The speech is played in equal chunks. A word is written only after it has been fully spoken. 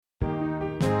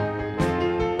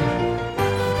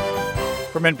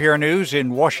From NPR News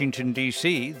in Washington,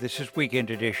 D.C., this is Weekend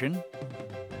Edition.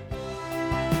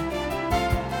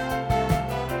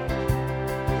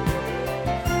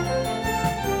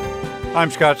 I'm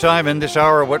Scott Simon. This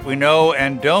hour, what we know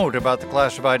and don't about the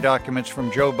classified documents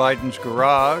from Joe Biden's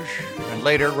garage, and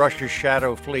later Russia's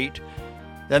shadow fleet.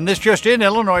 Then this just in,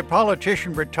 Illinois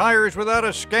politician retires without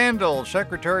a scandal.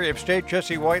 Secretary of State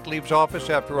Jesse White leaves office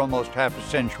after almost half a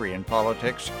century in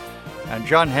politics. And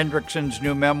John Hendrickson's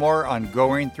new memoir on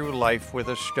going through life with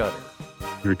a stutter.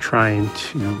 You're trying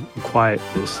to quiet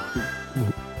this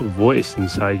voice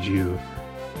inside you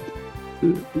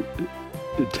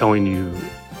telling you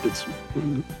it's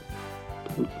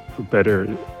better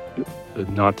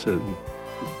not to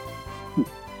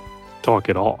talk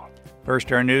at all. First,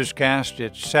 our newscast.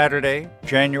 It's Saturday,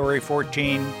 January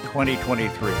 14,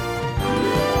 2023.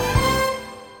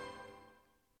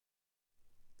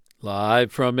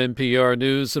 Live from NPR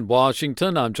News in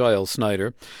Washington, I'm Giles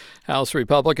Snyder. House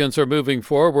Republicans are moving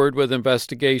forward with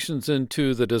investigations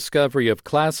into the discovery of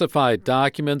classified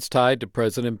documents tied to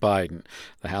President Biden.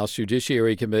 The House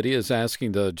Judiciary Committee is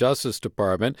asking the Justice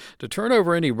Department to turn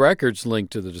over any records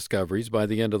linked to the discoveries by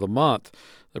the end of the month.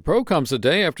 The probe comes a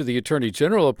day after the Attorney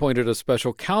General appointed a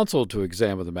special counsel to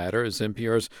examine the matter, as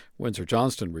NPR's Windsor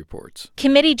Johnston reports.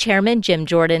 Committee Chairman Jim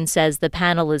Jordan says the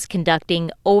panel is conducting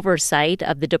oversight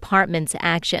of the department's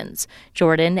actions.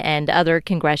 Jordan and other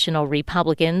congressional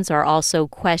Republicans are also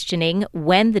questioning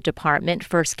when the department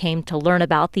first came to learn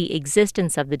about the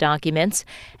existence of the documents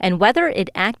and whether it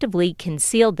actively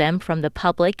concealed them from the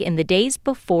public in the days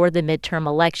before the midterm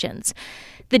elections.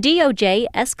 The DOJ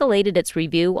escalated its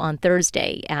review on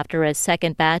Thursday after a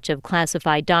second batch of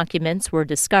classified documents were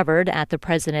discovered at the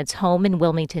president's home in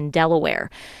Wilmington, Delaware.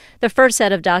 The first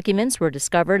set of documents were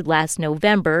discovered last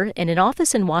November in an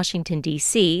office in Washington,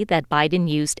 D.C. that Biden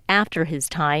used after his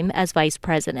time as vice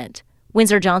president.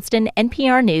 Windsor Johnston,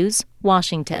 NPR News,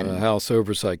 Washington. The House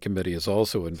Oversight Committee is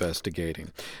also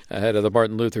investigating. Ahead of the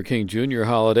Martin Luther King Jr.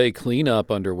 holiday, cleanup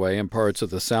underway in parts of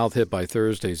the South hit by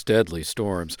Thursday's deadly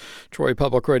storms. Troy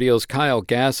Public Radio's Kyle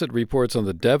Gassett reports on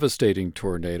the devastating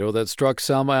tornado that struck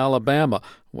Selma, Alabama,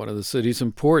 one of the cities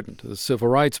important to the civil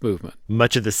rights movement.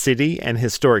 Much of the city and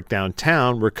historic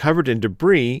downtown were covered in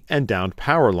debris and downed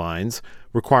power lines,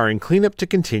 requiring cleanup to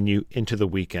continue into the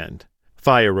weekend.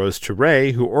 Faya Rose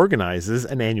Touré, who organizes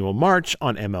an annual march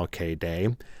on MLK Day,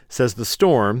 says the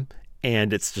storm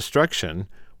and its destruction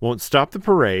won't stop the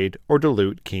parade or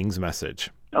dilute King's message.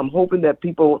 I'm hoping that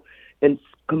people, in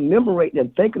commemorating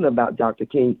and thinking about Dr.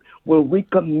 King, will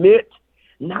recommit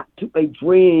not to a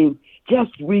dream,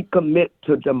 just recommit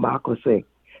to democracy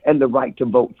and the right to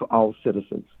vote for all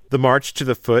citizens. The march to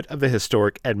the foot of the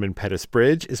historic Edmund Pettus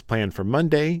Bridge is planned for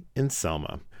Monday in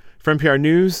Selma. For NPR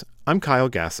News, I'm Kyle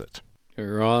Gassett.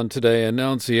 Iran today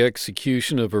announced the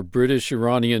execution of a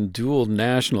British-Iranian dual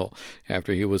national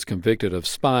after he was convicted of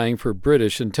spying for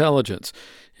British intelligence.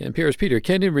 NPR's Peter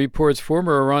Kenyon reports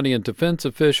former Iranian defense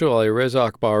official Alireza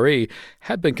Akbari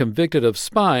had been convicted of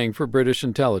spying for British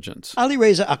intelligence.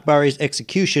 Alireza Akbari's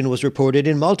execution was reported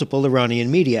in multiple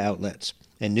Iranian media outlets,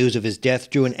 and news of his death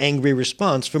drew an angry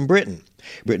response from Britain.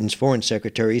 Britain's foreign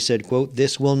secretary said, quote,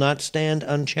 "This will not stand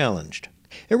unchallenged."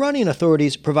 Iranian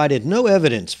authorities provided no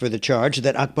evidence for the charge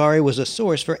that Akbari was a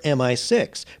source for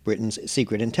MI6, Britain's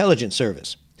secret intelligence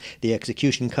service. The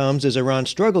execution comes as Iran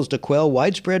struggles to quell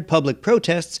widespread public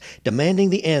protests demanding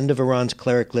the end of Iran's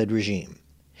cleric-led regime.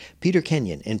 Peter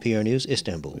Kenyon, NPR News,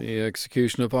 Istanbul. The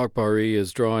execution of Akbari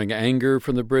is drawing anger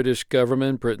from the British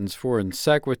government. Britain's Foreign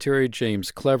Secretary,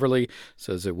 James Cleverly,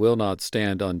 says it will not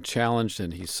stand unchallenged,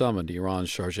 and he summoned Iran's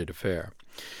chargé d'affaires.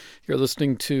 You're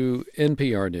listening to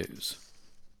NPR News.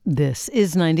 This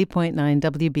is 90.9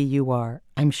 WBUR.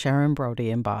 I'm Sharon Brody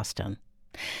in Boston.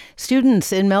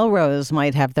 Students in Melrose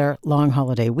might have their long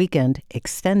holiday weekend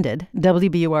extended.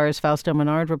 WBUR's Fausto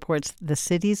Menard reports the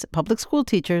city's public school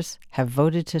teachers have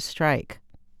voted to strike.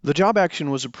 The job action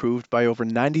was approved by over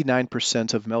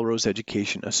 99% of Melrose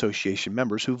Education Association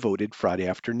members who voted Friday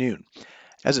afternoon.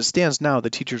 As it stands now, the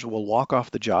teachers will walk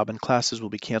off the job and classes will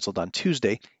be canceled on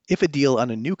Tuesday if a deal on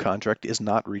a new contract is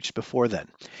not reached before then.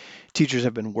 Teachers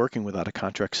have been working without a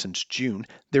contract since June.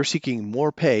 They're seeking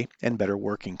more pay and better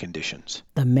working conditions.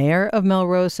 The mayor of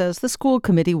Melrose says the school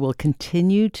committee will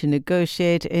continue to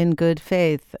negotiate in good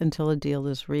faith until a deal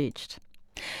is reached.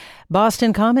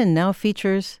 Boston Common now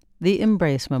features the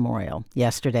Embrace Memorial.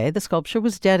 Yesterday, the sculpture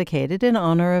was dedicated in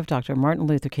honor of Dr. Martin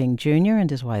Luther King Jr.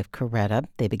 and his wife, Coretta.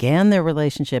 They began their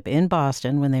relationship in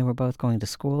Boston when they were both going to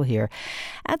school here.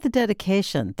 At the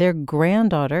dedication, their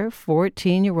granddaughter,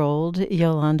 14-year-old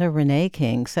Yolanda Renee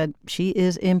King, said she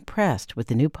is impressed with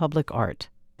the new public art.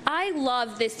 I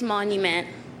love this monument.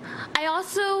 I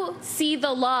also see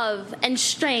the love and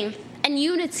strength and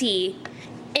unity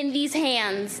in these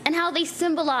hands and how they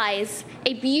symbolize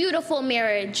a beautiful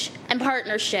marriage and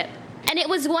partnership. And it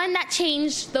was one that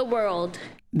changed the world.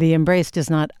 The Embrace does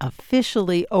not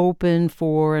officially open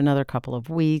for another couple of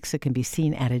weeks. It can be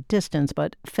seen at a distance,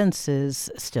 but fences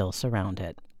still surround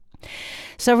it.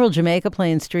 Several Jamaica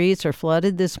Plain streets are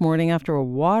flooded this morning after a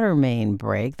water main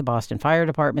break. The Boston Fire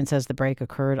Department says the break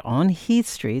occurred on Heath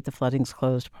Street. The floodings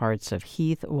closed parts of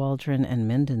Heath, Waldron, and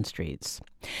Minden streets.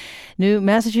 New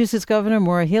Massachusetts Governor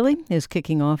Maura Healey is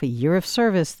kicking off a year of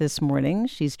service this morning.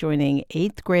 She's joining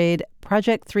 8th grade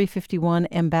Project 351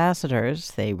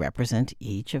 ambassadors. They represent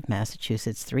each of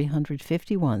Massachusetts'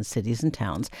 351 cities and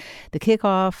towns. The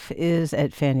kickoff is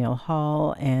at Faneuil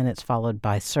Hall, and it's followed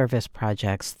by service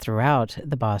projects throughout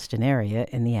the Boston area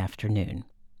in the afternoon.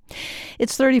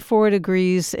 It's 34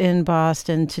 degrees in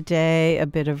Boston today. A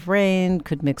bit of rain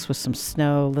could mix with some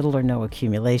snow, little or no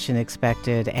accumulation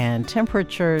expected, and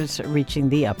temperatures reaching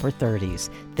the upper 30s.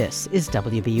 This is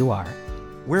WBUR.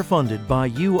 We're funded by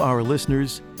you, our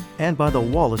listeners, and by the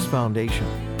Wallace Foundation,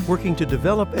 working to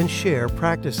develop and share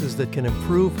practices that can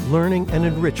improve learning and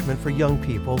enrichment for young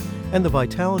people and the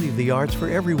vitality of the arts for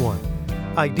everyone.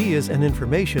 Ideas and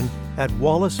information at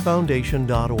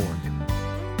wallacefoundation.org.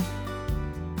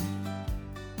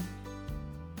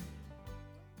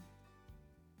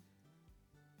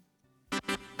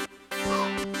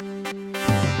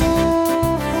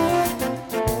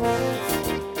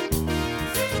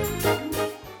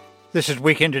 This is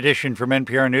Weekend Edition from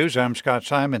NPR News. I'm Scott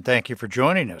Simon. Thank you for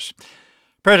joining us.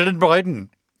 President Biden,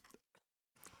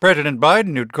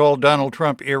 who'd called Donald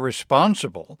Trump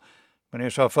irresponsible when he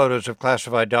saw photos of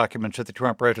classified documents at the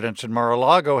Trump residence in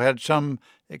Mar-a-Lago, had some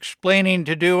explaining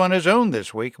to do on his own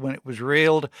this week when it was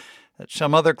revealed that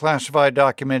some other classified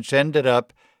documents ended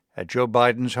up at Joe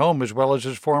Biden's home as well as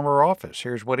his former office.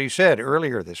 Here's what he said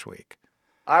earlier this week.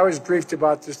 I was briefed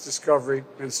about this discovery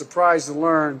and surprised to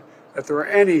learn that there were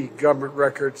any government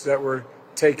records that were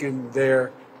taken there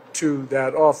to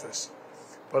that office.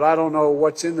 But I don't know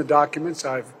what's in the documents.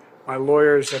 My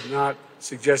lawyers have not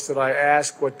suggested I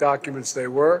ask what documents they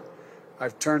were.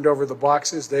 I've turned over the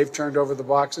boxes. They've turned over the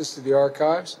boxes to the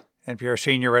archives. NPR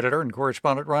senior editor and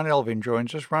correspondent Ron Elving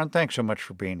joins us. Ron, thanks so much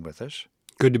for being with us.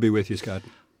 Good to be with you, Scott.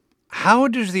 How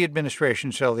does the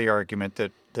administration sell the argument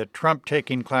that Trump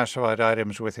taking classified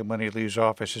items with him when he leaves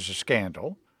office is a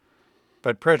scandal,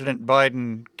 but President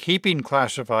Biden keeping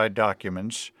classified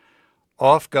documents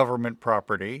off government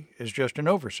property is just an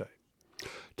oversight?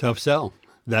 Tough sell.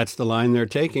 That's the line they're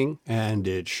taking, and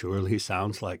it surely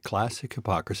sounds like classic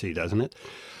hypocrisy, doesn't it?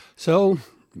 So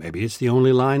maybe it's the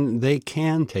only line they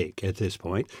can take at this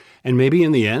point, and maybe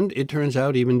in the end it turns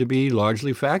out even to be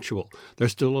largely factual.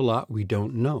 There's still a lot we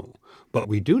don't know. But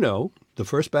we do know the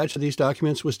first batch of these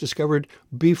documents was discovered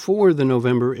before the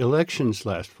November elections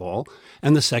last fall,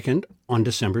 and the second on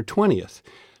December 20th.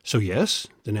 So yes,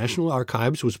 the National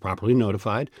Archives was properly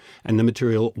notified, and the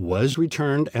material was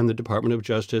returned, and the Department of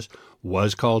Justice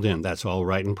was called in. That's all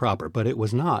right and proper. But it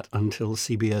was not until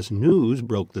CBS News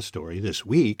broke the story this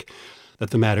week that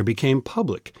the matter became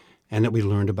public, and that we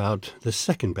learned about the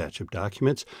second batch of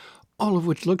documents, all of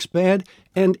which looks bad,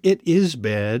 and it is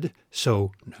bad.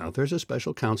 So now there's a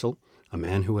special counsel, a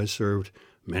man who has served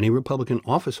many Republican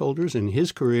office holders in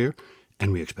his career,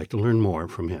 and we expect to learn more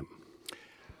from him.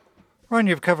 Ron,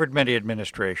 you've covered many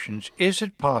administrations. Is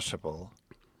it possible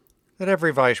that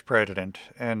every vice president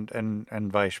and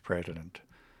vice president,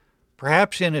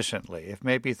 perhaps innocently, if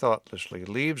maybe thoughtlessly,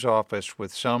 leaves office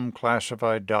with some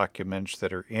classified documents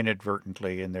that are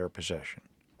inadvertently in their possession?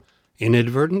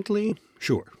 Inadvertently?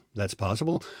 Sure. That's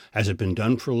possible. Has it been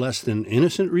done for less than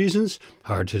innocent reasons?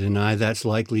 Hard to deny that's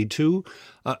likely too.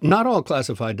 Not all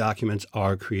classified documents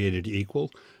are created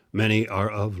equal. Many are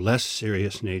of less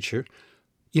serious nature.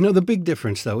 You know, the big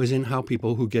difference, though, is in how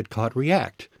people who get caught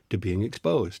react to being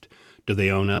exposed. Do they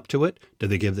own up to it? Do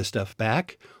they give the stuff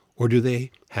back? Or do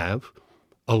they have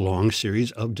a long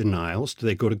series of denials? Do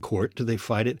they go to court? Do they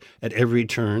fight it at every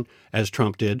turn, as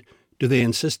Trump did? Do they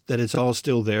insist that it's all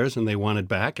still theirs and they want it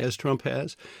back, as Trump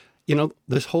has? You know,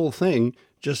 this whole thing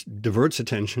just diverts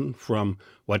attention from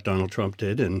what Donald Trump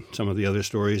did and some of the other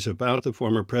stories about the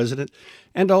former president,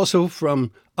 and also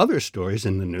from other stories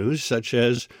in the news, such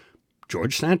as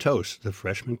George Santos, the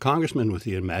freshman congressman with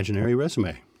the imaginary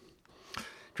resume.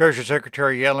 Treasury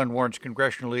Secretary Yellen warns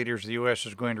congressional leaders the U.S.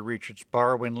 is going to reach its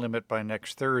borrowing limit by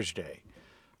next Thursday.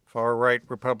 Far-right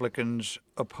Republicans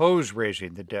oppose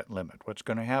raising the debt limit. What's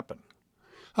going to happen?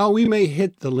 We may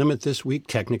hit the limit this week,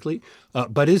 technically,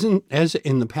 but isn't, as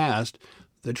in the past,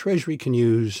 the Treasury can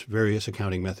use various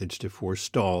accounting methods to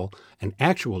forestall an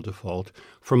actual default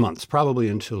for months, probably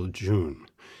until June.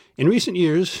 In recent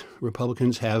years,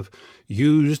 Republicans have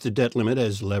used the debt limit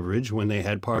as leverage when they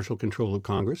had partial control of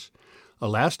Congress.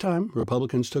 Last time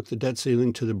Republicans took the debt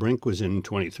ceiling to the brink was in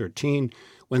 2013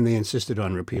 when they insisted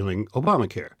on repealing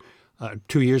Obamacare.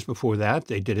 2 years before that,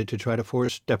 they did it to try to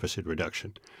force deficit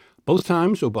reduction. Both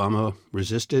times, Obama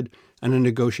resisted, and a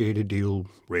negotiated deal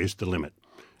raised the limit.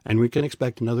 And we can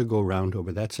expect another go-round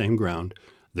over that same ground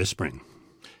this spring.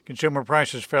 Consumer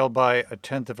prices fell by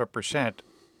 0.1%.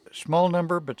 Small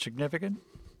number, but significant?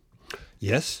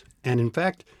 Yes, and in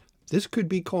fact, this could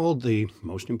be called the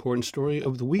most important story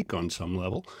of the week on some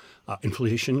level.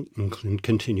 Inflation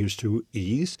continues to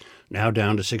ease, now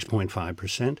down to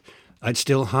 6.5%. It's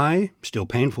still high, still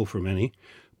painful for many,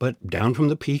 but down from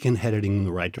the peak and heading in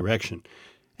the right direction.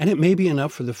 And it may be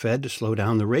enough for the Fed to slow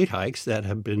down the rate hikes that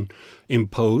have been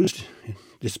imposed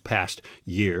this past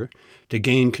year to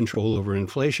gain control over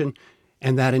inflation,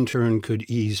 and that in turn could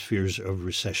ease fears of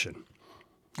recession.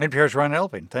 NPR's Ron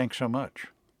Elving, thanks so much.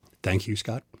 Thank you,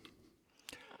 Scott.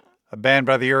 A ban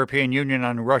by the European Union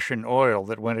on Russian oil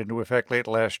that went into effect late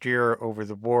last year over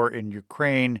the war in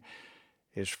Ukraine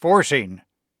is forcing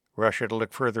Russia to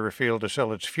look further afield to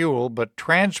sell its fuel, but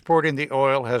transporting the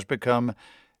oil has become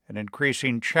an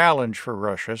increasing challenge for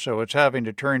Russia, so it's having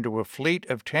to turn to a fleet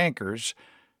of tankers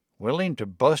willing to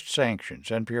bust sanctions.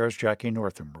 NPR's Jackie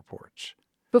Northam reports.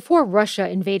 Before Russia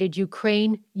invaded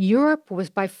Ukraine, Europe was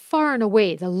by far and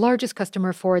away the largest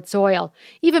customer for its oil,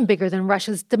 even bigger than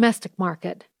Russia's domestic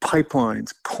market.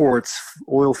 Pipelines, ports,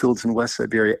 oil fields in West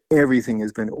Siberia, everything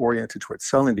has been oriented towards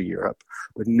selling to Europe.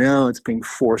 But now it's being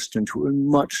forced into a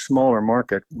much smaller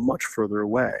market, much further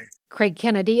away. Craig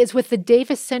Kennedy is with the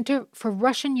Davis Center for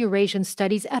Russian-Eurasian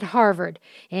Studies at Harvard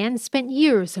and spent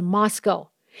years in Moscow.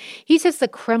 He says the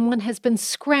Kremlin has been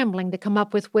scrambling to come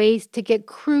up with ways to get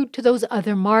crude to those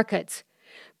other markets.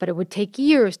 But it would take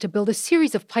years to build a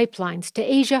series of pipelines to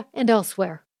Asia and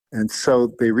elsewhere. And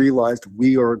so they realized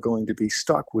we are going to be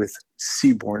stuck with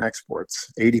seaborne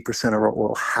exports. 80% of our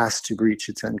oil has to reach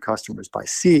its end customers by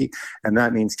sea, and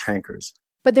that means tankers.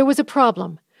 But there was a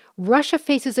problem. Russia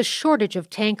faces a shortage of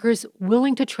tankers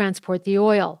willing to transport the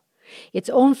oil. Its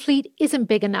own fleet isn't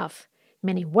big enough.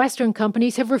 Many Western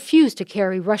companies have refused to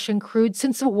carry Russian crude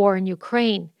since the war in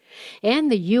Ukraine.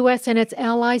 And the U.S. and its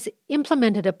allies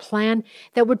implemented a plan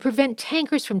that would prevent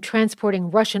tankers from transporting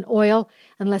Russian oil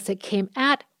unless it came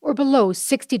at or below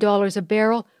 $60 a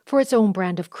barrel for its own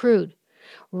brand of crude.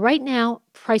 Right now,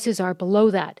 prices are below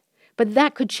that. But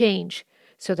that could change.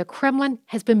 So the Kremlin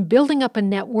has been building up a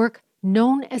network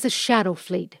known as a shadow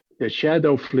fleet. The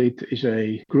shadow fleet is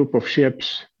a group of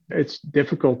ships. It's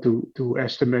difficult to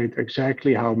estimate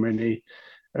exactly how many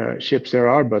ships there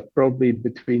are, but probably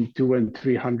between 200 and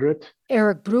 300.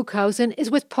 Eric Bruckhausen is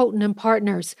with Poten &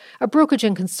 Partners, a brokerage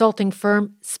and consulting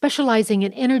firm specializing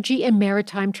in energy and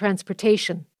maritime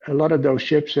transportation. A lot of those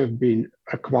ships have been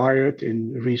acquired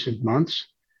in recent months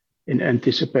in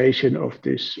anticipation of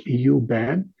this EU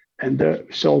ban. And the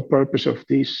sole purpose of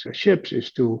these ships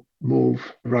is to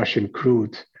move Russian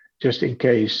crude, just in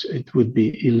case it would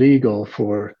be illegal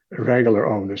for regular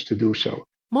owners to do so.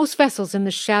 Most vessels in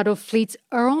the shadow fleets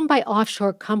are owned by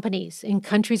offshore companies in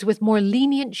countries with more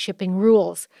lenient shipping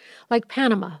rules, like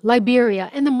Panama,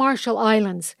 Liberia, and the Marshall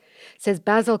Islands, says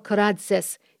Basil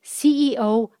Karatzis,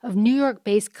 CEO of New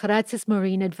York-based Karatzis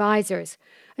Marine Advisors,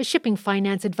 a shipping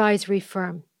finance advisory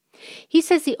firm. He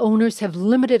says the owners have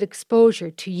limited exposure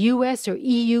to U.S. or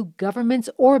EU governments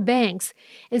or banks,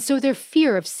 and so their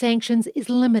fear of sanctions is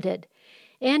limited.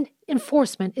 And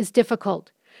enforcement is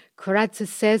difficult. Karatzis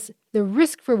says the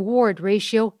risk-reward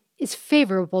ratio is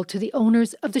favorable to the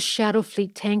owners of the shadow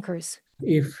fleet tankers.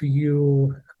 If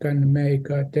you can make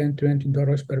a $10,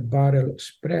 $20 per barrel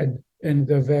spread and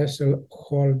the vessel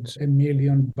holds 1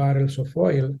 million barrels of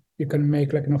oil, you can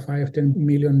make like $5, $10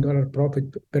 million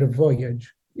profit per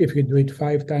voyage. If you do it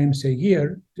 5 times a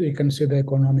year, you can see the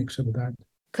economics of that.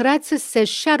 Karatzis says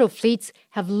shadow fleets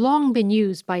have long been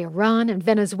used by Iran and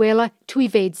Venezuela to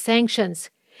evade sanctions.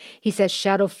 He says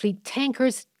shadow fleet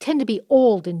tankers tend to be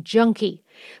old and junky,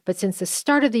 but since the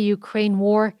start of the Ukraine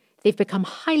war, they've become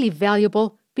highly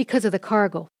valuable because of the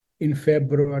cargo. In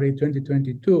February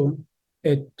 2022,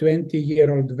 a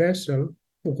 20-year-old vessel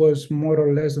was more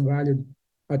or less valued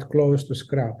at close to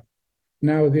scrap.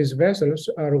 Now these vessels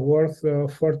are worth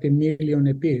 40 million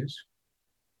apiece.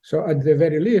 So at the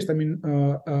very least,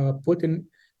 Putin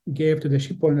gave to the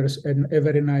ship owners a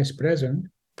very nice present.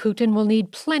 Putin will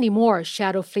need plenty more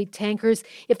shadow fleet tankers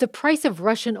if the price of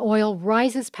Russian oil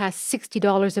rises past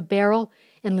 $60 a barrel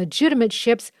and legitimate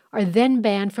ships are then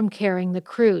banned from carrying the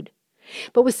crude.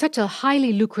 But with such a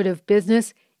highly lucrative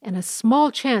business and a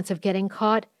small chance of getting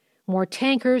caught, more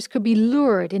tankers could be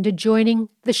lured into joining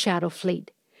the shadow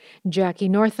fleet. Jackie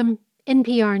Northam,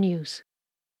 NPR News.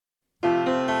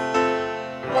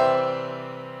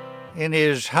 In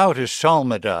his How to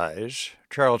Psalmodize,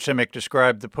 Charles Simic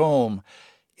described the poem,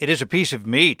 "It is a piece of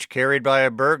meat carried by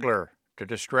a burglar to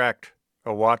distract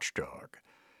a watchdog."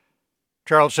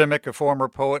 Charles Simic, a former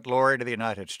poet laureate of the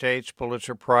United States,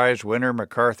 Pulitzer Prize winner,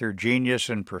 MacArthur genius,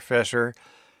 and professor,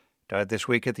 died this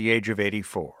week at the age of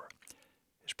 84.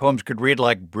 His poems could read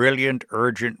like brilliant,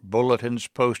 urgent bulletins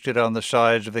posted on the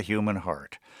sides of the human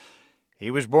heart. He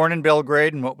was born in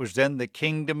Belgrade in what was then the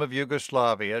Kingdom of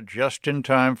Yugoslavia, just in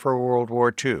time for World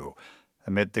War II,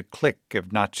 amid the click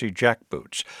of Nazi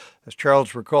jackboots. As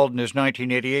Charles recalled in his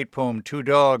 1988 poem, "Two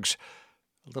Dogs,"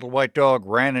 a little white dog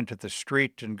ran into the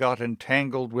street and got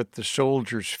entangled with the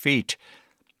soldier's feet.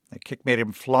 The kick made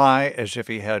him fly as if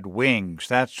he had wings.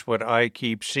 That's what I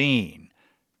keep seeing.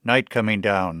 Night coming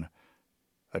down.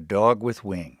 A dog with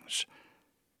wings.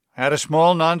 I had a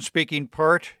small non-speaking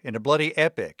part in a bloody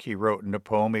epic he wrote in a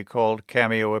poem he called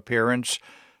Cameo Appearance.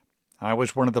 I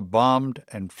was one of the bombed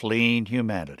and fleeing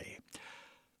humanity.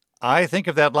 I think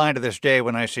of that line to this day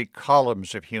when I see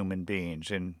columns of human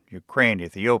beings in Ukraine,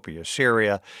 Ethiopia,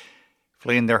 Syria,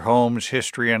 fleeing their homes,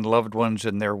 history, and loved ones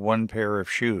in their one pair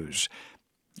of shoes.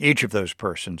 Each of those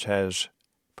persons has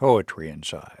poetry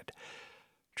inside.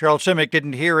 Charles Simic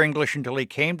didn't hear English until he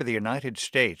came to the United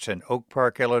States in Oak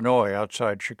Park, Illinois,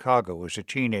 outside Chicago as a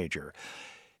teenager.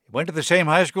 He went to the same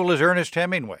high school as Ernest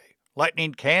Hemingway.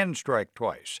 Lightning can strike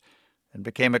twice, and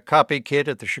became a copy kid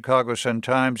at the Chicago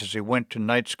Sun-Times as he went to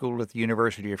night school at the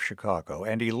University of Chicago.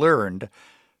 And he learned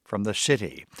from the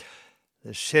city.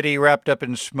 The city wrapped up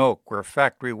in smoke, where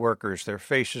factory workers, their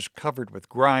faces covered with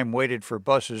grime, waited for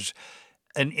buses.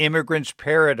 An immigrant's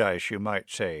paradise, you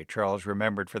might say, Charles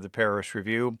remembered for the Paris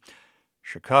Review.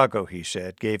 Chicago, he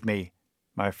said, gave me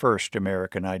my first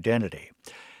American identity.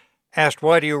 Asked,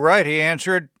 "Why do you write?" he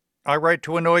answered, "I write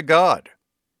to annoy God,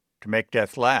 to make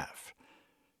death laugh."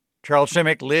 Charles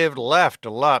Simic lived, laughed a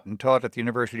lot, and taught at the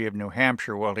University of New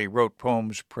Hampshire while he wrote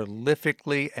poems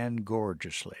prolifically and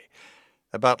gorgeously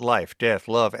about life, death,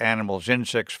 love, animals,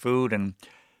 insects, food, and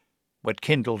what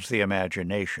kindles the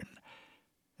imagination.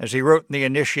 As he wrote in The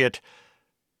Initiate,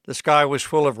 the sky was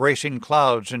full of racing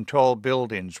clouds and tall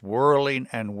buildings, whirling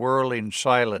and whirling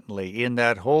silently. In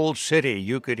that whole city,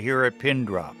 you could hear a pin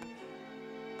drop.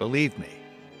 Believe me,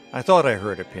 I thought I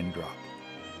heard a pin drop,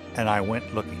 and I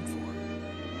went looking for it.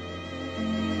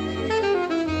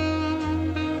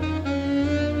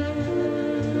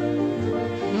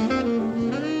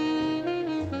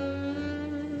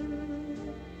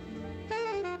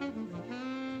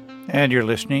 And you're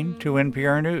listening to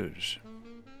NPR News.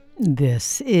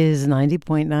 This is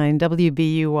 90.9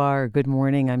 WBUR. Good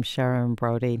morning. I'm Sharon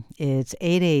Brody. It's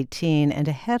 8:18, and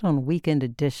ahead on Weekend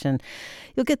Edition,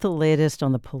 you'll get the latest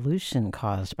on the pollution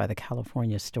caused by the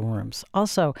California storms.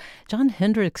 Also, John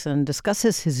Hendrickson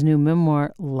discusses his new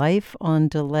memoir, Life on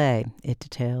Delay. It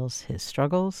details his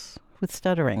struggles with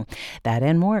stuttering. That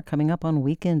and more coming up on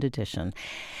Weekend Edition.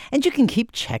 And you can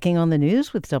keep checking on the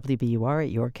news with WBUR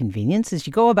at your convenience. As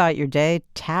you go about your day,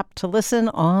 tap to listen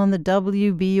on the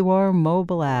WBUR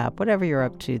mobile app, whatever you're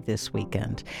up to this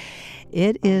weekend.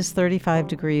 It is 35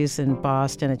 degrees in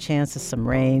Boston, a chance of some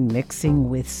rain mixing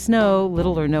with snow,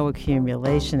 little or no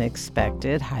accumulation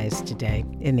expected. Highs today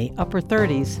in the upper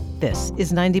 30s. This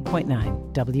is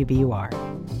 90.9 WBUR.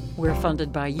 We're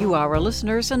funded by you, our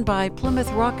listeners, and by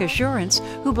Plymouth Rock Assurance,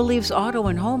 who believes auto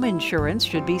and home insurance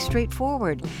should be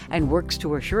straightforward and works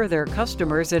to assure their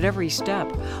customers at every step.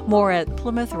 More at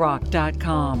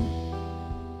PlymouthRock.com.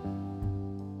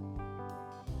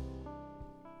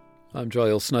 I'm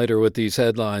Giles Snyder with these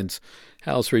headlines.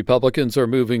 House Republicans are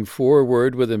moving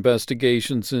forward with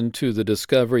investigations into the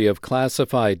discovery of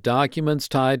classified documents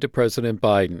tied to President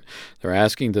Biden. They're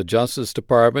asking the Justice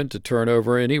Department to turn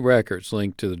over any records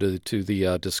linked to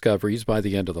the discoveries by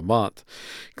the end of the month.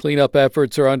 Cleanup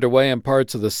efforts are underway in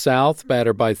parts of the South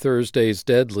battered by Thursday's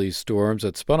deadly storms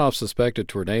that spun off suspected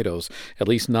tornadoes. At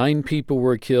least 9 people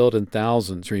were killed and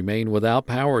thousands remain without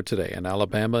power today in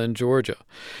Alabama and Georgia.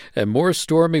 And more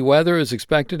stormy weather is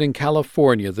expected in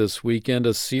California this weekend.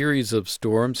 A series of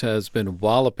storms has been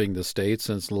walloping the state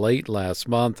since late last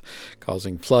month,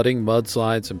 causing flooding,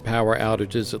 mudslides, and power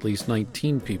outages. At least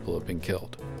 19 people have been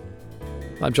killed.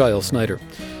 I'm Giles Snyder,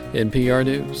 NPR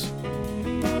News.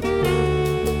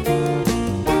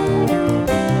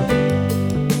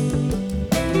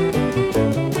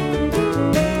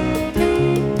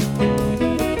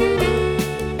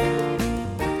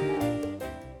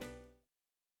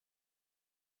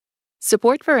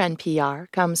 Support for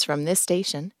NPR comes from this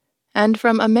station and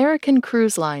from American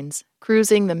Cruise Lines,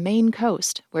 cruising the Maine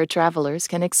coast, where travelers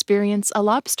can experience a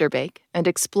lobster bake and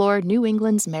explore New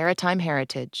England's maritime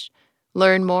heritage.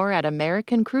 Learn more at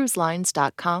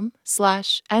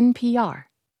americancruiselines.com/NPR.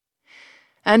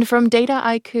 And from Data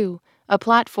IQ, a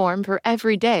platform for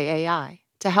everyday AI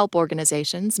to help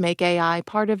organizations make AI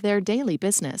part of their daily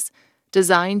business,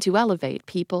 designed to elevate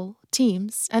people,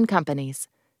 teams, and companies.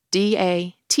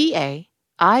 DATAIQ.com.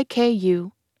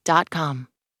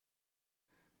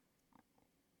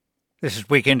 This is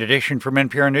Weekend Edition from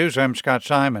NPR News. I'm Scott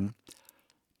Simon.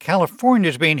 California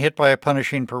is being hit by a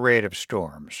punishing parade of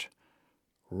storms.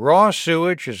 Raw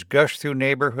sewage has gushed through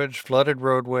neighborhoods, flooded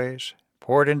roadways,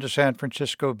 poured into San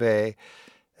Francisco Bay.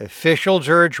 Officials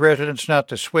urge residents not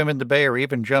to swim in the bay or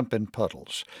even jump in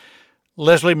puddles.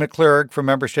 Leslie McClurg from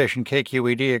member station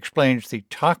KQED explains the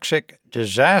toxic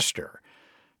disaster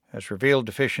has revealed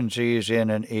deficiencies in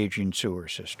an aging sewer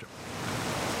system.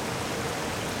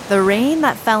 The rain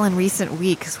that fell in recent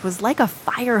weeks was like a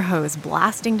fire hose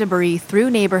blasting debris through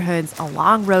neighborhoods,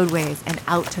 along roadways, and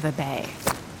out to the bay.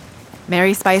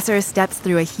 Mary Spicer steps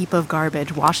through a heap of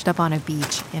garbage washed up on a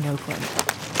beach in Oakland.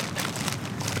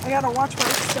 I gotta watch my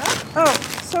stuff. Oh,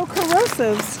 so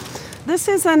corrosives. This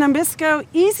is a Nabisco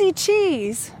Easy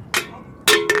Cheese.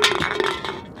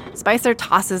 Spicer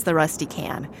tosses the rusty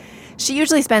can. She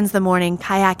usually spends the morning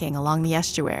kayaking along the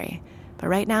estuary, but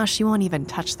right now she won't even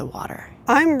touch the water.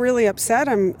 I'm really upset.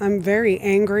 I'm very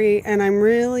angry, and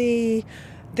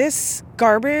this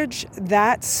garbage,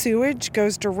 that sewage,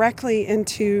 goes directly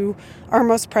into our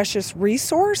most precious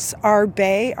resource, our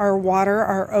bay, our water,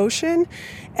 our ocean,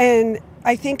 and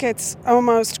I think it's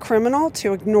almost criminal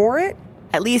to ignore it.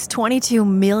 At least 22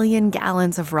 million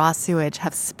gallons of raw sewage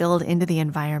have spilled into the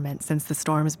environment since the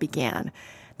storms began.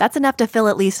 That's enough to fill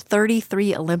at least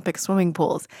 33 Olympic swimming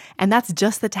pools, and that's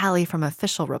just the tally from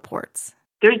official reports.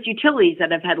 There's utilities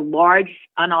that have had large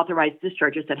unauthorized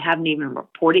discharges that haven't even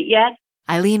reported yet.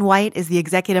 Eileen White is the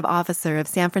executive officer of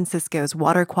San Francisco's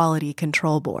Water Quality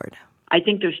Control Board. I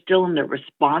think they're still in the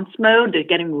response mode. They're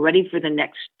getting ready for the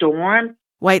next storm.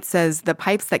 White says the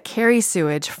pipes that carry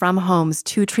sewage from homes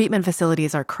to treatment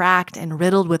facilities are cracked and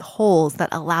riddled with holes that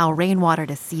allow rainwater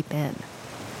to seep in.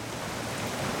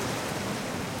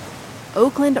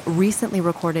 Oakland recently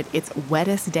recorded its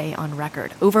wettest day on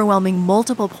record, overwhelming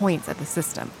multiple points at the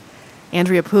system.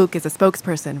 Andrea Pook is a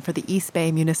spokesperson for the East Bay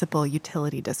Municipal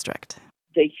Utility District.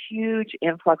 The huge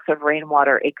influx of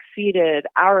rainwater exceeded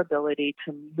our ability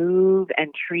to move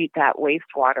and treat that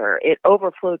wastewater. It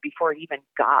overflowed before it even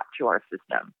got to our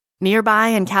system. Nearby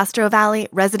in Castro Valley,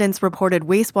 residents reported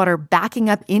wastewater backing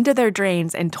up into their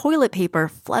drains and toilet paper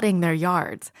flooding their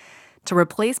yards. To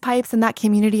replace pipes in that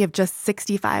community of just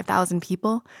 65,000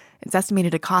 people, it's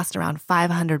estimated to cost around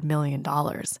 $500 million.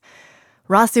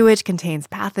 Raw sewage contains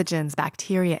pathogens,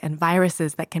 bacteria, and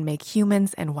viruses that can make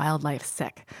humans and wildlife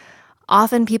sick.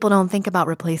 Often people don't think about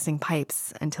replacing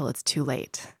pipes until it's too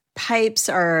late. Pipes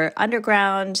are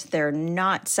underground, they're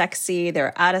not sexy,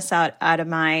 they're out of sight, out of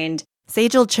mind.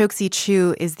 Sejal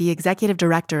Choksi-Chu is the executive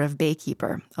director of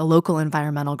Baykeeper, a local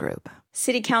environmental group.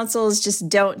 City councils just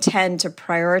don't tend to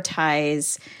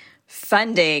prioritize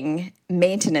funding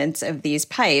maintenance of these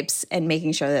pipes and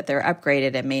making sure that they're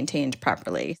upgraded and maintained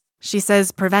properly. She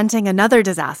says preventing another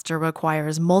disaster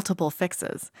requires multiple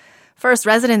fixes. First,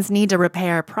 residents need to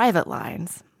repair private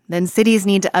lines. Then cities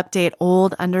need to update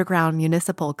old underground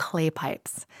municipal clay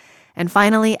pipes. And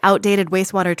finally, outdated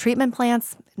wastewater treatment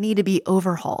plants need to be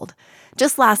overhauled.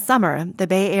 Just last summer, the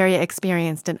Bay Area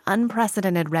experienced an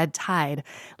unprecedented red tide,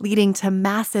 leading to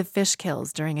massive fish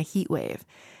kills during a heat wave.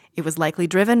 It was likely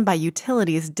driven by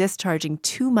utilities discharging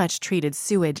too much treated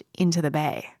sewage into the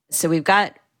bay. So we've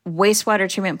got wastewater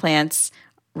treatment plants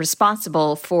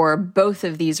responsible for both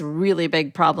of these really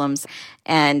big problems.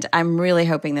 And I'm really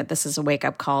hoping that this is a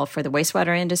wake-up call for the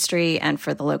wastewater industry and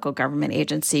for the local government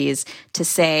agencies to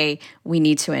say we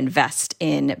need to invest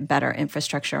in better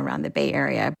infrastructure around the Bay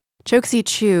Area.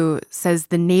 Choksi-Chu says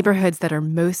the neighborhoods that are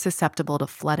most susceptible to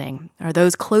flooding are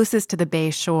those closest to the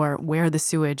bay shore where the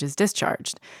sewage is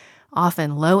discharged,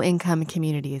 often low-income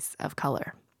communities of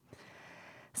color.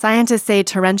 Scientists say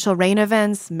torrential rain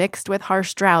events mixed with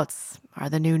harsh droughts are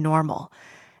the new normal,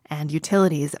 and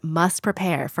utilities must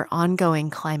prepare for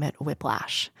ongoing climate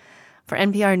whiplash. For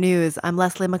NPR News, I'm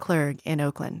Leslie McClurg in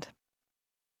Oakland.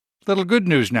 Little good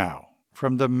news now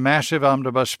from the massive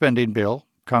omnibus spending bill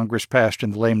Congress passed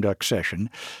in the lame duck session.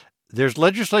 There's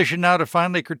legislation now to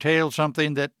finally curtail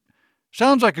something that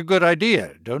sounds like a good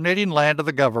idea, donating land to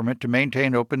the government to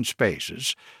maintain open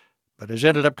spaces, but has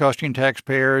ended up costing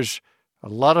taxpayers A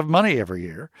lot of money every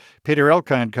year. Peter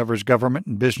Elkind covers government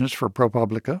and business for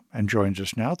ProPublica and joins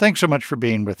us now. Thanks so much for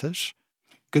being with us.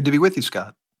 Good to be with you,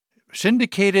 Scott.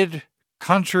 Syndicated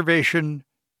conservation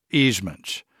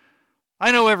easements.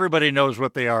 I know everybody knows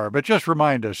what they are, but just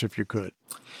remind us if you could.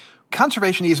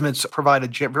 Conservation easements provide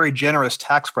a very generous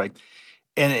tax break,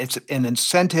 and it's an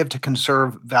incentive to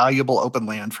conserve valuable open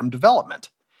land from development.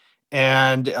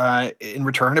 And in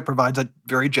return, it provides a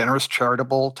very generous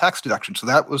charitable tax deduction. So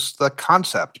that was the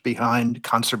concept behind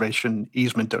conservation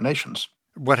easement donations.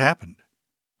 What happened?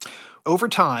 Over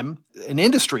time, an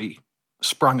industry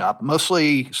sprung up,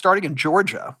 mostly starting in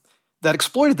Georgia, that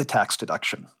exploited the tax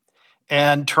deduction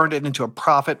and turned it into a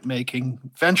profit-making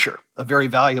venture, a very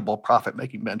valuable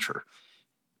profit-making venture.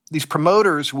 These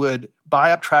promoters would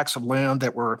buy up tracts of land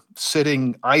that were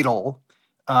sitting idle,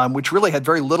 which really had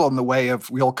very little in the way of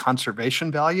real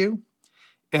conservation value.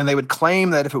 And they would claim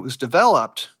that if it was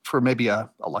developed for maybe a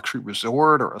luxury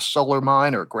resort or a solar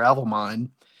mine or a gravel mine,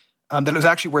 that it was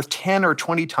actually worth 10 or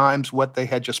 20 times what they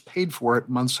had just paid for it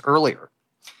months earlier.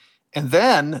 And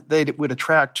then they would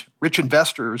attract rich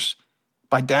investors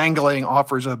by dangling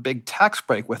offers of a big tax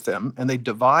break with them, and they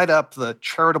divide up the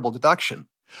charitable deduction.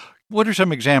 What are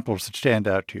some examples that stand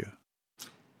out to you?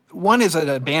 One is an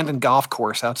abandoned golf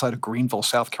course outside of Greenville,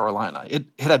 South Carolina. It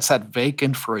had sat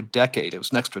vacant for a decade. It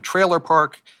was next to a trailer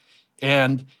park.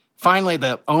 And finally,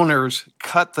 the owners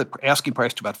cut the asking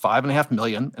price to about $5.5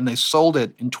 million, and they sold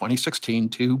it in 2016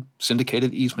 to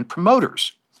syndicated easement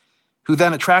promoters, who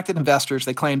then attracted investors.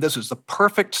 They claimed this was the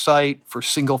perfect site for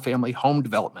single-family home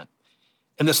development.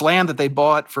 And this land that they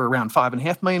bought for around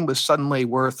 $5.5 million was suddenly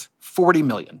worth $40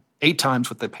 million, 8 times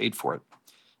what they paid for it.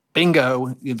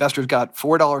 Bingo, the investors got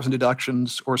 $4 in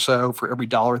deductions or so for every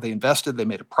dollar they invested. They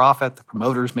made a profit. The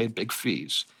promoters made big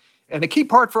fees. And the key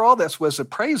part for all this was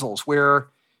appraisals, where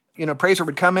an appraiser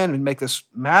would come in and make this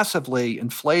massively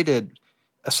inflated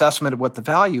assessment of what the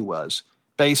value was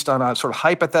based on a sort of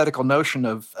hypothetical notion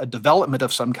of a development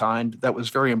of some kind that was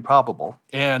very improbable.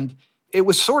 And it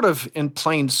was sort of in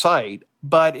plain sight,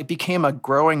 but it became a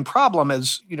growing problem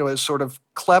as sort of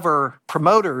clever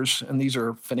promoters, and these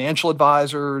are financial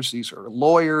advisors, these are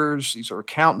lawyers, these are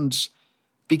accountants,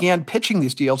 began pitching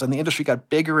these deals, and the industry got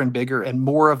bigger and bigger, and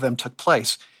more of them took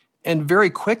place. And very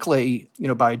quickly,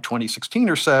 by 2016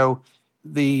 or so,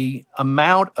 the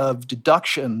amount of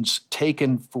deductions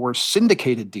taken for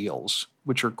syndicated deals,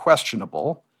 which are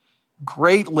questionable,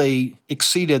 greatly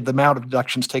exceeded the amount of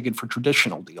deductions taken for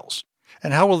traditional deals.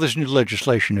 And how will this new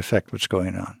legislation affect what's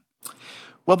going on?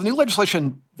 Well, the new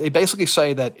legislation, they basically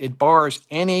say that it bars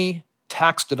any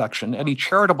tax deduction, any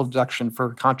charitable deduction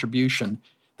for contribution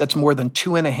that's more than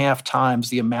 2.5 times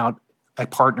the amount a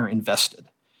partner invested.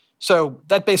 So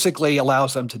that basically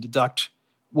allows them to deduct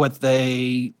what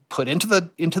they put into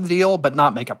the deal, but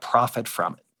not make a profit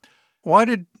from it. Why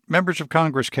did members of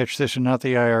Congress catch this and not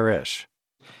the IRS?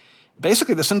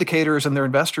 Basically, the syndicators and their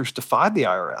investors defied the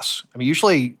IRS. I mean,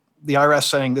 usually the IRS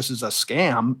saying this is a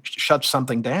scam shuts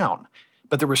something down.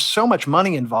 But there was so much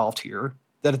money involved here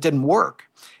that it didn't work.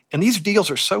 And these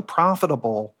deals are so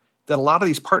profitable that a lot of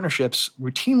these partnerships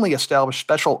routinely establish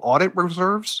special audit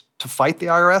reserves to fight the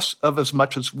IRS of as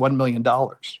much as $1 million.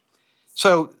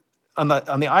 So on the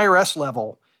IRS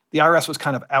level, the IRS was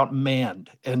kind of outmanned,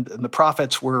 and the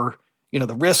profits were,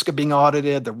 the risk of being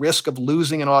audited, the risk of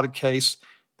losing an audit case.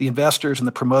 The investors and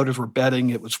the promoters were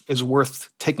betting it was worth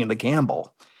taking the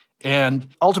gamble. And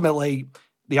ultimately,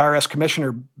 the IRS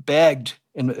commissioner begged,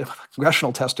 in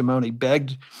congressional testimony,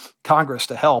 begged Congress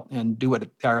to help and do what the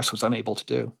IRS was unable to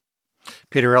do.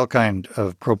 Peter Elkind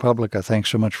of ProPublica, thanks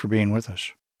so much for being with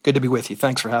us. Good to be with you.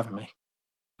 Thanks for having me.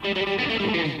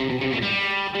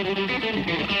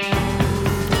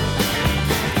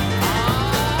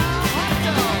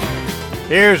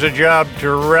 Here's a job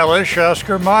to relish.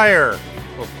 Oscar Mayer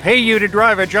will pay you to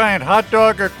drive a giant hot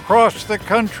dog across the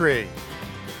country.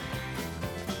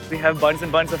 We have buns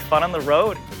and buns of fun on the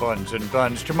road. Buns and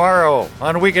buns. Tomorrow,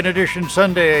 on Weekend Edition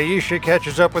Sunday, Aisha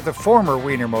catches up with a former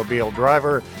Wienermobile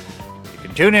driver. You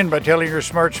can tune in by telling your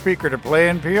smart speaker to play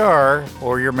NPR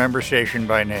or your member station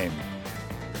by name.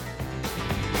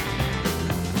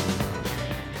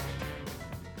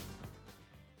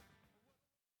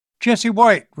 Jesse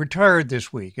White retired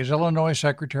this week as Illinois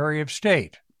Secretary of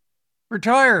State.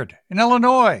 Retired in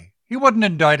Illinois. He wasn't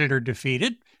indicted or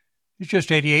defeated. He's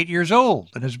just 88 years old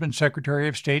and has been Secretary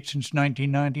of State since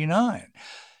 1999.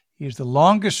 He is the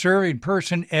longest-serving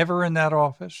person ever in that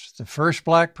office, the first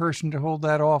black person to hold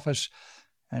that office,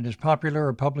 and as popular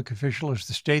a public official as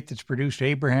the state that's produced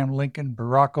Abraham Lincoln,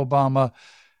 Barack Obama,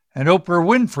 and Oprah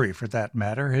Winfrey, for that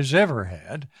matter, has ever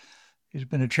had. He's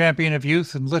been a champion of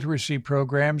youth and literacy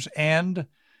programs and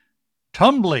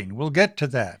tumbling. We'll get to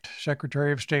that.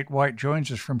 Secretary of State White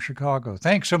joins us from Chicago.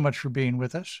 Thanks so much for being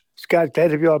with us. Scott,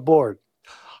 glad to be on board.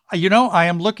 I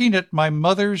am looking at my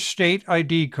mother's state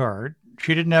ID card.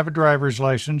 She didn't have a driver's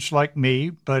license like me,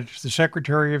 but it's the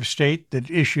Secretary of State that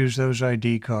issues those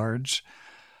ID cards.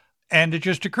 And it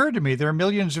just occurred to me there are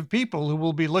millions of people who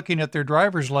will be looking at their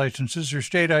driver's licenses or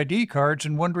state ID cards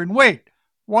and wondering, wait,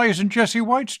 why isn't Jesse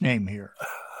White's name here?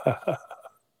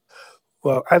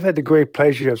 Well, I've had the great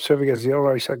pleasure of serving as the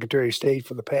Illinois Secretary of State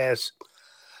for the past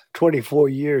 24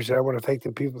 years. And I want to thank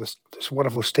the people of this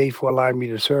wonderful state for allowing me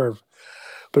to serve.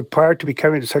 But prior to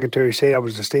becoming the Secretary of State, I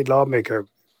was a state lawmaker.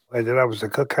 And then I was the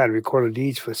Cook County Recorder of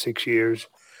Deeds for 6 years.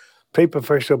 Played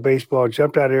professional baseball,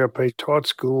 jumped out of airplanes, taught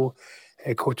school,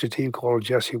 and coached a team called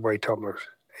Jesse White Tumblers.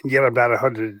 And yet I'm not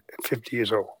 150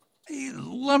 years old.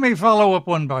 Let me follow up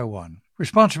one by one.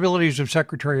 Responsibilities of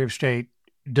Secretary of State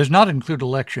does not include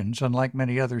elections, unlike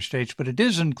many other states, but it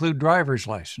does include driver's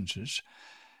licenses.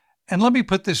 And let me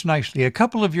put this nicely. A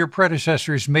couple of your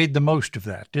predecessors made the most of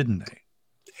that, didn't they?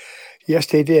 Yes,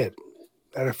 they did.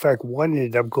 Matter of fact, one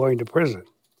ended up going to prison.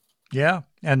 Yeah,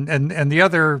 and the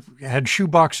other had shoe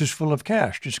boxes full of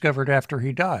cash discovered after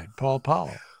he died, Paul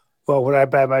Powell. Well, when I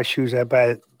buy my shoes, I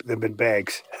buy them in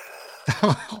bags.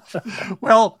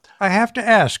 Well, I have to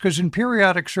ask, because in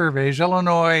periodic surveys,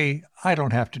 Illinois, I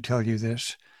don't have to tell you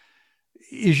this,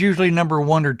 is usually number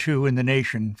 1 or 2 in the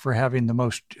nation for having the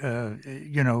most,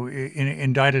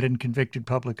 indicted and convicted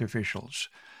public officials.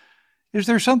 Is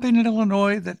there something in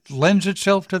Illinois that lends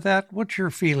itself to that? What's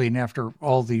your feeling after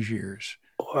all these years?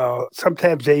 Well,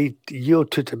 sometimes they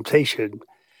yield to temptation.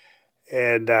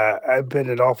 And I've been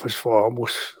in office for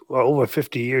over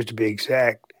 50 years to be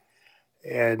exact.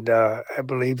 And I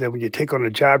believe that when you take on a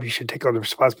job, you should take on the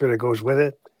responsibility that goes with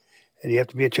it. And you have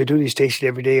to be at your duty station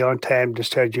every day on time,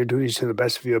 discharge your duties to the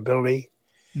best of your ability.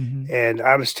 Mm-hmm. And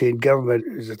honesty in government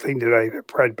is a thing that I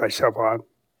pride myself on.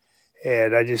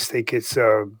 And I just think it's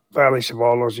a violation of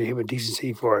all laws of human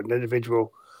decency for an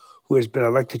individual who has been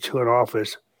elected to an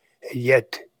office and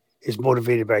yet is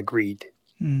motivated by greed.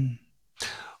 Mm.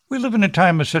 We live in a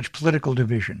time of such political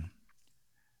division,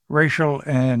 racial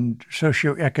and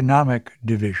socioeconomic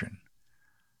division.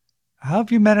 How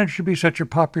have you managed to be such a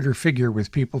popular figure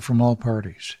with people from all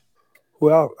parties?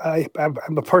 Well,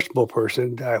 I'm a personable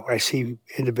person. I see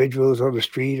individuals on the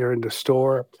street or in the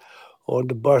store, on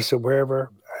the bus or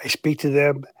wherever. I speak to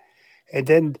them. And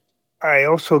then I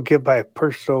also give my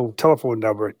personal telephone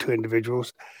number to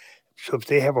individuals. So if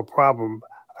they have a problem,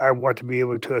 I want to be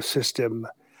able to assist them.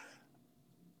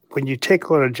 When you take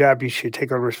on a job, you should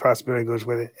take on the responsibility that goes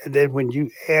with it. And then when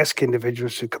you ask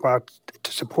individuals to come out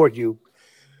to support you,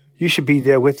 you should be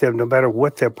there with them no matter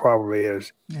what their problem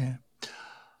is. Yeah.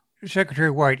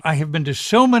 Secretary White, I have been to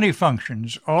so many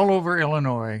functions all over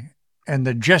Illinois, and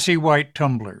the Jesse White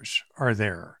Tumblers are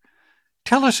there.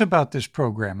 Tell us about this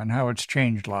program and how it's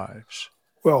changed lives.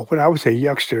 Well, when I was a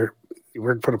youngster,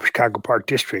 working for the Chicago Park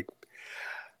District,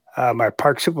 my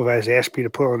park supervisor asked me to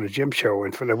put on a gym show.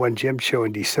 And for the one gym show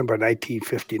in December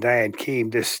 1959 came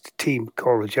this team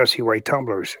called the Jesse White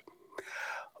Tumblers.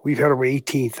 We've had over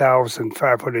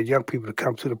 18,500 young people to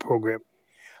come through the program.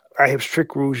 I have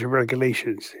strict rules and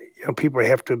regulations. Young people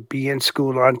have to be in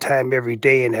school on time every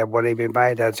day and have what they in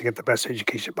mind to get the best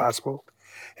education possible.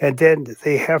 And then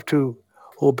they have to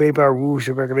obey my rules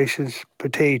and regulations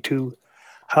pertaining to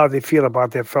how they feel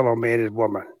about their fellow man and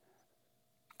woman.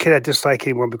 Cannot dislike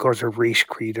anyone because of race,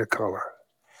 creed, or color.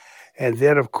 And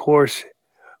then, of course,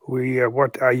 we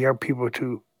want our young people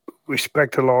to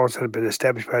respect the laws that have been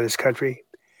established by this country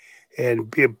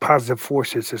and be a positive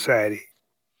force in society.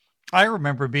 I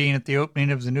remember being at the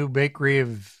opening of the new bakery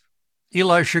of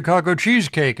Eli's Chicago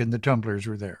Cheesecake, and the Tumblers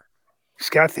were there.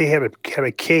 Scott, they had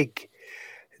a cake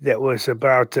that was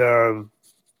about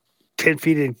 10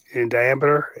 feet in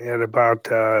diameter and about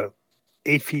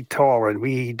 8 feet tall, and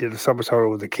we did a somersault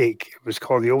over the cake. It was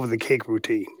called the Over the Cake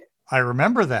routine. I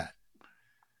remember that.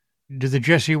 Do the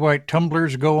Jesse White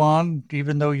Tumblers go on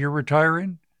even though you're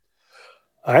retiring?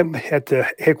 I'm at the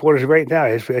headquarters right now.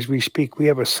 As we speak, we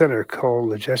have a center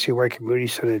called the Jesse White Community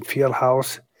Center and Field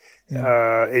House.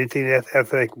 Yeah. Anything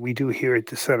athletic we do here at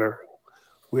the center,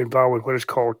 we're involved with what is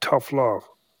called tough love.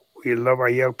 We love our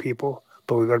young people,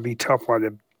 but we're going to be tough on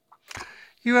them.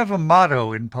 You have a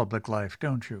motto in public life,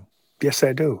 don't you? Yes,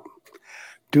 I do.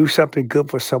 Do something good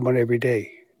for someone every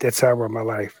day. That's how I run my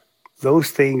life.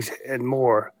 Those things and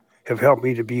more have helped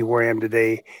me to be where I am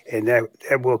today, and that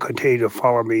will continue to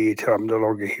follow me until I'm no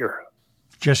longer here.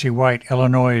 Jesse White,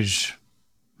 Illinois'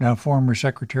 now former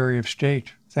Secretary of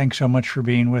State, thanks so much for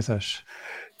being with us.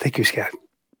 Thank you, Scott.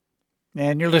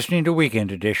 And you're listening to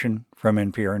Weekend Edition from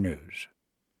NPR News.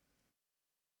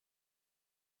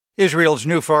 Israel's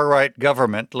new far-right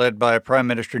government, led by Prime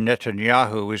Minister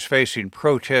Netanyahu, is facing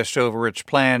protests over its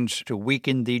plans to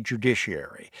weaken the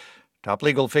judiciary. Top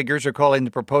legal figures are calling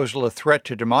the proposal a threat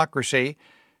to democracy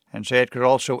and say it could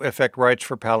also affect rights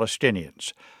for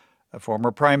Palestinians. A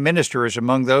former prime minister is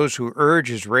among those who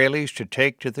urge Israelis to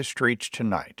take to the streets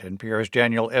tonight. NPR's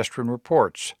Daniel Estrin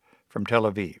reports from Tel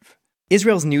Aviv.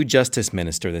 Israel's new justice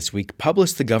minister this week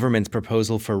published the government's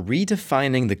proposal for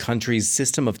redefining the country's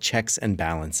system of checks and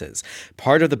balances.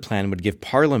 Part of the plan would give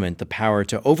parliament the power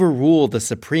to overrule the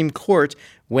Supreme Court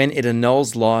when it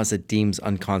annuls laws it deems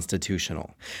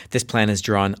unconstitutional. This plan has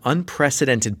drawn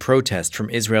unprecedented protest from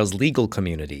Israel's legal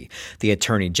community, the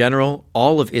Attorney General,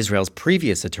 all of Israel's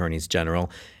previous attorneys general,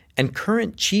 and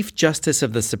current Chief Justice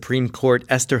of the Supreme Court,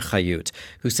 Esther Chayut,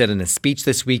 who said in a speech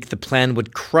this week the plan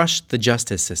would crush the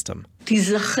justice system. She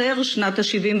said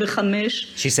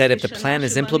if the plan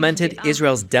is implemented,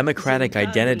 Israel's democratic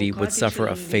identity would suffer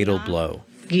a fatal blow.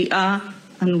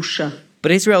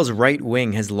 But Israel's right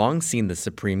wing has long seen the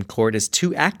Supreme Court as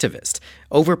too activist,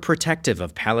 overprotective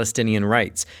of Palestinian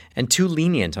rights, and too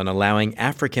lenient on allowing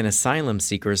African asylum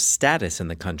seekers status in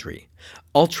the country.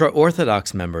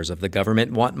 Ultra-Orthodox members of the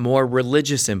government want more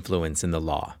religious influence in the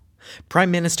law. Prime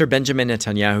Minister Benjamin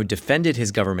Netanyahu defended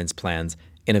his government's plans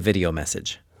in a video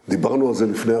message. He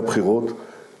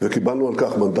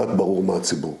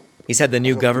said the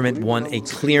new government won a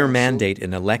clear mandate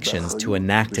in elections to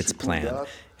enact its plan,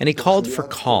 and he called for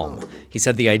calm. He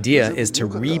said the idea is to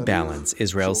rebalance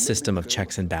Israel's system of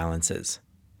checks and balances.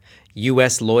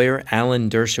 U.S. lawyer Alan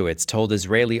Dershowitz told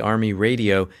Israeli Army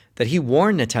Radio that he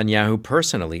warned Netanyahu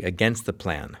personally against the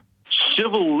plan.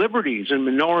 Civil liberties and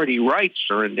minority rights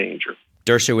are in danger.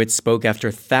 Dershowitz spoke after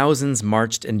thousands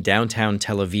marched in downtown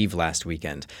Tel Aviv last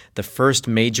weekend, the first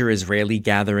major Israeli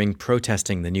gathering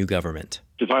protesting the new government.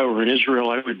 If I were in Israel,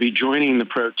 I would be joining the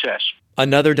protest.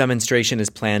 Another demonstration is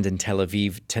planned in Tel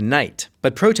Aviv tonight,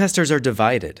 but protesters are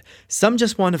divided. Some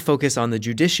just want to focus on the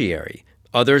judiciary.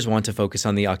 Others want to focus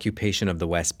on the occupation of the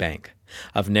West Bank.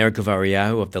 Avner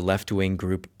Gavariyahu of the left-wing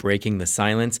group Breaking the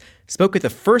Silence spoke at the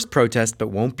first protest but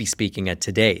won't be speaking at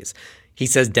today's. He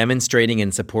says demonstrating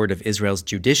in support of Israel's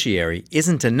judiciary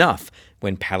isn't enough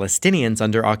when Palestinians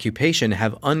under occupation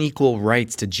have unequal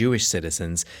rights to Jewish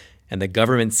citizens, and the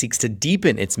government seeks to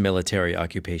deepen its military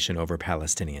occupation over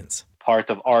Palestinians. Part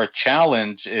of our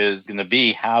challenge is going to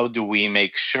be how do we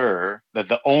make sure that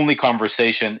the only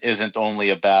conversation isn't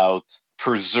only about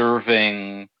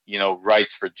preserving, rights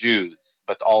for Jews,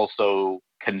 but also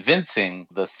convincing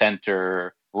the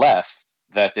center left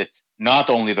that it's not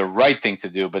only the right thing to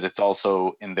do, but it's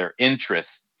also in their interest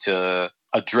to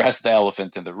address the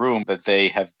elephant in the room that they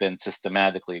have been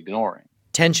systematically ignoring.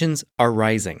 Tensions are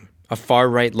rising. A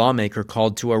far-right lawmaker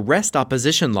called to arrest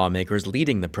opposition lawmakers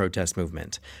leading the protest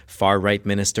movement. Far-right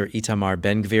Minister Itamar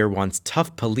Ben-Gvir wants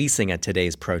tough policing at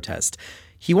today's protest.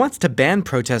 He wants to ban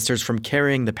protesters from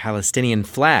carrying the Palestinian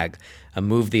flag, a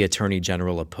move the Attorney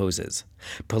General opposes.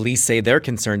 Police say they're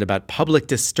concerned about public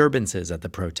disturbances at the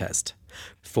protest.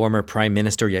 Former Prime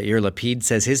Minister Yair Lapid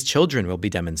says his children will be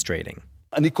demonstrating.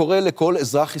 On TV,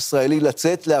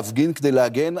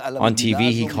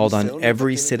 he called on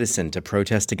every citizen to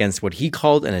protest against what he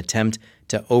called an attempt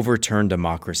to overturn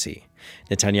democracy.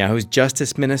 Netanyahu's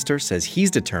justice minister says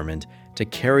he's determined to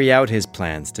carry out his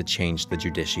plans to change the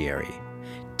judiciary.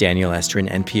 Daniel Estrin,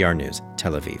 NPR News,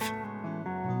 Tel Aviv.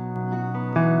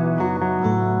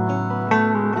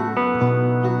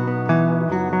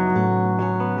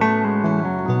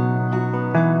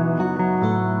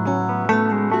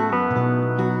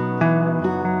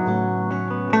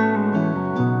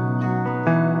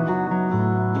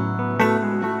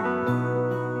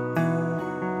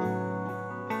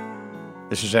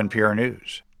 This is NPR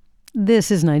News.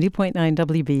 This is 90.9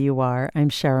 WBUR. I'm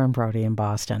Sharon Brody in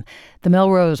Boston. The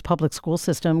Melrose Public School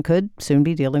System could soon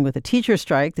be dealing with a teacher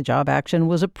strike. The job action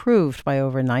was approved by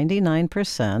over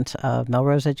 99% of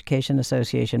Melrose Education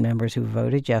Association members who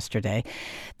voted yesterday.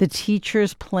 The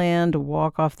teachers plan to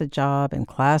walk off the job and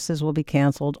classes will be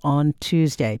canceled on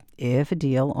Tuesday if a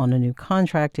deal on a new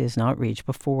contract is not reached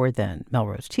before then.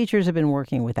 Melrose teachers have been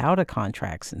working without a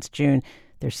contract since June.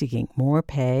 They're seeking more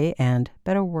pay and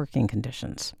better working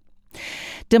conditions.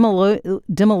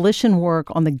 Demolition work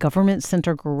on the Government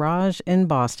Center garage in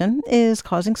Boston is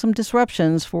causing some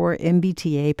disruptions for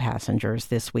MBTA passengers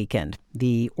this weekend.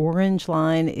 The Orange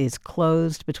Line is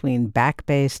closed between Back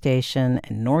Bay Station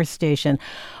and North Station.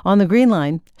 On the Green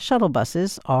Line, shuttle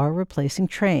buses are replacing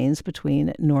trains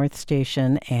between North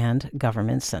Station and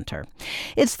Government Center.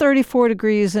 It's 34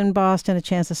 degrees in Boston, a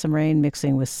chance of some rain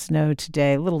mixing with snow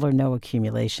today, little or no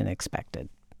accumulation expected.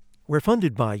 We're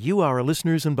funded by you, our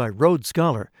listeners, and by Road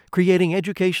Scholar, creating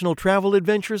educational travel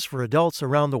adventures for adults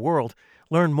around the world.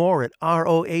 Learn more at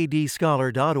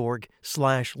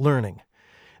roadscholar.org/learning.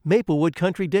 Maplewood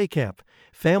Country Day Camp,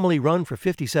 family run for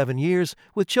 57 years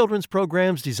with children's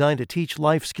programs designed to teach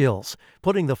life skills,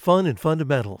 putting the fun in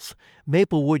fundamentals.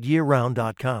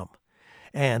 MaplewoodYearRound.com.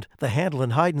 And the Handel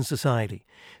and Haydn Society.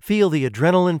 Feel the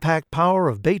adrenaline-packed power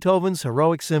of Beethoven's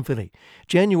Heroic Symphony,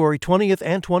 January 20th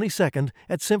and 22nd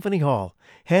at Symphony Hall,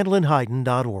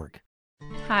 handelandhaydn.org.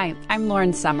 Hi, I'm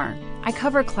Lauren Summer. I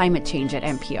cover climate change at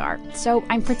NPR, so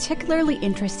I'm particularly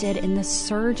interested in the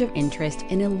surge of interest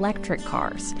in electric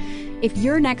cars. If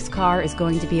your next car is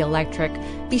going to be electric,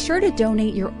 be sure to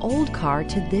donate your old car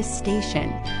to this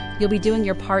station. You'll be doing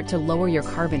your part to lower your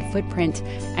carbon footprint,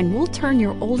 and we'll turn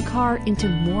your old car into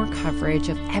more coverage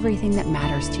of everything that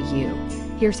matters to you.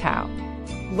 Here's how.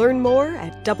 Learn more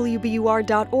at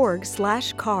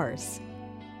wbur.org/cars.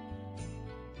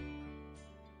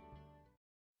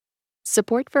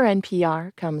 Support for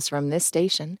NPR comes from this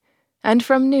station and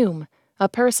from Noom, a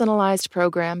personalized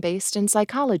program based in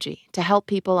psychology to help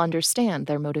people understand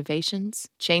their motivations,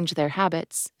 change their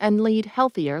habits, and lead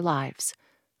healthier lives.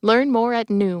 Learn more at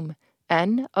Noom,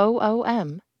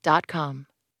 NOOM.com.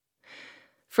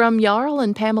 From Jarl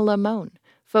and Pamela Mohn,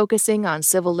 focusing on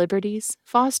civil liberties,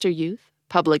 foster youth,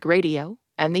 public radio,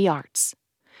 and the arts.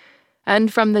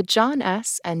 And from the John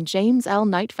S. and James L.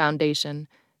 Knight Foundation,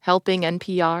 helping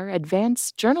NPR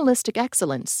advance journalistic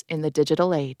excellence in the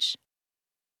digital age.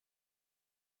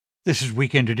 This is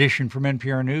Weekend Edition from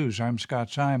NPR News. I'm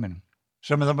Scott Simon.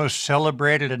 Some of the most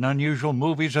celebrated and unusual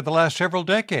movies of the last several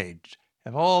decades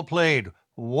have all played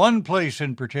one place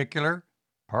in particular,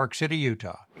 Park City,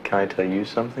 Utah. Can I tell you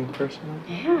something personal?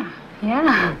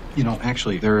 Yeah. You know,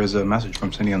 actually, there is a message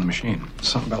from Cindy on the machine.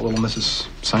 Something about Little Mrs.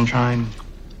 Sunshine.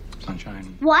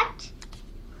 What?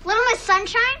 Little Miss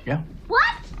Sunshine? Yeah.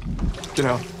 What? Get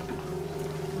out.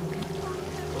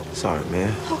 Sorry,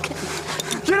 man. Okay.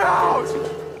 Get out!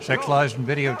 Sex, Lies, and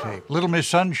Videotape, Little Miss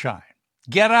Sunshine,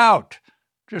 Get Out.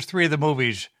 Just three of the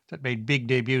movies that made big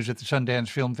debuts at the Sundance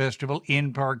Film Festival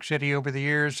in Park City over the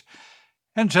years.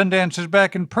 And Sundance is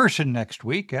back in person next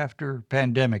week after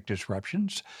pandemic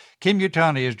disruptions. Kim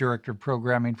Yutani is Director of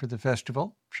Programming for the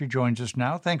festival. She joins us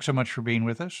now. Thanks so much for being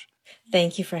with us.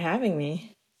 Thank you for having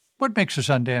me. What makes a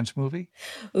Sundance movie?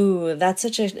 Ooh, that's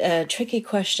such a tricky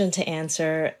question to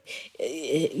answer.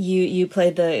 You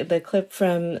played the clip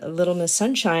from Little Miss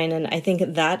Sunshine, and I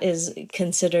think that is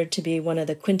considered to be one of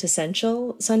the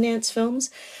quintessential Sundance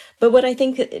films. But what I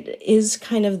think is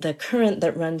kind of the current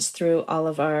that runs through all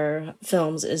of our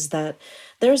films is that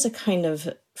there's a kind of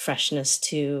freshness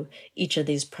to each of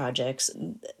these projects.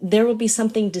 There will be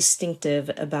something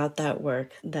distinctive about that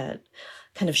work that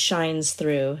kind of shines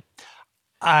through.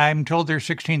 I'm told there's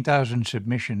 16,000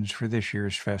 submissions for this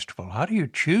year's festival. How do you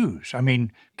choose? I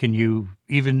mean, can you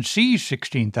even see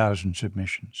 16,000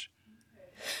 submissions?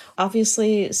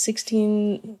 Obviously,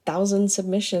 16,000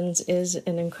 submissions is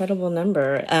an incredible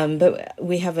number, but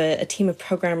we have a team of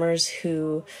programmers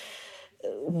who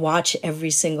watch every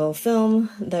single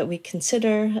film that we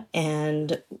consider,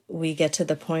 and we get to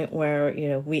the point where,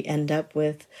 we end up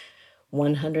with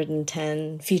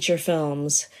 110 feature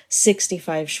films,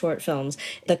 65 short films.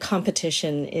 The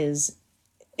competition is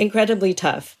incredibly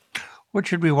tough. What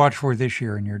should we watch for this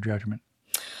year in your judgment?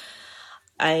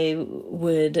 I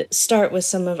would start with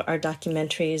some of our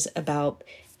documentaries about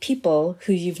people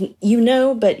who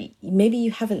but maybe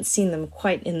you haven't seen them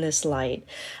quite in this light.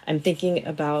 I'm thinking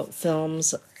about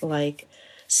films like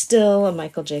Still, a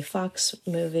Michael J. Fox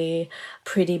movie,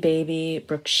 Pretty Baby,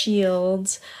 Brooke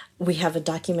Shields. We have a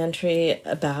documentary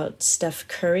about Steph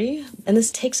Curry, and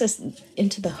this takes us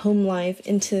into the home life,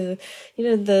 into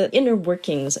the inner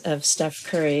workings of Steph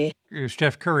Curry.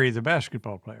 Steph Curry, the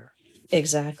basketball player.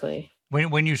 Exactly.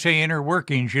 When you say inner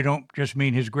workings, you don't just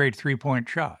mean his great three-point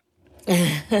shot.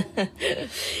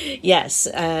 Yes,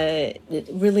 it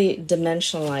really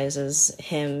dimensionalizes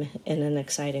him in an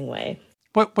exciting way.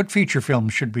 What feature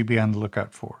films should we be on the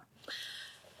lookout for?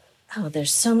 Oh,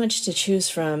 there's so much to choose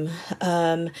from.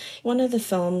 One of the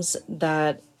films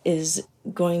that is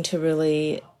going to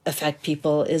really affect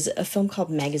people is a film called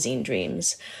Magazine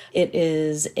Dreams. It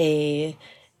is a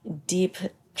deep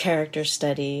character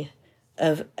study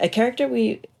of a character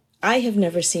I have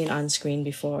never seen on screen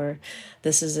before.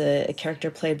 This is a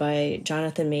character played by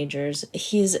Jonathan Majors.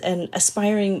 He's an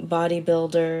aspiring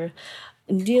bodybuilder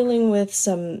dealing with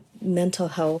some mental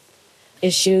health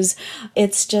issues.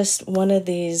 It's just one of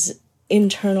these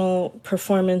internal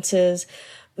performances,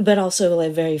 but also a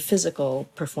very physical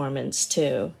performance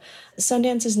too.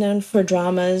 Sundance is known for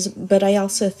dramas, but I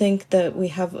also think that we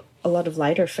have a lot of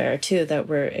lighter fare too that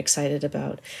we're excited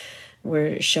about.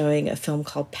 We're showing a film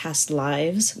called Past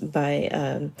Lives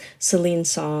by Celine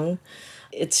Song.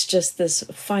 It's just this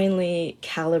finely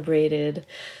calibrated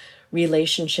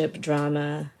relationship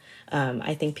drama.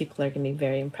 I think people are going to be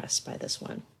very impressed by this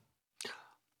one.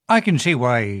 I can see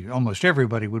why almost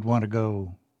everybody would want to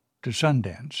go to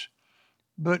Sundance.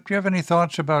 But do you have any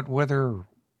thoughts about whether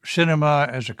cinema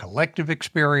as a collective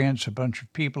experience, a bunch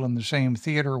of people in the same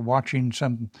theater watching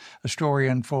a story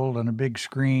unfold on a big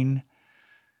screen,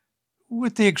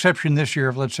 with the exception this year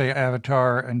of, let's say,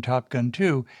 Avatar and Top Gun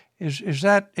 2, is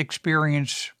that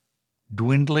experience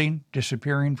dwindling,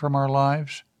 disappearing from our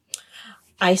lives?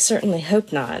 I certainly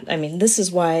hope not. I mean, this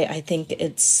is why I think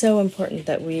it's so important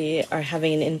that we are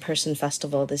having an in-person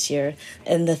festival this year.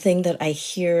 And the thing that I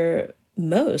hear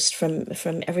most from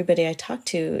everybody I talk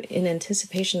to in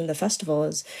anticipation of the festival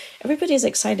is everybody's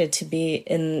excited to be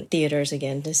in theaters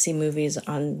again, to see movies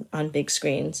on big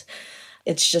screens.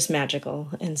 It's just magical.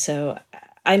 And so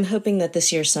I'm hoping that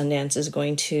this year's Sundance is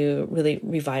going to really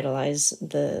revitalize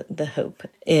the hope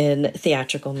in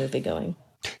theatrical moviegoing.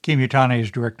 Kim Utane is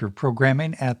Director of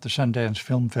Programming at the Sundance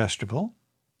Film Festival.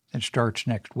 It starts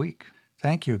next week.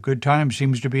 Thank you. Good time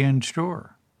seems to be in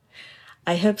store.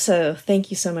 I hope so.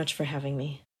 Thank you so much for having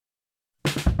me.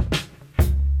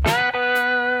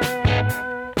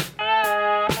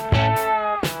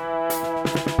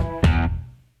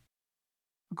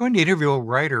 We're going to interview a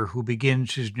writer who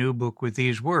begins his new book with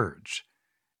these words.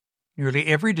 Nearly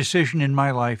every decision in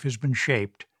my life has been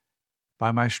shaped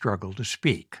by my struggle to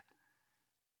speak.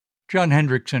 John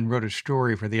Hendrickson wrote a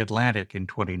story for The Atlantic in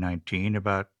 2019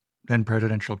 about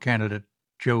then-presidential candidate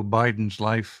Joe Biden's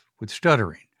life with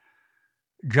stuttering.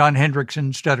 John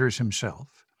Hendrickson stutters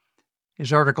himself.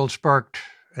 His article sparked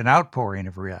an outpouring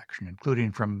of reaction,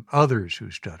 including from others who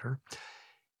stutter.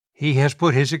 He has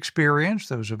put his experience,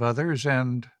 those of others,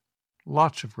 and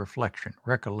lots of reflection,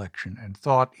 recollection, and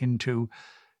thought into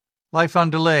Life on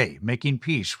Delay, Making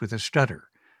Peace with a Stutter.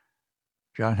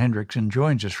 John Hendrickson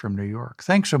joins us from New York.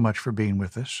 Thanks so much for being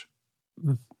with us.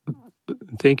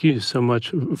 Thank you so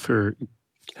much for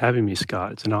having me,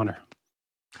 Scott. It's an honor.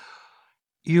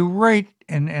 You write,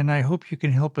 and I hope you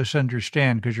can help us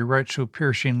understand, because you write so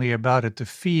piercingly about it, the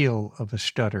feel of a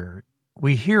stutter.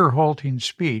 We hear halting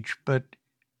speech, but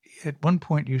at one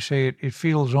point you say it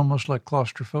feels almost like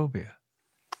claustrophobia.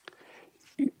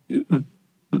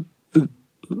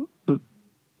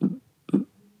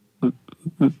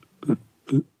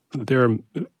 There are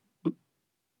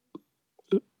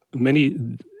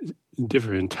many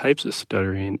different types of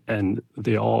stuttering, and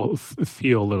they all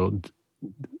feel a little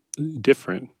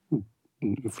different,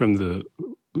 from the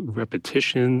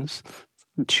repetitions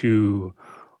to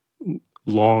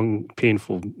long,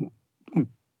 painful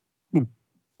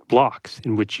blocks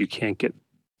in which you can't get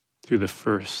through the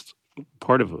first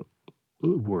part of a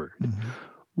word.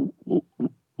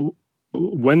 Mm-hmm.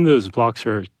 When those blocks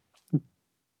are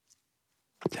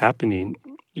happening,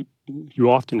 you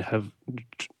often have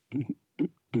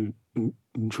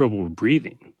trouble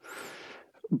breathing.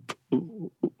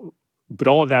 But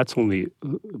all of that's only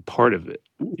part of it.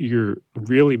 You're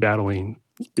really battling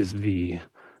is the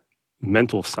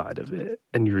mental side of it,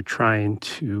 and you're trying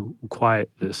to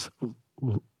quiet this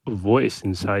voice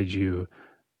inside you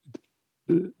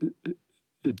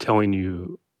telling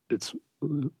you it's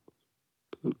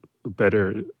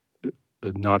better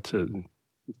not to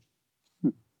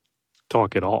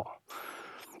talk at all.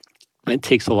 And it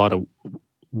takes a lot of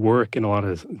work and a lot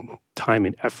of time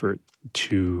and effort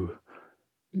to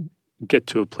get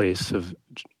to a place of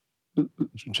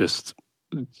just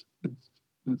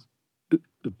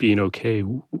being okay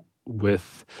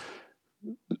with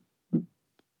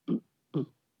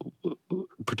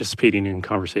participating in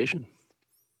conversation.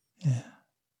 Yeah.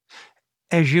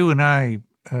 As you and I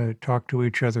talk to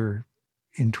each other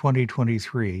in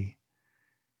 2023,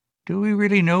 do we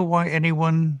really know why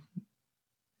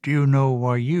do you know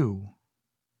why you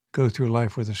go through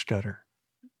life with a stutter?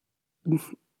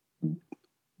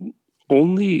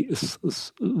 Only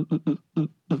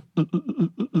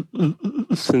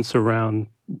since around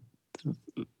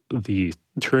the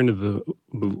turn of the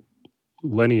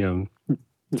millennium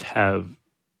have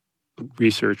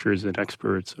researchers and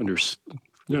experts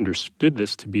understood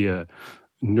this to be a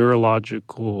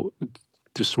neurological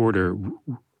disorder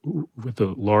with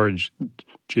a large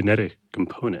genetic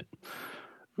component.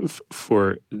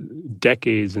 For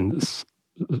decades and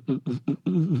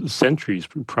centuries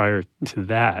prior to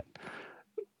that,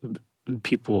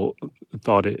 people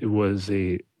thought it was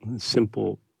a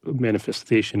simple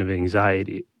manifestation of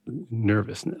anxiety,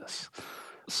 nervousness.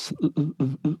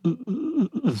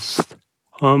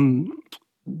 Some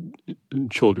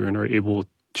children are able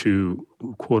to,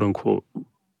 quote unquote,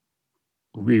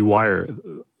 rewire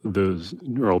those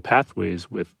neural pathways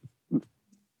with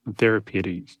therapy at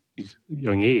a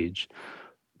young age,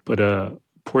 but a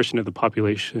portion of the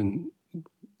population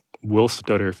will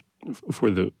stutter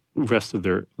for the rest of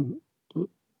their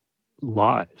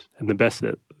lives. And the best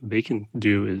that they can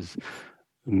do is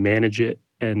manage it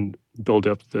and build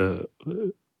up the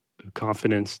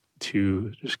confidence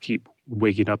to just keep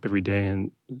waking up every day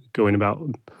and going about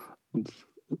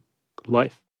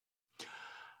life.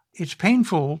 It's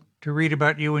painful to read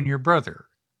about you and your brother.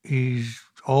 He's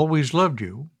always loved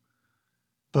you,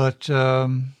 but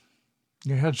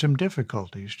you had some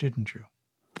difficulties, didn't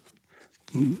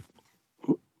you?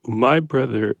 My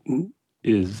brother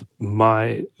is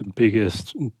my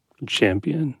biggest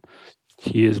champion.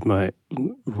 He is my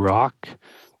rock.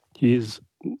 He is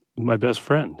my best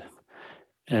friend.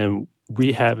 And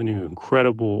we have an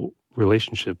incredible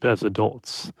relationship as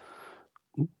adults.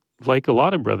 Like a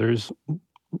lot of brothers,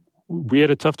 we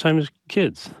had a tough time as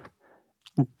kids.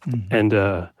 Mm-hmm. And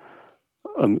a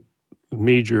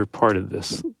major part of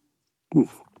this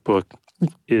book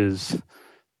is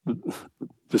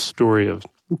the story of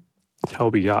how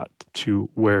we got to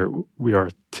where we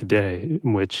are today,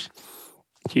 in which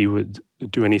he would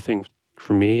do anything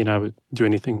for me and I would do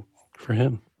anything for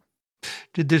him.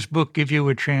 Did this book give you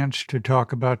a chance to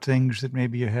talk about things that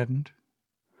maybe you hadn't?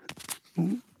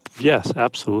 Yes,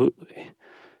 absolutely.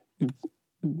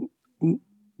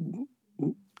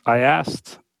 I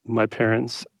asked my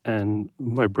parents and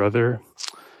my brother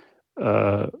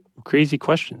a crazy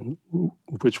question,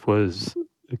 which was,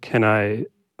 can I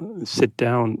sit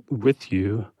down with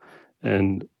you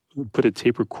and put a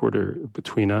tape recorder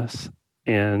between us,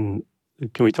 and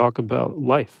can we talk about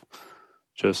life?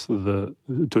 Just the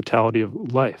totality of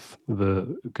life,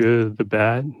 the good, the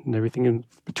bad, and everything in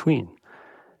between.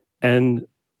 And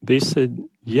they said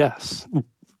yes.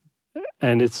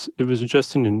 And it was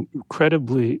just an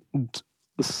incredibly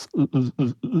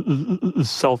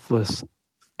selfless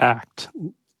act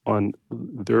on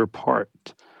their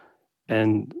part.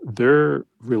 And they're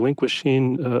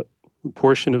relinquishing a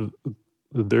portion of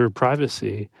their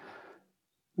privacy,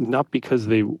 not because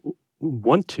they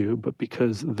want to, but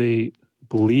because they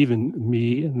believe in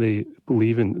me and they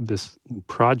believe in this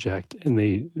project, and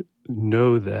they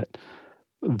know that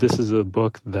this is a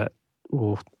book that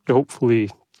will hopefully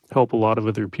help a lot of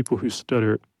other people who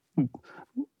stutter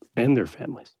and their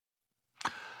families.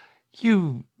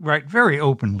 You write very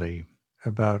openly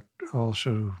about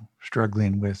also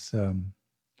struggling with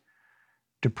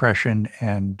depression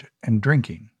and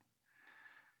drinking.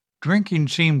 Drinking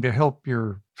seemed to help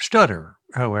your stutter,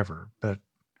 however, but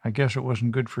I guess it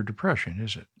wasn't good for depression,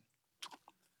 is it?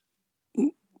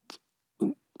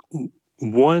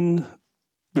 One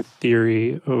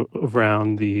theory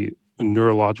around the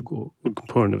neurological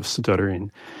component of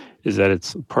stuttering is that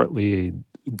it's partly a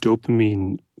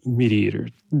dopamine mediator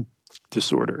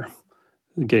disorder,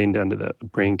 getting down to the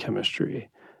brain chemistry.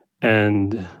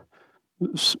 And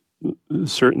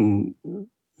certain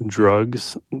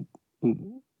drugs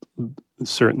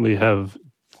certainly have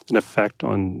an effect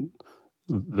on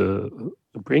the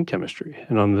brain chemistry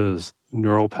and on those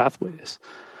neural pathways.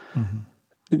 Mm-hmm.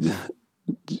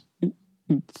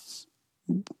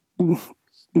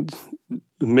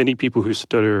 Many people who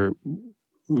stutter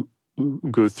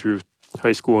go through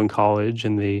high school and college,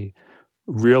 and they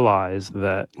realize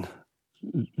that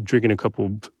drinking a couple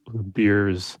of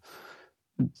beers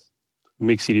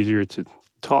makes it easier to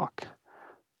talk.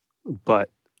 But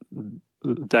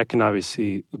that can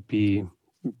obviously be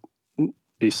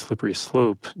a slippery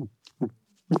slope.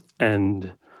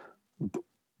 And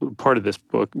part of this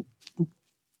book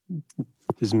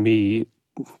is me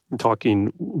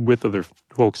talking with other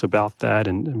folks about that,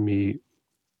 and me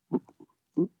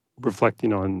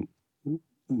reflecting on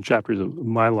chapters of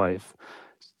my life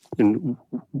in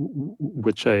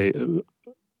which I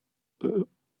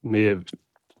may have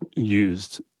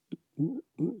used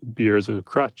beer as a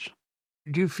crutch.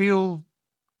 Do you feel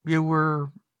you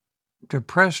were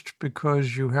depressed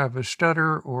because you have a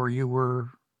stutter, or you were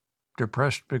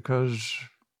depressed because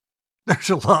there's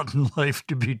a lot in life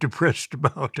to be depressed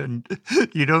about, and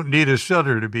you don't need a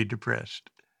stutter to be depressed?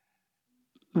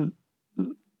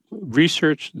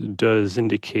 research does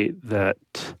indicate that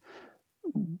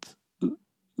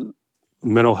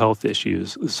mental health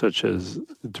issues such as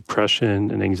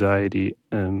depression and anxiety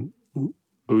and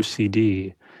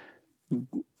OCD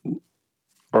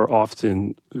are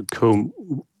often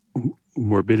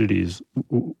comorbidities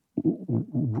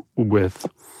with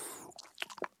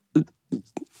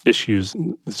issues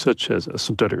such as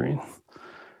stuttering.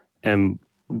 And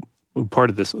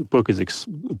part of this book is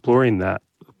exploring that,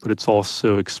 but it's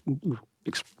also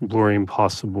exploring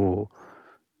possible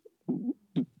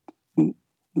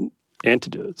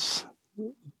antidotes.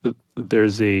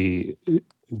 There's a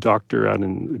doctor out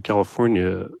in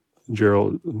California,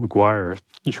 Gerald McGuire,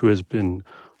 who has been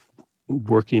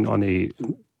working on a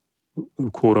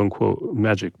quote-unquote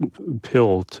magic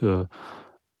pill to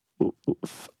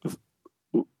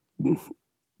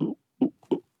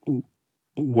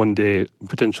one day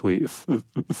potentially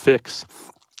fix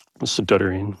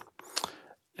stuttering.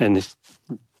 And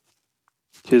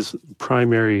his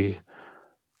primary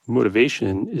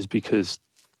motivation is because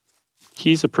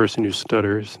he's a person who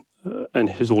stutters, and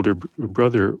his older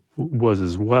brother was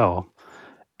as well.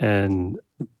 And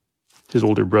his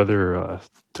older brother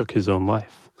took his own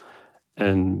life.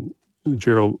 And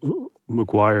Gerald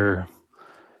McGuire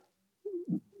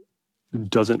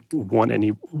doesn't want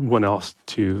anyone else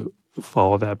to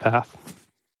follow that path.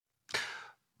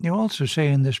 You also say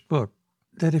in this book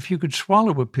that if you could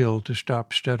swallow a pill to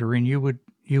stop stuttering, you would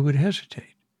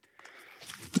hesitate.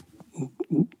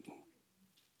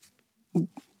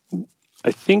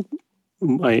 I think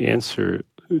my answer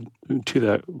to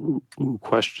that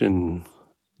question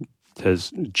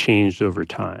has changed over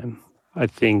time. I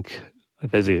think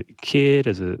as a kid,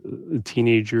 as a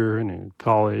teenager, and in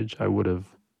college, I would have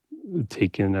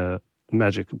taken a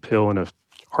magic pill in a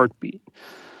heartbeat.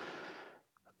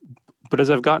 But as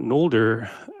I've gotten older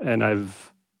and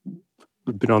I've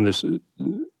been on this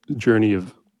journey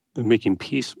of making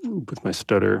peace with my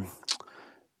stutter,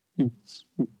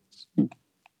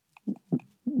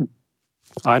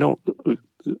 I don't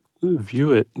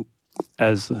view it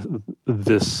as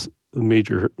this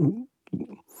major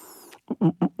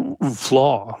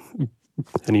flaw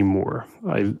anymore.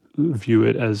 I view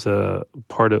it as a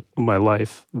part of my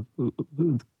life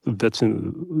that's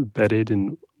embedded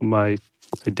in my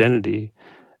identity,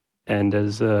 and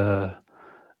as a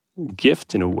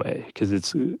gift in a way, because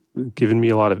it's given me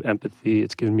a lot of empathy,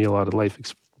 it's given me a lot of life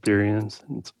experience,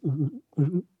 and it's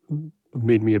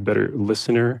made me a better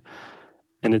listener,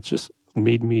 and it's just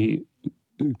made me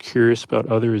curious about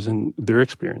others and their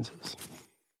experiences.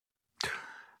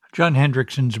 John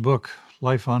Hendrickson's book,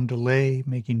 Life on Delay,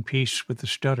 Making Peace with the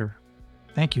Stutter.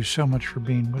 Thank you so much for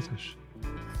being with us.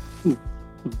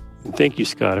 Thank you,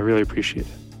 Scott. I really appreciate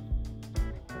it.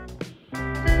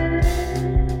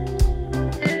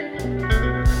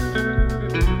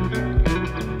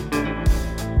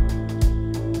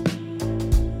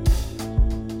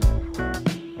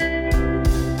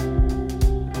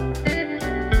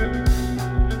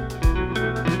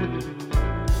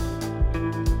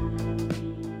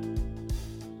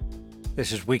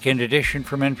 This is Weekend Edition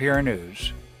from NPR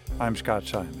News. I'm Scott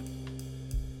Simon.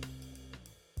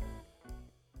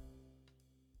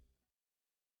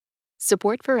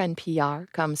 Support for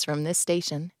NPR comes from this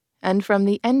station and from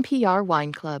the NPR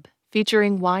Wine Club,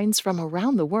 featuring wines from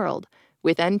around the world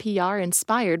with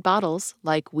NPR-inspired bottles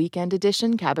like Weekend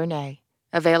Edition Cabernet.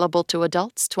 Available to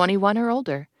adults 21 or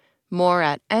older. More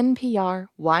at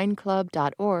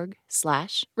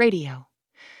nprwineclub.org/radio.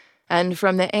 And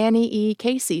from the Annie E.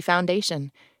 Casey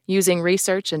Foundation, using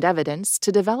research and evidence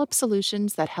to develop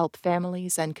solutions that help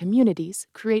families and communities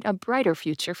create a brighter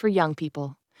future for young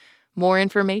people. More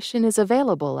information is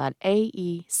available at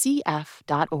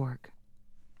aecf.org.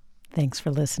 Thanks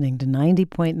for listening to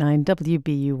 90.9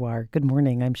 WBUR. Good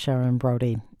morning, I'm Sharon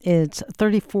Brody. It's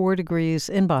 34 degrees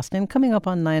in Boston. Coming up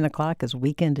on 9 o'clock as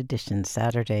Weekend Edition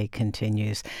Saturday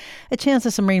continues. A chance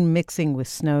of some rain mixing with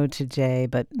snow today,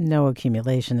 but no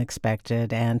accumulation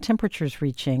expected, and temperatures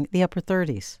reaching the upper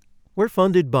 30s. We're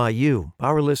funded by you,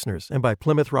 our listeners, and by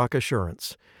Plymouth Rock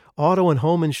Assurance, auto and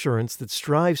home insurance that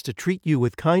strives to treat you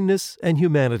with kindness and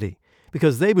humanity,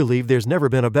 because they believe there's never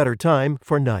been a better time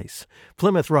for nice.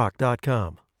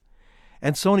 PlymouthRock.com.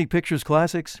 And Sony Pictures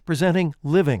Classics presenting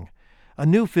Living, a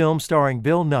new film starring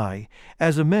Bill Nye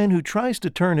as a man who tries to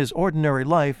turn his ordinary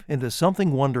life into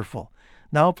something wonderful,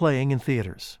 now playing in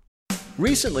theaters.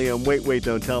 Recently on Wait, Wait,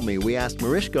 Don't Tell Me, we asked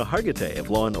Mariska Hargitay of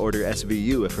Law & Order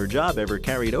SVU if her job ever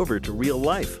carried over to real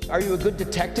life. Are you a good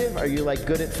detective? Are you,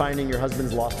 good at finding your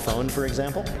husband's lost phone, for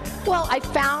example? Well, I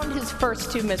found his first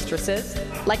two mistresses,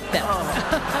 like this.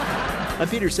 I'm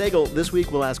Peter Sagal. This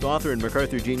week we'll ask author and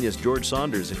MacArthur genius George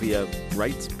Saunders if he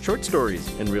writes short stories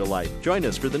in real life. Join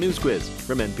us for the news quiz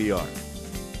from NPR.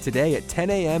 Today at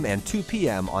 10 a.m. and 2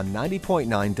 p.m. on 90.9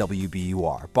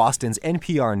 WBUR, Boston's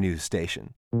NPR news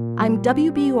station. I'm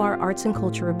WBUR Arts and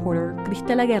Culture reporter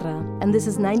Cristela Guerra, and this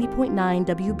is 90.9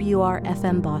 WBUR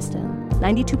FM Boston,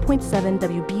 92.7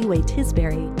 WBUH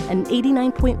Tisbury, and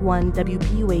 89.1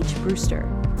 WBUH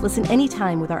Brewster. Listen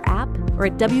anytime with our app or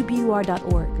at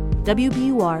WBUR.org.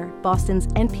 WBUR, Boston's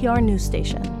NPR news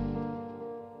station.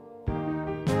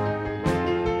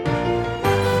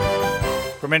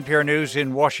 From NPR News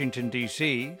in Washington,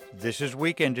 D.C., this is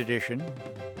Weekend Edition.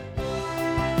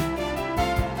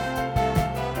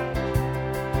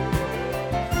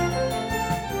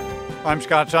 I'm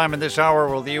Scott Simon. This hour,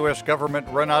 will the U.S. government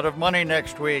run out of money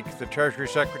next week? The Treasury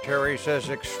Secretary says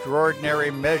extraordinary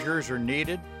measures are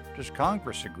needed. Does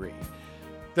Congress agree?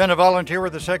 Then a volunteer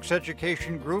with the sex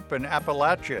education group in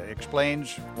Appalachia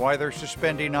explains why they're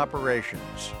suspending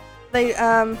operations. They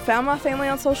found my family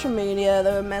on social media.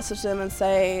 They would message them and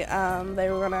say they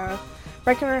were going to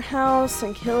break in our house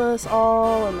and kill us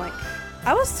all. And,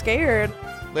 I was scared.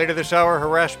 Later this hour,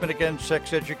 harassment against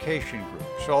sex education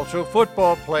groups. Also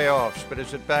football playoffs, but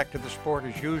is it back to the sport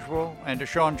as usual? And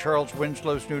Deshaun Charles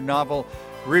Winslow's new novel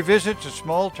revisits a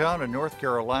small town in North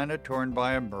Carolina torn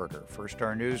by a murder. First,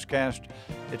 our newscast.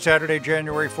 It's Saturday,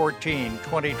 January 14,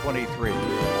 2023.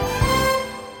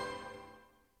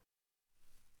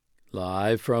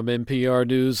 Live from NPR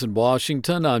News in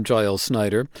Washington, I'm Giles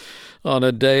Snyder. On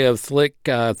a day of thick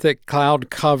cloud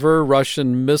cover,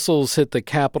 Russian missiles hit the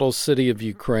capital city of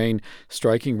Ukraine,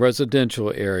 striking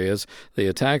residential areas. The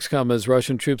attacks come as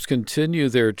Russian troops continue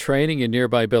their training in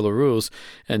nearby Belarus,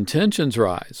 and tensions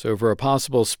rise over a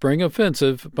possible spring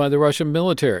offensive by the Russian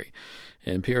military.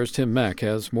 NPR's Tim Mack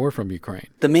has more from Ukraine.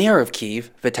 The mayor of Kyiv,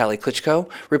 Vitaly Klitschko,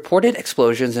 reported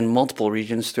explosions in multiple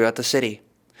regions throughout the city.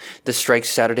 The strikes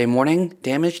Saturday morning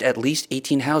damaged at least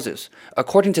 18 houses,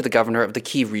 according to the governor of the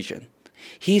Kyiv region.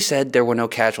 He said there were no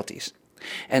casualties.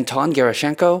 Anton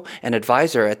Gerashenko, an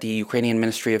advisor at the Ukrainian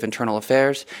Ministry of Internal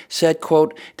Affairs, said,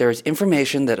 quote, "There is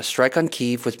information that a strike on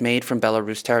Kyiv was made from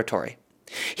Belarus territory."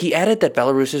 He added that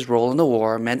Belarus's role in the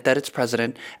war meant that its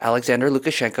president, Alexander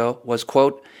Lukashenko, was,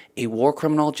 quote, "a war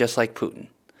criminal just like Putin."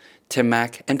 Tim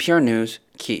Mack, NPR News,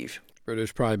 Kyiv.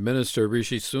 British Prime Minister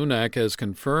Rishi Sunak has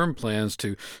confirmed plans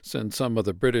to send some of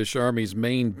the British Army's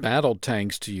main battle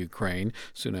tanks to Ukraine.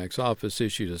 Sunak's office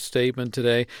issued a statement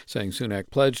today saying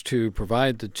Sunak pledged to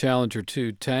provide the Challenger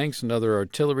 2 tanks and other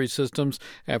artillery systems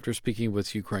after speaking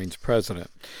with Ukraine's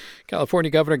president. California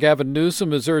Governor Gavin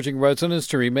Newsom is urging residents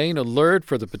to remain alert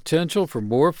for the potential for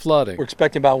more flooding. We're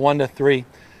expecting about 1 to 3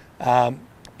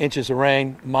 inches of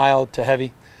rain, mild to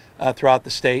heavy, throughout the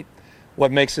state.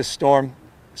 What makes this storm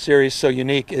series so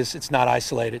unique is it's not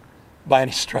isolated by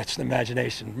any stretch of the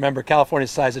imagination. Remember,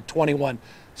 California's size of 21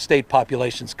 state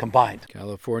populations combined.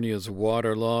 California is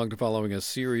waterlogged following a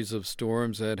series of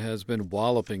storms that has been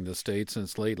walloping the state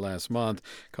since late last month,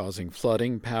 causing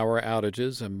flooding, power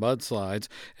outages, and mudslides.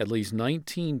 At least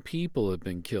 19 people have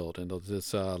been killed in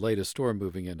this latest storm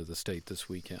moving into the state this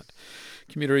weekend.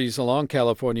 Communities along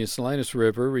California's Salinas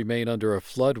River remain under a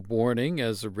flood warning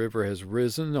as the river has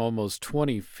risen almost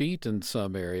 20 feet in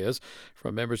some areas.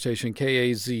 From member station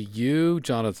KAZU,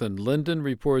 Jonathan Linden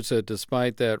reports that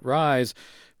despite that rise,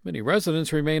 many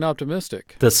residents remain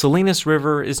optimistic. The Salinas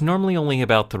River is normally only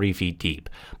about 3 feet deep,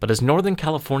 but as Northern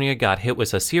California got hit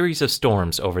with a series of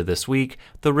storms over this week,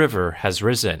 the river has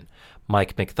risen.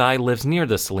 Mike McThigh lives near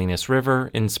the Salinas River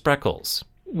in Spreckles.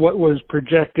 What was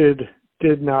projected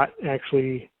did not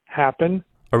actually happen.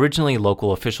 Originally,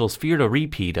 local officials feared a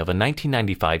repeat of a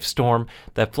 1995 storm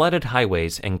that flooded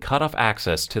highways and cut off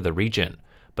access to the region.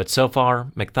 But so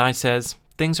far, McThigh says,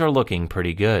 things are looking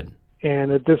pretty good.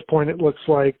 And at this point, it looks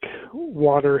like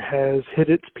water has hit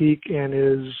its peak and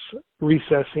is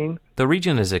recessing. The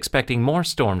region is expecting more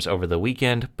storms over the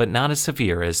weekend, but not as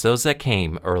severe as those that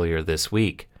came earlier this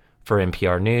week. For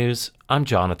NPR News, I'm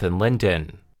Jonathan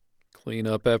Linden.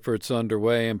 Cleanup efforts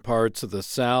underway in parts of the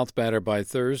South battered by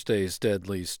Thursday's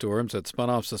deadly storms that spun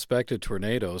off suspected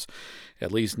tornadoes.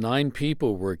 At least 9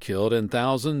 people were killed and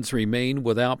thousands remain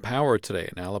without power today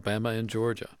in Alabama and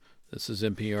Georgia. This is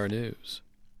NPR News.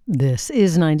 This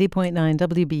is 90.9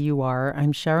 WBUR.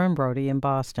 I'm Sharon Brody in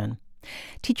Boston.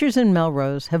 Teachers in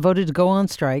Melrose have voted to go on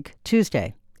strike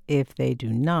Tuesday if they do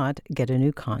not get a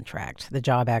new contract. The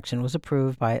job action was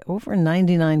approved by over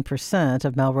 99%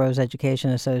 of Melrose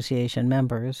Education Association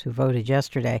members who voted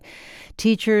yesterday.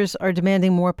 Teachers are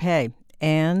demanding more pay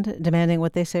and demanding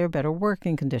what they say are better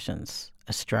working conditions.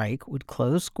 A strike would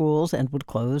close schools and would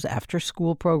close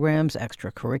after-school programs,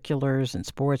 extracurriculars, and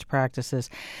sports practices.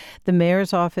 The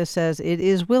mayor's office says it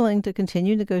is willing to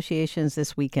continue negotiations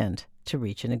this weekend to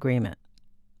reach an agreement.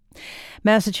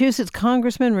 Massachusetts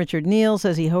Congressman Richard Neal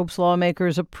says he hopes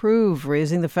lawmakers approve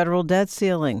raising the federal debt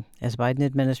ceiling, as Biden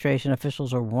administration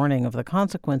officials are warning of the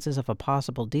consequences of a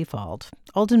possible default.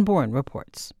 Alden Bourne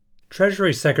reports.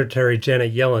 Treasury Secretary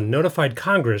Janet Yellen notified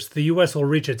Congress the U.S. will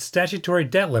reach its statutory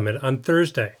debt limit on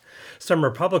Thursday. Some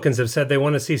Republicans have said they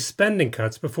want to see spending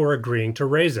cuts before agreeing to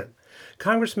raise it.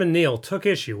 Congressman Neal took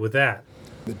issue with that.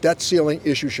 The debt ceiling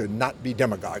issue should not be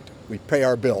demagogued. We pay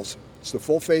our bills. It's the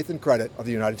full faith and credit of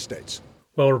the United States.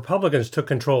 While Republicans took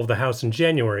control of the House in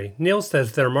January, Neal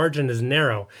says their margin is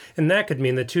narrow, and that could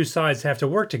mean the two sides have to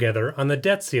work together on the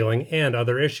debt ceiling and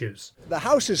other issues. The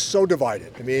House is so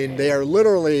divided. I mean, they are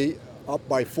literally up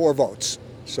by 4 votes.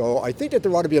 So I think that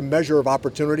there ought to be a measure of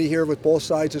opportunity here with both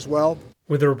sides as well.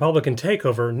 With the Republican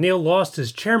takeover, Neal lost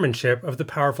his chairmanship of the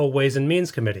powerful Ways and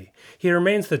Means Committee. He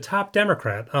remains the top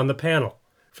Democrat on the panel.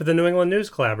 For the New England News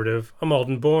Collaborative, I'm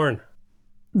Alden Bourne.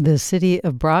 The city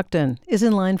of Brockton is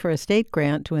in line for a state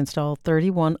grant to install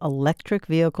 31 electric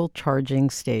vehicle charging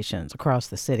stations across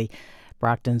the city.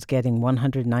 Brockton's getting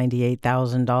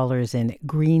 $198,000 in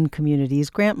Green Communities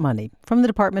grant money from the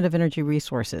Department of Energy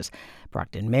Resources.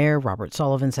 Brockton Mayor Robert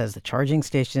Sullivan says the charging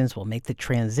stations will make the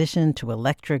transition to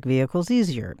electric vehicles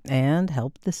easier and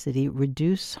help the city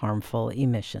reduce harmful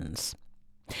emissions.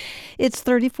 It's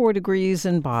 34 degrees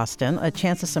in Boston, a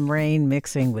chance of some rain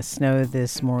mixing with snow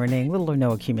this morning, little or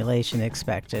no accumulation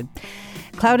expected.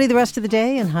 Cloudy the rest of the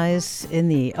day and highs in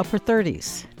the upper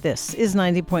 30s. This is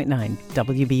 90.9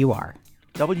 WBUR.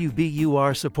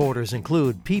 WBUR supporters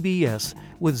include PBS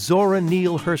with Zora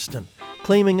Neale Hurston,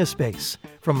 Claiming a Space,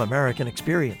 from American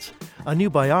Experience, a new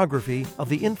biography of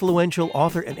the influential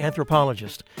author and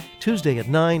anthropologist, Tuesday at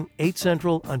 9, 8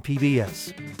 Central on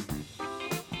PBS.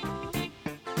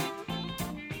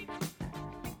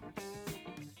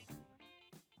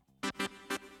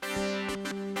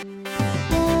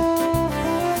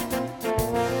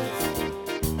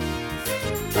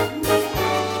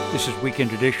 This is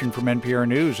Weekend Edition from NPR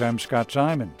News. I'm Scott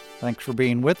Simon. Thanks for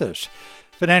being with us.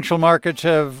 Financial markets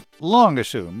have long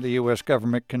assumed the U.S.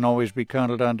 government can always be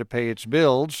counted on to pay its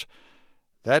bills.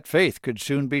 That faith could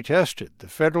soon be tested. The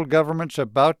federal government's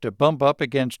about to bump up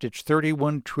against its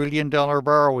 $31 trillion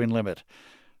borrowing limit.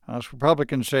 House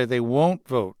Republicans say they won't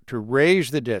vote to raise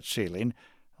the debt ceiling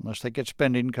unless they get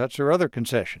spending cuts or other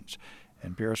concessions.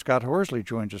 NPR's Scott Horsley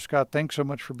joins us. Scott, thanks so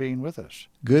much for being with us.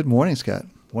 Good morning, Scott.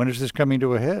 When is this coming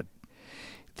to a head?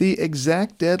 The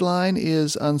exact deadline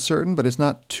is uncertain, but it's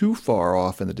not too far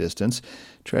off in the distance.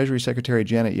 Treasury Secretary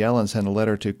Janet Yellen sent a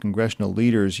letter to congressional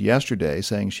leaders yesterday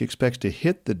saying she expects to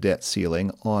hit the debt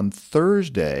ceiling on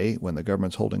Thursday when the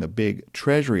government's holding a big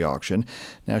Treasury auction.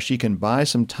 Now, she can buy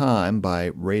some time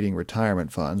by raiding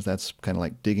retirement funds. That's kind of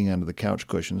like digging under the couch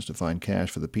cushions to find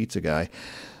cash for the pizza guy.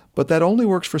 But that only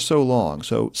works for so long.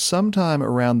 So sometime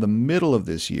around the middle of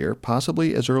this year,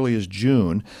 possibly as early as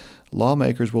June,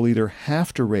 lawmakers will either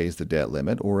have to raise the debt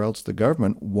limit or else the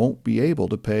government won't be able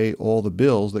to pay all the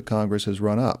bills that Congress has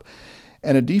run up.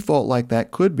 And a default like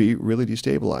that could be really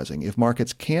destabilizing. If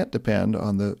markets can't depend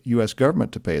on the U.S.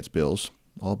 government to pay its bills,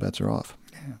 all bets are off.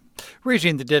 Yeah.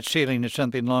 Raising the debt ceiling is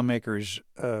something lawmakers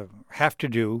have to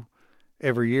do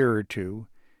every year or two.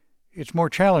 It's more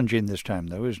challenging this time,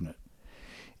 though, isn't it?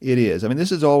 It is. I mean,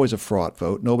 this is always a fraught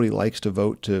vote. Nobody likes to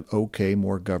vote to okay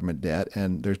more government debt,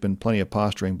 and there's been plenty of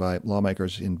posturing by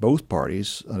lawmakers in both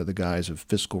parties under the guise of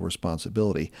fiscal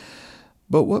responsibility.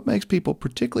 But what makes people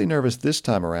particularly nervous this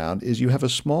time around is you have a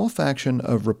small faction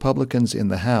of Republicans in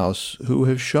the House who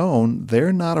have shown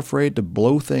they're not afraid to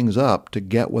blow things up to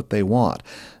get what they want.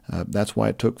 That's why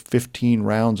it took 15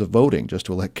 rounds of voting just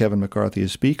to elect Kevin McCarthy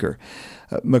as Speaker.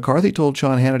 McCarthy told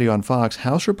Sean Hannity on Fox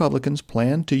House Republicans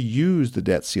plan to use the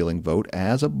debt ceiling vote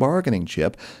as a bargaining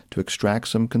chip to extract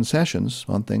some concessions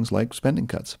on things like spending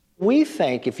cuts. We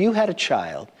think if you had a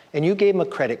child and you gave them a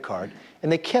credit card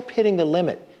and they kept hitting the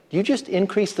limit, do you just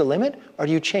increase the limit or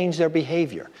do you change their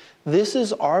behavior? This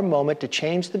is our moment to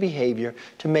change the behavior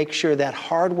to make sure that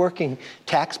hardworking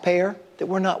taxpayer, that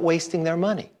we're not wasting their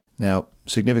money. Now,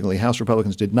 significantly, House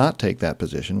Republicans did not take that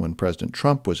position when President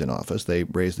Trump was in office. They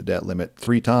raised the debt limit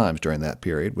 3 times during that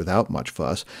period without much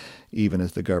fuss, even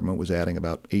as the government was adding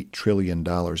about $8 trillion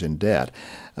in debt.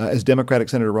 As Democratic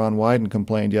Senator Ron Wyden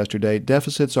complained yesterday,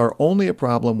 deficits are only a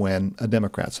problem when a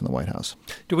Democrat's in the White House.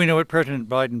 Do we know what President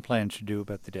Biden plans to do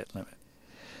about the debt limit?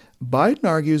 Biden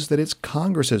argues that it's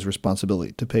Congress's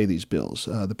responsibility to pay these bills.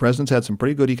 The president's had some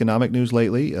pretty good economic news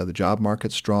lately. The job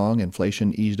market's strong.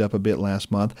 Inflation eased up a bit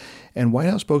last month. And White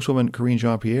House spokeswoman Karine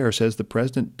Jean-Pierre says the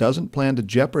president doesn't plan to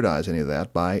jeopardize any of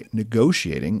that by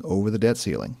negotiating over the debt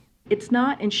ceiling. It's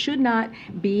not and should not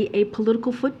be a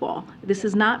political football. This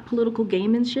is not political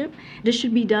gamemanship. This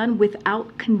should be done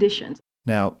without conditions.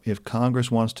 Now, if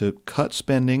Congress wants to cut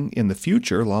spending in the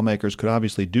future, lawmakers could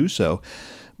obviously do so.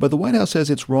 But the White House says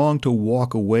it's wrong to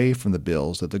walk away from the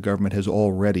bills that the government has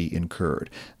already incurred.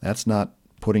 That's not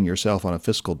putting yourself on a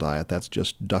fiscal diet. That's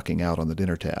just ducking out on the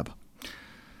dinner tab.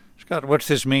 Scott, what's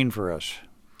this mean for us?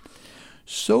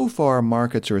 So far,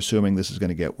 markets are assuming this is going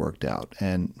to get worked out,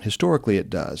 and historically it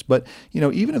does. But,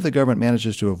 even if the government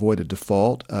manages to avoid a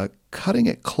default, cutting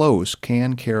it close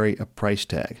can carry a price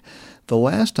tag. The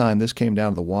last time this came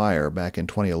down to the wire, back in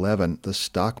 2011, the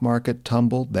stock market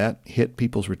tumbled. That hit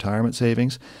people's retirement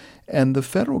savings. And the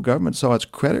federal government saw its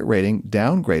credit rating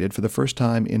downgraded for the first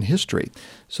time in history.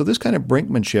 So this kind of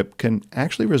brinkmanship can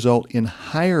actually result in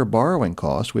higher borrowing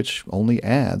costs, which only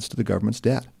adds to the government's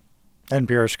debt.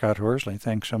 NPR's Scott Horsley,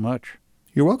 thanks so much.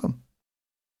 You're welcome.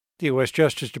 The U.S.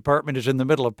 Justice Department is in the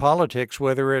middle of politics,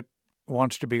 whether it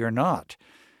wants to be or not.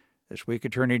 This week,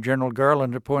 Attorney General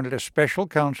Garland appointed a special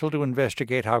counsel to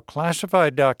investigate how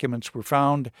classified documents were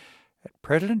found at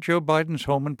President Joe Biden's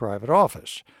home and private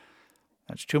office.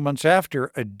 That's 2 months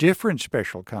after a different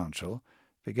special counsel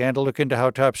began to look into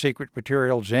how top-secret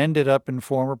materials ended up in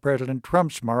former President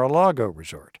Trump's Mar-a-Lago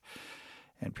resort.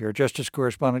 NPR Justice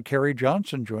correspondent Carrie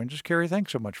Johnson joins us. Carrie,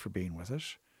 thanks so much for being with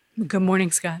us. Good morning,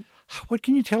 Scott. What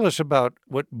can you tell us about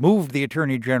what moved the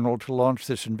Attorney General to launch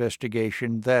this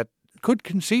investigation that could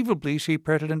conceivably see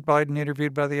President Biden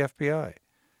interviewed by the FBI?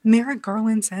 Merrick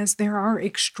Garland says there are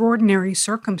extraordinary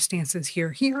circumstances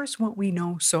here. Here's what we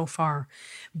know so far.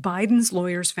 Biden's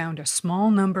lawyers found a small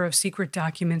number of secret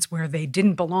documents where they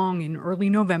didn't belong in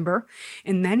early November,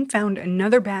 and then found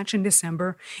another batch in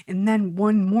December, and then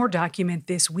one more document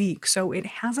this week. So it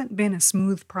hasn't been a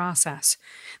smooth process.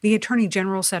 The Attorney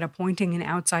General said appointing an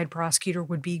outside prosecutor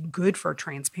would be good for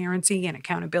transparency and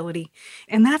accountability.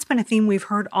 And that's been a theme we've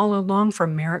heard all along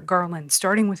from Merrick Garland,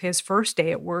 starting with his first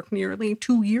day at work nearly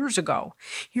 2 years ago.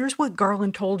 Here's what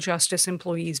Garland told Justice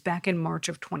employees back in March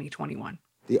of 2021.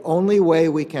 The only way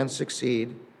we can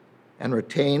succeed and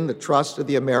retain the trust of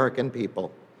the American people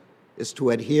is to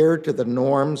adhere to the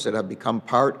norms that have become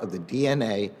part of the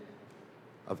DNA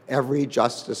of every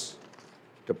Justice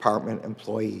Department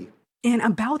employee. And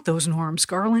about those norms,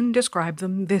 Garland described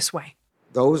them this way.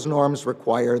 Those norms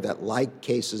require that like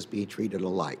cases be treated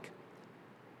alike,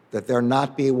 that there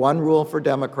not be one rule for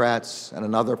Democrats and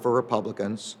another for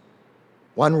Republicans,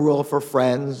 one rule for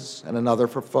friends and another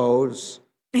for foes.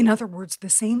 In other words, the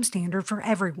same standard for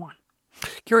everyone.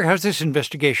 Carrie, how's this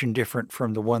investigation different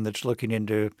from the one that's looking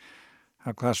into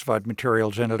how classified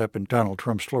materials ended up in Donald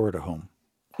Trump's Florida home?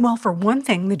 Well, for one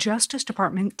thing, the Justice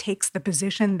Department takes the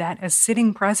position that a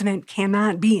sitting president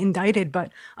cannot be indicted,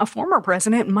 but a former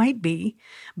president might be.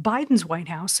 Biden's White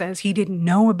House says he didn't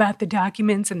know about the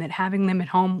documents and that having them at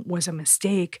home was a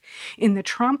mistake. In the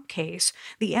Trump case,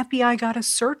 the FBI got a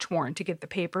search warrant to get the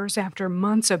papers after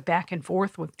months of back and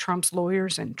forth with Trump's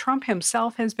lawyers, and Trump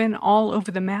himself has been all over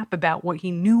the map about what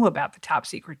he knew about the top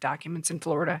secret documents in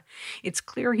Florida. It's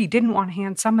clear he didn't want to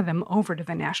hand some of them over to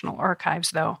the National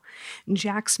Archives, though.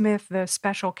 Jack Smith, the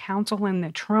special counsel in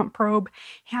the Trump probe,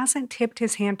 hasn't tipped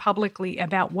his hand publicly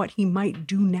about what he might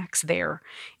do next there.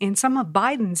 And some of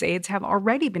Biden's aides have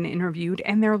already been interviewed,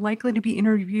 and they're likely to be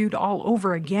interviewed all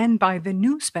over again by the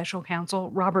new special counsel,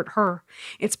 Robert Hur.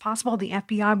 It's possible the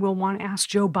FBI will want to ask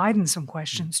Joe Biden some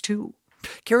questions, too.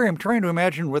 Carrie, I'm trying to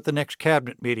imagine what the next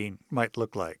cabinet meeting might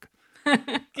look like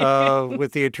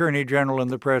with the Attorney General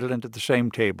and the President at the same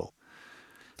table.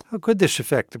 How could this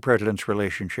affect the president's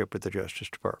relationship with the Justice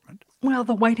Department? Well,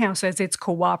 the White House says it's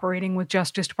cooperating with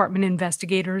Justice Department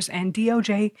investigators, and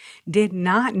DOJ did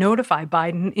not notify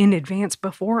Biden in advance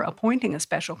before appointing a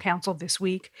special counsel this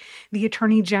week. The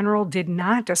Attorney General did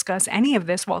not discuss any of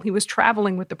this while he was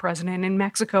traveling with the president in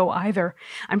Mexico either.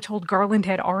 I'm told Garland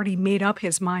had already made up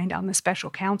his mind on the special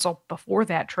counsel before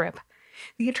that trip.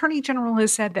 The Attorney General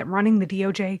has said that running the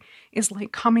DOJ is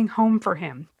like coming home for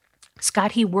him.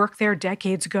 Scott, he worked there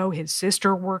decades ago. His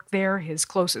sister worked there. His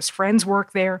closest friends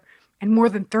worked there. And more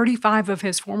than 35 of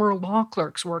his former law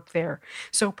clerks worked there.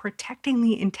 So protecting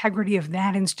the integrity of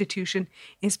that institution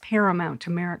is paramount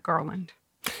to Merrick Garland.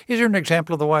 Is there an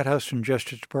example of the White House and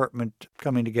Justice Department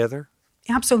coming together?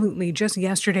 Absolutely. Just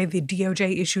yesterday, the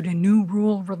DOJ issued a new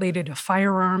rule related to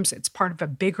firearms. It's part of a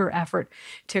bigger effort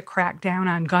to crack down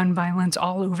on gun violence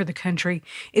all over the country.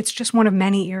 It's just one of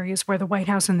many areas where the White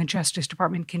House and the Justice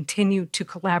Department continue to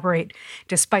collaborate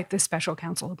despite the special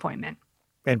counsel appointment.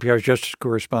 NPR's Justice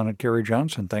correspondent Carrie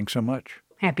Johnson, thanks so much.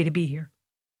 Happy to be here.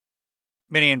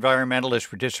 Many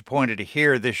environmentalists were disappointed to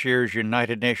hear this year's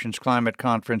United Nations Climate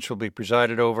Conference will be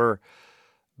presided over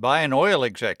by an oil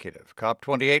executive.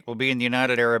 COP28 will be in the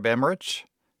United Arab Emirates.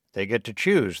 They get to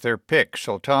choose their pick.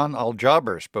 Sultan Al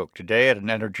Jaber spoke today at an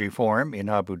energy forum in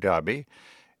Abu Dhabi.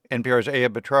 NPR's Aya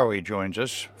Batrawi joins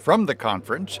us from the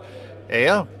conference.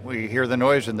 Aya, we hear the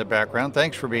noise in the background.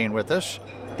 Thanks for being with us.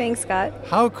 Thanks, Scott.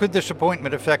 How could this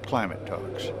appointment affect climate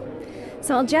talks?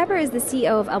 So Al Jaber is the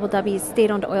CEO of Abu Dhabi's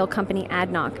state-owned oil company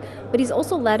ADNOC, but he's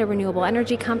also led a renewable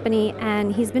energy company,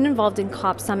 and he's been involved in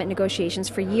COP summit negotiations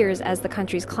for years as the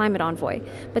country's climate envoy.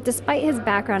 But despite his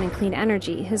background in clean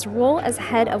energy, his role as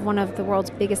head of one of the world's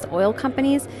biggest oil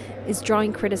companies is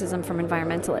drawing criticism from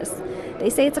environmentalists. They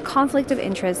say it's a conflict of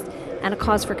interest and a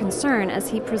cause for concern as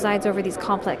he presides over these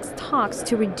complex talks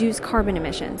to reduce carbon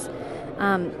emissions.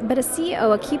 But as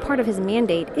CEO, a key part of his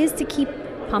mandate is to keep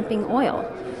pumping oil.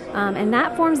 And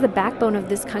that forms the backbone of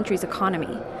this country's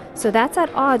economy. So that's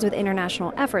at odds with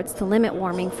international efforts to limit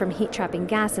warming from heat-trapping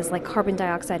gases like carbon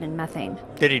dioxide and methane.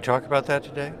 Did he talk about that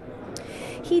today?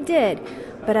 He did,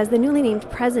 but as the newly named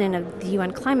president of the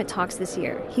UN climate talks this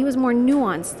year, he was more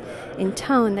nuanced in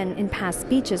tone than in past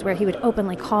speeches where he would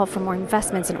openly call for more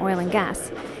investments in oil and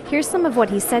gas. Here's some of what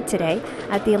he said today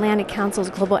at the Atlantic Council's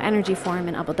Global Energy Forum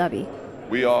in Abu Dhabi.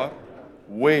 We are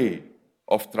way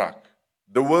off track.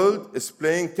 The world is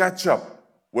playing catch-up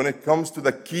when it comes to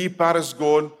the key Paris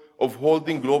goal of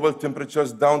holding global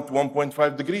temperatures down to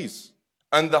 1.5 degrees.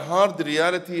 And the hard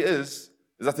reality is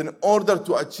that in order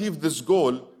to achieve this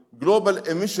goal, global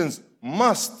emissions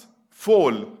must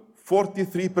fall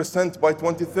 43% by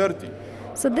 2030.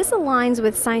 So this aligns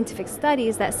with scientific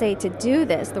studies that say to do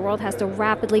this, the world has to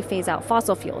rapidly phase out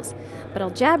fossil fuels. But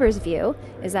Al Jaber's view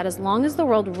is that as long as the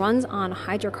world runs on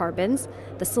hydrocarbons,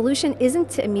 the solution isn't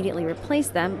to immediately replace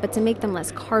them, but to make them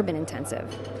less carbon intensive.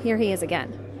 Here he is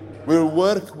again. We'll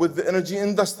work with the energy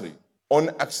industry on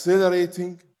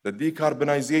accelerating the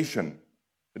decarbonization,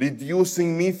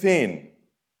 reducing methane,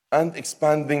 and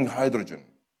expanding hydrogen.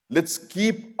 Let's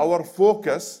keep our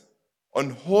focus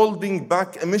on holding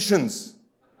back emissions,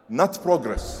 not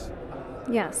progress.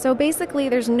 Yeah, so basically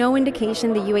there's no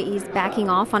indication the UAE is backing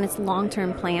off on its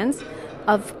long-term plans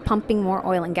of pumping more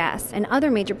oil and gas. And other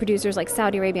major producers like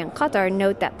Saudi Arabia and Qatar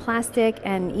note that plastic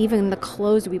and even the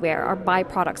clothes we wear are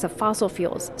byproducts of fossil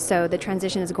fuels. So the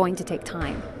transition is going to take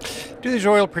time. Do these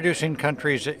oil-producing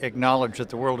countries acknowledge that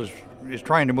the world is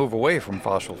trying to move away from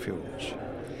fossil fuels?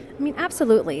 I mean,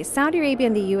 absolutely. Saudi Arabia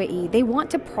and the UAE, they want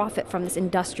to profit from this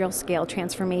industrial scale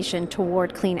transformation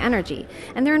toward clean energy.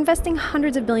 And they're investing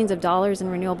hundreds of billions of dollars in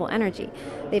renewable energy.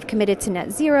 They've committed to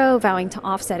net zero, vowing to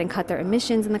offset and cut their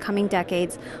emissions in the coming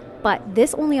decades. But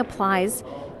this only applies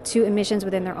to emissions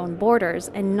within their own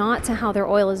borders and not to how their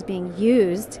oil is being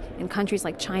used in countries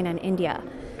like China and India.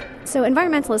 So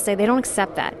environmentalists say they don't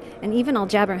accept that. And even Al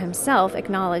Jaber himself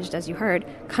acknowledged, as you heard,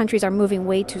 countries are moving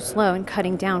way too slow in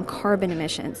cutting down carbon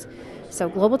emissions. So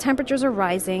global temperatures are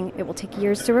rising. It will take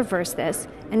years to reverse this.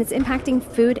 And it's impacting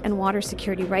food and water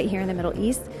security right here in the Middle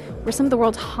East, where some of the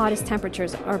world's hottest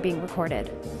temperatures are being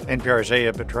recorded. NPR's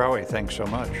Aya Batrawi, thanks so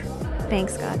much.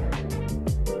 Thanks, Scott.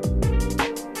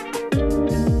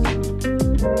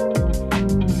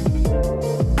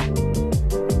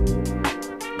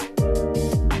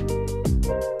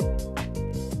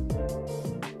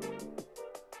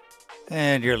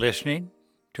 And you're listening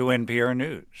to NPR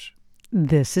News.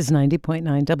 This is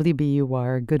 90.9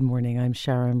 WBUR. Good morning. I'm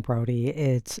Sharon Brody.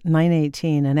 It's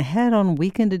 9:18, and ahead on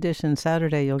Weekend Edition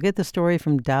Saturday, you'll get the story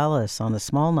from Dallas on a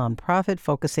small nonprofit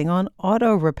focusing on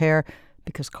auto repair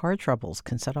because car troubles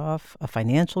can set off a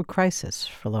financial crisis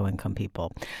for low-income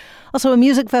people. Also, a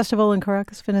music festival in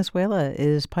Caracas, Venezuela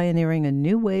is pioneering a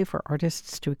new way for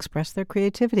artists to express their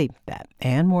creativity. That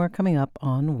and more coming up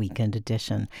on Weekend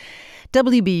Edition.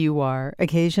 WBUR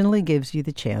occasionally gives you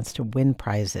the chance to win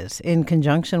prizes in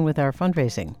conjunction with our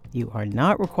fundraising. You are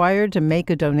not required to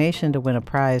make a donation to win a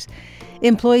prize.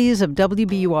 Employees of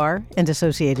WBUR and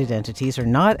associated entities are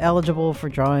not eligible for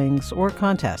drawings or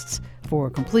contests. For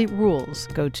complete rules,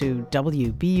 go to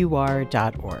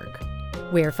WBUR.org.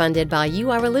 We're funded by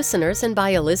you, our listeners, and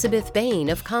by Elizabeth Bain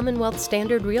of Commonwealth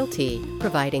Standard Realty,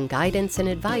 providing guidance and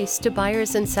advice to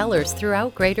buyers and sellers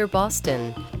throughout Greater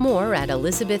Boston. More at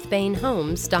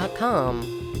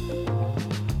elizabethbainhomes.com.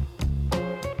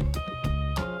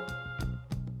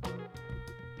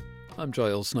 I'm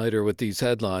Giles Snyder with these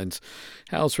headlines.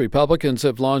 House Republicans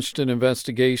have launched an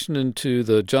investigation into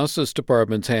the Justice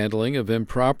Department's handling of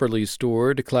improperly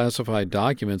stored classified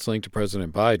documents linked to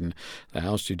President Biden. The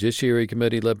House Judiciary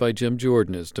Committee, led by Jim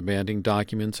Jordan, is demanding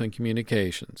documents and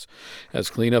communications.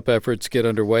 As cleanup efforts get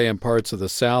underway in parts of the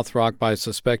South rocked by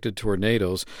suspected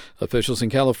tornadoes, officials in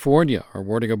California are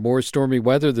warning of more stormy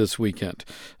weather this weekend.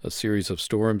 A series of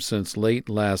storms since late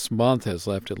last month has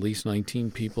left at least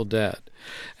 19 people dead.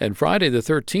 And Friday the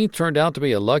 13th turned out to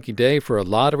be a lucky day for a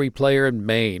lottery player in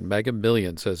Maine. Mega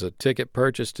Millions says a ticket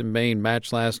purchased in Maine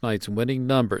matched last night's winning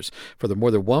numbers for the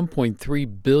more than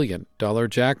 $1.3 billion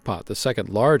jackpot, the second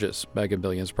largest Mega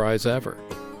Millions prize ever.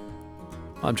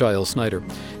 I'm Giles Snyder,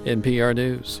 NPR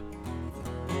News.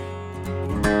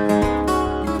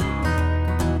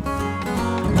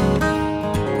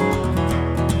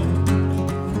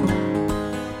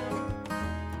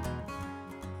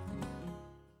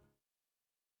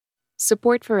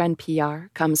 Support for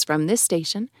NPR comes from this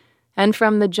station and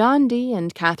from the John D.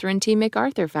 and Catherine T.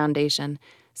 MacArthur Foundation,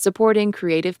 supporting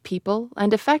creative people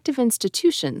and effective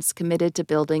institutions committed to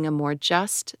building a more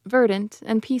just, verdant,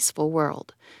 and peaceful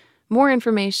world. More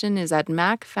information is at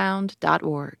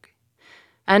macfound.org.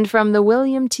 And from the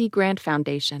William T. Grant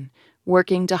Foundation,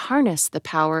 working to harness the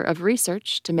power of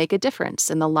research to make a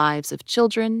difference in the lives of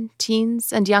children,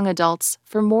 teens, and young adults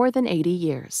for more than 80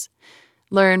 years.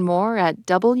 Learn more at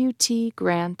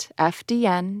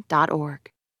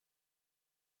wtgrantfdn.org.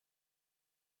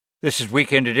 This is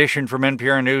Weekend Edition from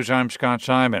NPR News. I'm Scott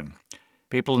Simon.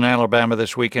 People in Alabama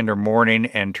this weekend are mourning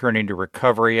and turning to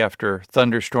recovery after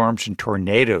thunderstorms and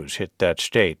tornadoes hit that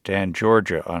state and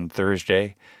Georgia on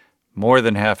Thursday. More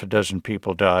than half a dozen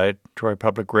people died. Troy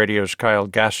Public Radio's Kyle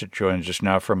Gassett joins us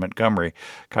now from Montgomery.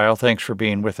 Kyle, thanks for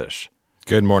being with us.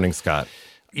 Good morning, Scott.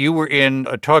 You were in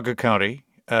Autauga County,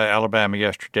 Alabama,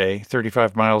 yesterday,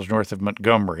 35 miles north of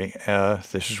Montgomery.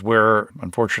 This is where,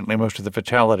 unfortunately, most of the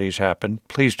fatalities happened.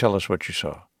 Please tell us what you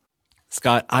saw.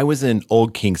 Scott, I was in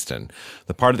Old Kingston,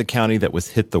 the part of the county that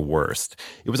was hit the worst.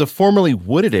 It was a formerly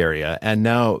wooded area, and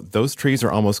now those trees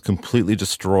are almost completely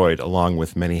destroyed, along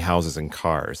with many houses and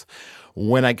cars.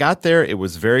 When I got there, it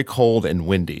was very cold and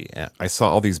windy. I saw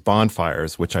all these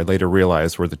bonfires, which I later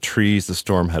realized were the trees the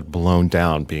storm had blown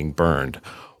down being burned.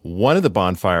 One of the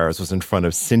bonfires was in front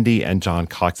of Cindy and John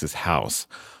Cox's house.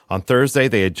 On Thursday,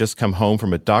 they had just come home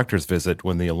from a doctor's visit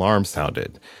when the alarm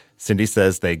sounded. Cindy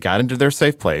says they got into their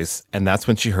safe place, and that's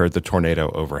when she heard the tornado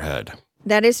overhead.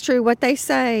 That is true what they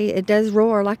say. It does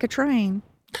roar like a train.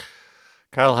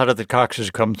 Kyle, how did the Coxes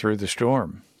come through the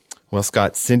storm? Well,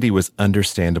 Scott, Cindy was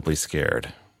understandably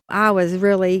scared. I was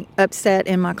really upset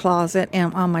in my closet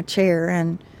and on my chair,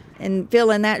 and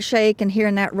feeling that shake and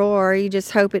hearing that roar, you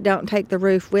just hope it don't take the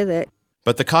roof with it.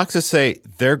 But the Coxes say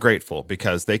they're grateful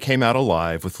because they came out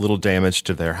alive with little damage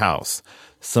to their house.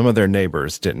 Some of their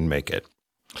neighbors didn't make it.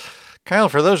 Kyle,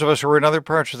 for those of us who are in other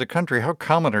parts of the country, how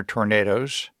common are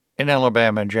tornadoes in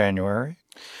Alabama in January?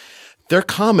 They're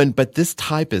common, but this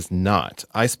type is not.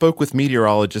 I spoke with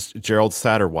meteorologist Gerald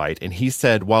Satterwhite, and he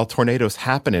said while tornadoes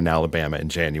happen in Alabama in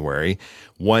January,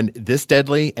 one this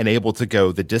deadly and able to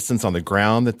go the distance on the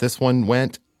ground that this one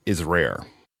went is rare.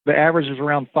 The average is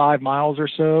around 5 miles or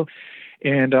so,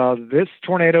 and this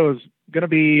tornado is going to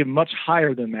be much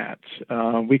higher than that.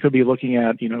 We could be looking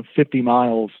at, 50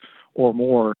 miles or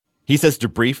more. He says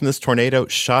debris from this tornado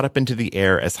shot up into the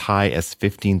air as high as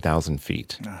 15,000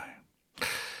 feet.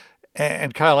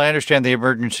 And Kyle, I understand the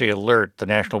emergency alert the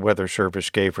National Weather Service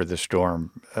gave for this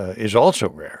storm is also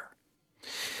rare.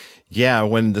 Yeah,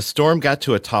 when the storm got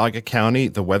to Autauga County,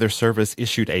 the Weather Service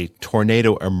issued a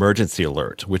tornado emergency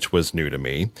alert, which was new to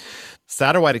me.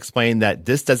 Satterwhite explained that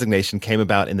this designation came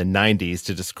about in the 90s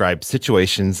to describe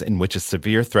situations in which a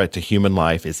severe threat to human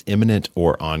life is imminent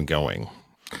or ongoing.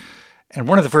 And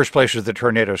one of the first places the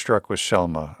tornado struck was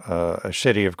Selma, a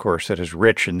city, of course, that is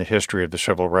rich in the history of the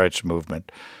civil rights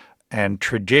movement. And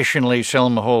traditionally,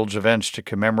 Selma holds events to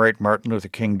commemorate Martin Luther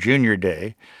King Jr.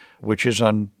 Day, which is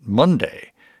on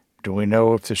Monday. Do we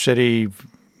know if the city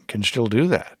can still do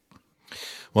that?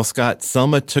 Well, Scott,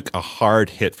 Selma took a hard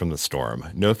hit from the storm.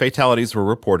 No fatalities were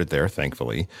reported there,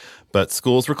 thankfully. But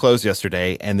schools were closed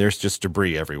yesterday, and there's just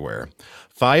debris everywhere.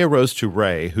 Faya Rose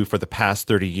Toure, who for the past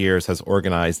 30 years has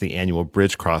organized the annual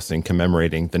bridge crossing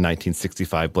commemorating the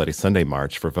 1965 Bloody Sunday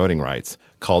March for voting rights,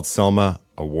 called Selma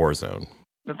a war zone.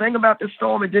 The thing about this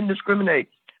storm, it didn't discriminate.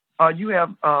 You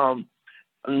have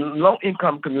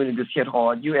low-income communities hit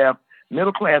hard. You have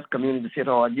middle-class communities hit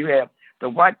hard. You have the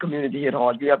white community hit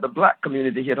hard. You have the black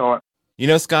community hit hard. You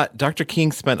know, Scott, Dr.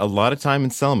 King spent a lot of time in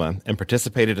Selma and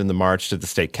participated in the march to the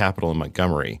state capitol in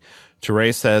Montgomery.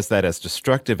 Touré says that as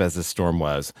destructive as this storm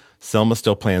was, Selma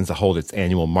still plans to hold its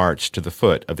annual march to the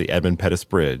foot of the Edmund Pettus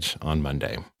Bridge on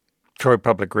Monday. Troy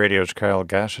Public Radio's Kyle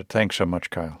Gassett. Thanks so much,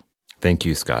 Kyle. Thank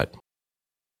you, Scott.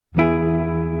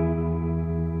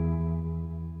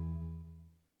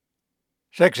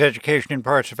 Sex education in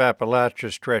parts of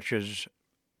Appalachia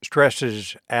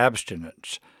stresses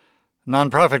abstinence. A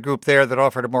nonprofit group there that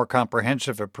offered a more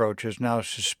comprehensive approach has now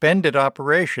suspended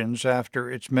operations after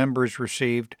its members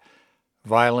received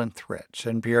violent threats.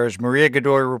 NPR's Maria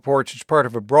Godoy reports it's part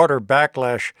of a broader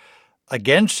backlash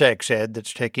against sex ed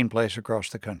that's taking place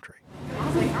across the country.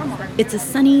 It's a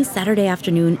sunny Saturday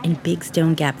afternoon in Big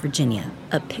Stone Gap, Virginia,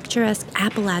 a picturesque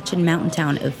Appalachian mountain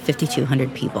town of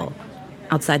 5,200 people.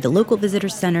 Outside the local visitor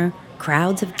center,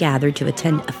 crowds have gathered to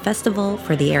attend a festival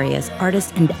for the area's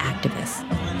artists and activists.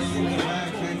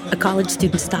 A college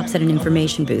student stops at an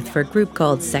information booth for a group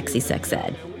called Sexy Sex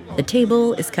Ed. The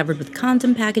table is covered with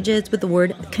condom packages with the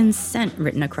word consent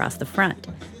written across the front.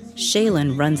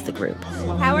 Shaylin runs the group.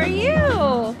 How are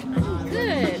you?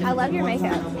 Good. I love your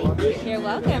makeup. Thank you. You're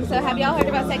welcome. So have y'all heard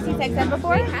about Sexy Sex Ed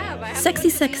before? We have. Sexy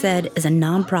Sex Ed is a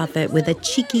nonprofit with a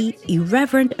cheeky,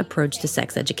 irreverent approach to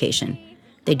sex education.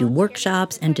 They do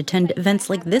workshops and attend events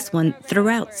like this one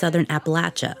throughout southern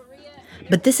Appalachia.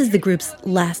 But this is the group's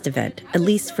last event, at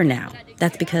least for now.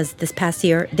 That's because this past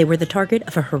year, they were the target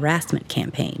of a harassment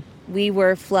campaign. We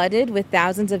were flooded with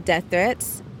thousands of death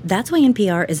threats. That's why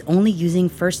NPR is only using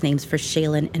first names for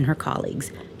Shaylin and her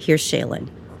colleagues. Here's Shaylin.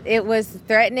 It was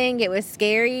threatening, it was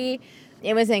scary,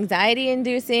 it was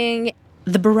anxiety-inducing.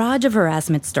 The barrage of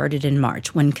harassment started in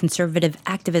March when conservative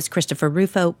activist Christopher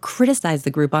Rufo criticized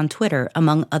the group on Twitter,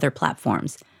 among other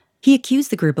platforms. He accused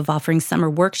the group of offering summer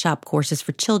workshop courses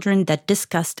for children that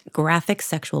discussed graphic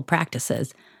sexual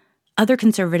practices. Other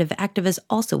conservative activists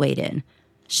also weighed in.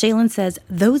 Shaylin says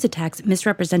those attacks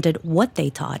misrepresented what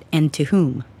they taught and to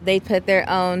whom. They put their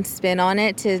own spin on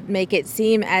it to make it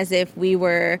seem as if we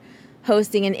were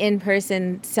hosting an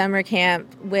in-person summer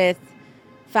camp with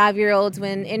 5-year-olds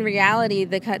when in reality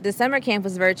the summer camp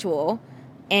was virtual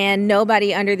and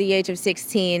nobody under the age of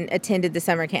 16 attended the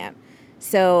summer camp.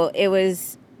 So it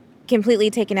was completely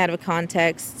taken out of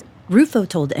context. Rufo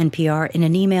told NPR in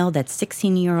an email that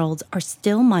 16-year-olds are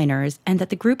still minors and that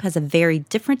the group has a very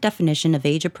different definition of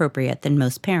age appropriate than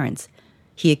most parents.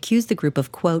 He accused the group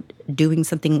of, quote, doing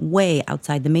something way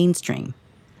outside the mainstream.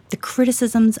 The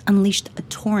criticisms unleashed a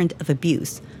torrent of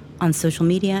abuse on social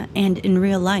media and in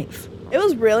real life. It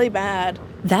was really bad.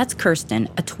 That's Kirsten,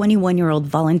 a 21-year-old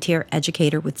volunteer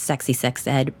educator with Sexy Sex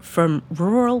Ed from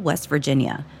rural West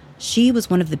Virginia. She was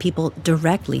one of the people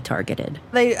directly targeted.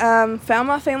 They found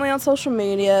my family on social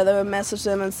media. They would message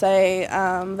them and say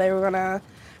they were going to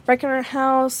break in our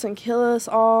house and kill us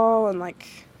all. And,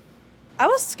 I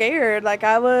was scared.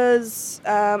 I was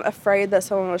afraid that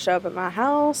someone would show up at my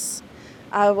house.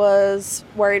 I was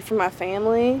worried for my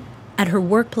family. At her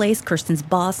workplace, Kirsten's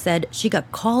boss said she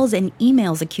got calls and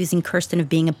emails accusing Kirsten of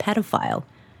being a pedophile.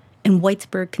 In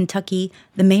Whitesburg, Kentucky,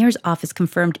 the mayor's office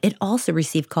confirmed it also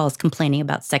received calls complaining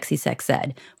about Sexy Sex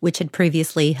Ed, which had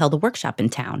previously held a workshop in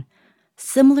town.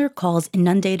 Similar calls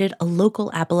inundated a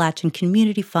local Appalachian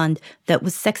community fund that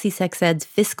was Sexy Sex Ed's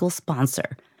fiscal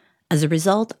sponsor. As a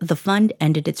result, the fund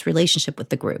ended its relationship with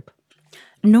the group.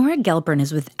 Nora Gelpern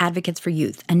is with Advocates for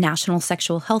Youth, a national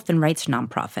sexual health and rights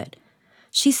nonprofit.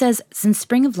 She says since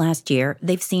spring of last year,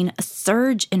 they've seen a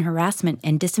surge in harassment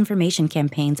and disinformation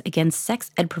campaigns against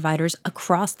sex ed providers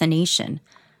across the nation.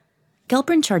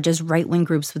 Gelpern charges right-wing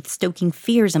groups with stoking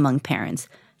fears among parents.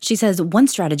 She says one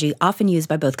strategy often used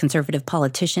by both conservative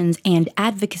politicians and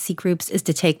advocacy groups is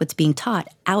to take what's being taught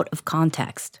out of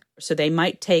context. So they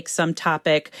might take some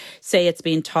topic, say it's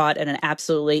being taught at an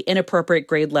absolutely inappropriate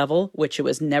grade level, which it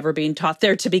was never being taught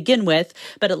there to begin with,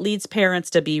 but it leads parents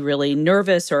to be really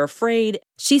nervous or afraid.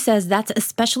 She says that's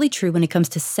especially true when it comes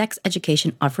to sex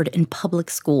education offered in public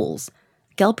schools.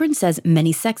 Gelpern says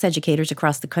many sex educators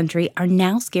across the country are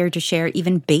now scared to share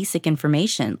even basic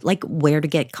information, like where to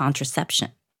get contraception.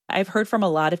 I've heard from a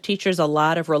lot of teachers a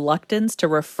lot of reluctance to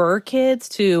refer kids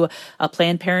to a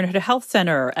Planned Parenthood health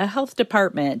center, a health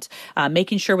department,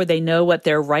 making sure they know what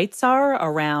their rights are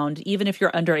around, even if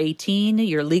you're under 18,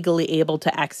 you're legally able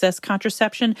to access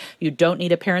contraception. You don't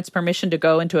need a parent's permission to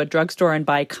go into a drugstore and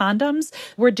buy condoms.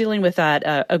 We're dealing with that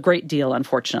a great deal,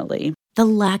 unfortunately. The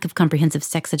lack of comprehensive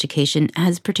sex education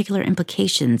has particular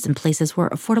implications in places where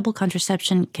affordable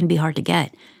contraception can be hard to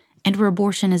get, and where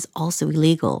abortion is also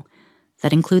illegal.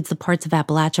 That includes the parts of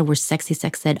Appalachia where Sexy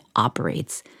Sex Ed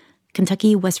operates.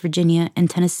 Kentucky, West Virginia, and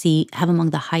Tennessee have among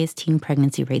the highest teen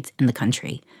pregnancy rates in the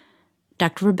country.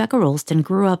 Dr. Rebecca Rolston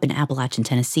grew up in Appalachian,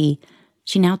 Tennessee.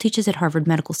 She now teaches at Harvard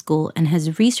Medical School and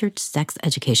has researched sex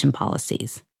education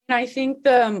policies. I think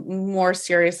the more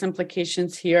serious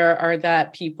implications here are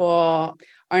that people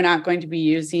are not going to be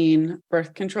using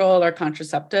birth control or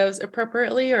contraceptives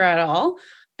appropriately or at all.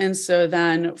 And so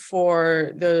then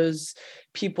for those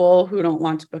people who don't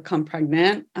want to become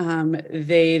pregnant,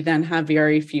 they then have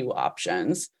very few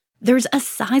options. There's a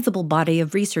sizable body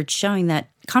of research showing that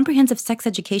comprehensive sex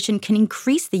education can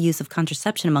increase the use of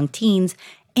contraception among teens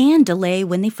and delay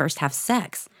when they first have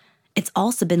sex. It's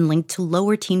also been linked to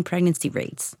lower teen pregnancy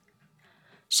rates.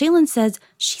 Shaylin says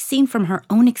she's seen from her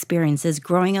own experiences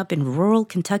growing up in rural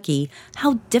Kentucky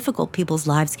how difficult people's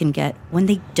lives can get when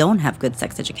they don't have good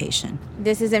sex education.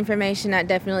 This is information that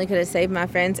definitely could have saved my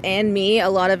friends and me a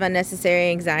lot of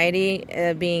unnecessary anxiety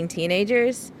being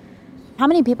teenagers. How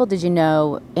many people did you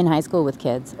know in high school with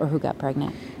kids or who got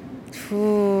pregnant?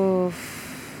 Ooh,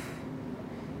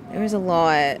 there was a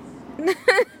lot.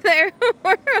 There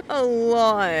were a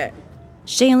lot.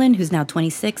 Shaylin, who's now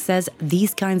 26, says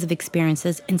these kinds of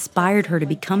experiences inspired her to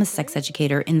become a sex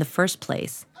educator in the first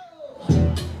place.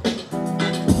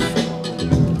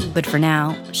 But for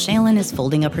now, Shaylin is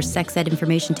folding up her sex ed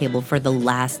information table for the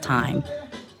last time.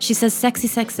 She says Sexy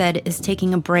Sex Ed is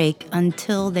taking a break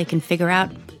until they can figure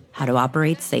out how to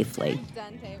operate safely.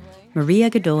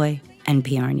 Maria Godoy,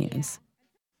 NPR News.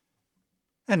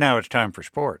 And now it's time for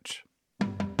sports.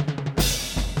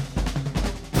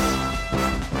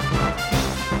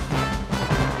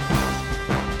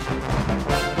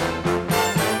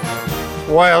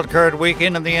 Wild card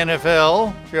weekend in the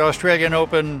NFL. The Australian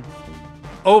Open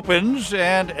opens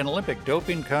and an Olympic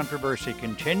doping controversy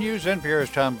continues. NPR's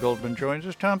Tom Goldman joins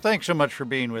us. Tom, thanks so much for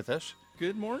being with us.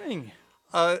 Good morning.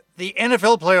 The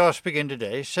NFL playoffs begin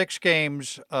today, 6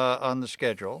 games on the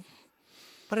schedule.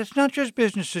 But it's not just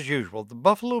business as usual. The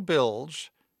Buffalo Bills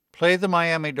play the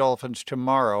Miami Dolphins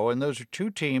tomorrow, and those are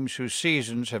two teams whose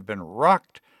seasons have been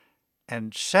rocked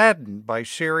and saddened by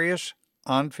serious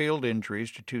on-field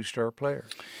injuries to two-star players.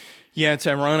 Yeah, it's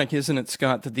ironic, isn't it,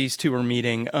 Scott, that these two are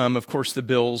meeting. Of course, the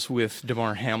Bills with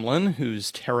Damar Hamlin,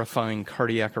 whose terrifying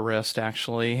cardiac arrest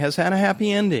actually has had a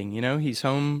happy ending. You know, he's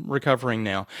home recovering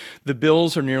now. The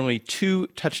Bills are nearly 2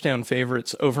 touchdown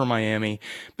favorites over Miami.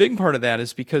 Big part of that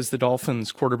is because the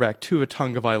Dolphins quarterback Tua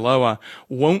Tagovailoa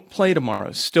won't play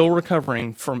tomorrow, still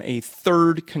recovering from a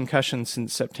 3rd concussion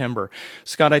since September.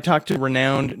 Scott, I talked to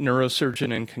renowned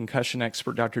neurosurgeon and concussion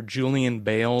expert Dr. Julian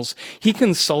Bales. He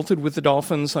consulted with the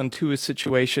Dolphins on Tua's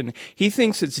situation. He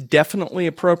thinks it's definitely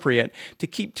appropriate to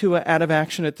keep Tua out of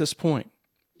action at this point.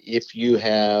 If you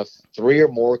have 3 or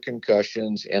more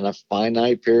concussions in a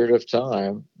finite period of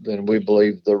time, then we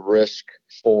believe the risk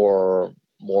for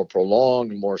more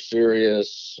prolonged, more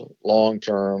serious,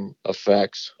 long-term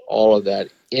effects, all of that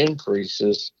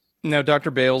increases. Now, Dr.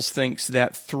 Bales thinks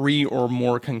that 3 or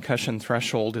more concussion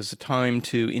threshold is a time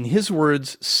to, in his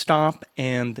words, stop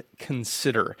and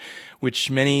consider, which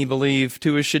many believe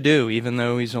Tua should do, even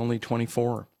though he's only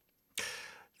 24.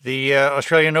 The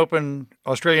Australian Open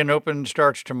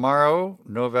starts tomorrow.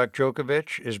 Novak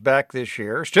Djokovic is back this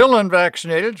year, still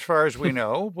unvaccinated, as far as we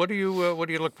know. What do you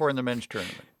look for in the men's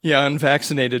tournament? Yeah,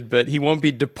 unvaccinated, but he won't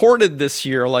be deported this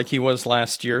year like he was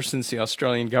last year since the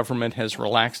Australian government has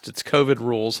relaxed its COVID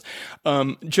rules.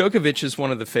 Djokovic is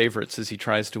one of the favorites as he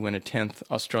tries to win a 10th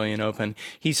Australian Open.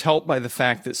 He's helped by the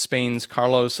fact that Spain's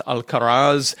Carlos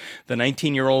Alcaraz, the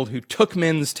 19-year-old who took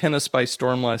men's tennis by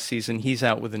storm last season, he's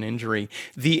out with an injury.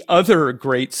 The other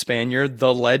great Spaniard,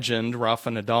 the legend,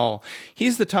 Rafa Nadal,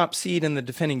 he's the top seed and the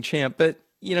defending champ, but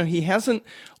you know, he hasn't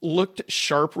looked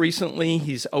sharp recently.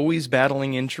 He's always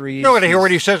battling injuries. I want to hear what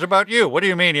he says about you. What do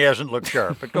you mean he hasn't looked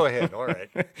sharp? But go ahead. All right.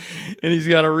 And he's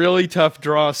got a really tough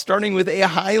draw, starting with a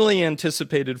highly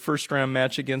anticipated first-round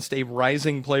match against a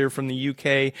rising player from the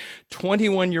UK,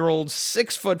 21-year-old,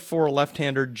 6'4"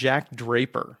 left-hander Jack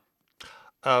Draper.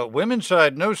 Women's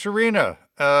side, no Serena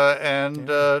and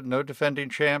no defending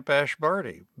champ Ash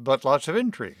Barty, but lots of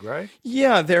intrigue, right?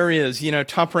 Yeah, there is. You know,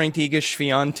 top-ranked Iga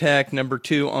Swiatek, number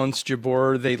 2 Ons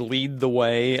Jabeur, they lead the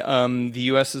way. The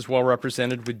U.S. is well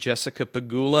represented with Jessica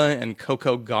Pegula and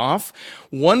Coco Gauff.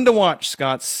 One to watch,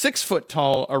 Scott,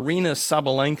 6-foot-tall Arina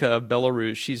Sabalenka of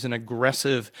Belarus. She's an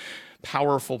aggressive,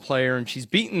 powerful player, and she's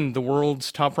beaten the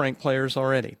world's top-ranked players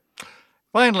already.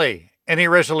 Finally, any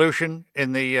resolution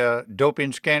in the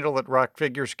doping scandal that rocked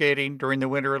figure skating during the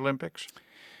Winter Olympics?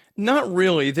 Not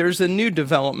really. There's a new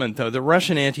development, though. The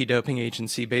Russian anti-doping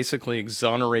agency basically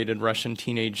exonerated Russian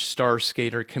teenage star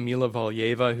skater Kamila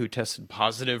Valieva, who tested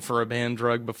positive for a banned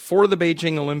drug before the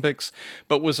Beijing Olympics,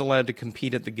 but was allowed to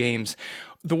compete at the Games.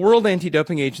 The World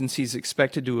Anti-Doping Agency is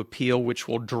expected to appeal, which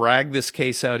will drag this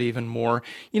case out even more.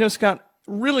 You know, Scott,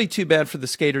 really too bad for the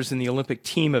skaters in the Olympic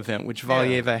team event, which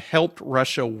Valieva helped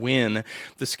Russia win.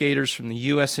 The skaters from the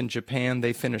U.S. and Japan,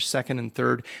 they finished second and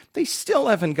third. They still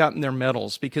haven't gotten their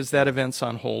medals because that event's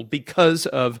on hold because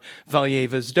of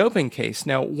Valieva's doping case.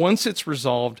 Now, once it's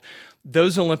resolved,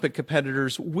 those Olympic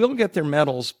competitors will get their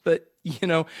medals, but, you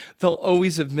know, they'll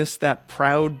always have missed that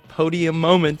proud podium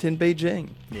moment in Beijing.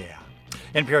 Yeah.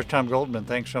 NPR's Tom Goldman,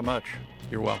 thanks so much.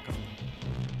 You're welcome.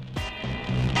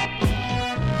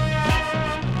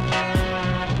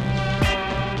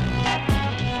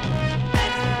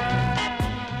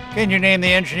 Can you name the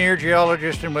engineer,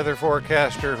 geologist, and weather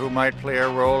forecaster who might play a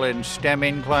role in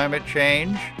stemming climate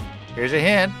change? Here's a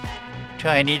hint.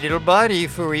 Tiny little body,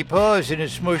 furry paws, and a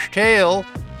smushed tail.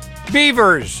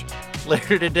 Beavers!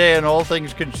 Later today on All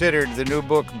Things Considered, the new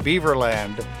book,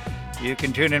 Beaverland. You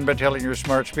can tune in by telling your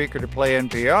smart speaker to play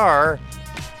NPR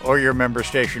or your member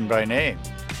station by name.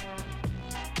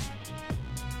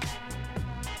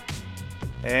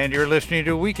 And you're listening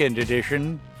to Weekend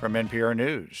Edition from NPR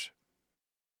News.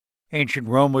 Ancient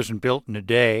Rome wasn't built in a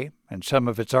day, and some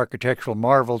of its architectural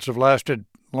marvels have lasted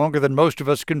longer than most of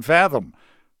us can fathom,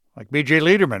 like B.J.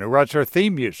 Liederman, who writes our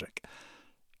theme music.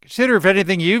 Consider if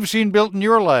anything you've seen built in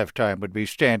your lifetime would be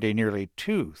standing nearly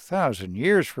 2,000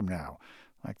 years from now,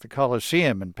 like the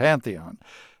Colosseum and Pantheon.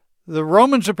 The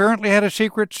Romans apparently had a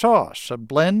secret sauce, a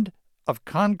blend of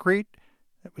concrete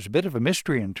that was a bit of a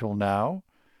mystery until now.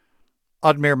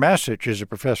 Admir Masic is a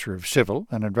professor of civil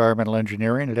and environmental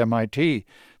engineering at MIT.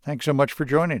 Thanks so much for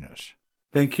joining us.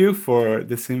 Thank you for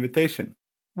this invitation.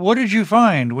 What did you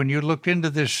find when you looked into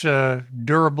this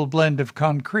durable blend of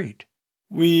concrete?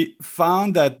 We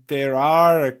found that there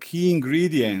are key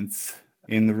ingredients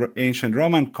in ancient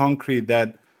Roman concrete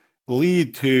that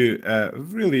lead to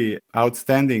really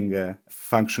outstanding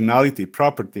functionality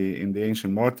property in the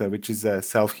ancient mortar, which is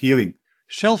self-healing.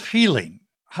 Self-healing?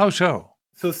 How so?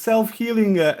 So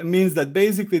self-healing means that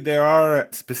basically there are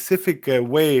specific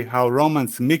way how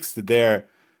Romans mixed their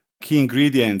key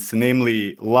ingredients,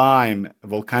 namely lime,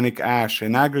 volcanic ash,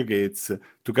 and aggregates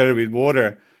together with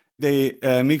water. They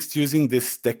mixed using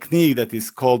this technique that is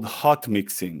called hot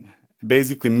mixing.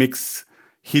 Basically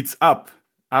heats up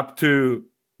to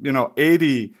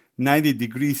 80, 90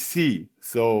 degrees C,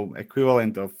 so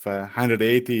equivalent of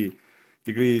 180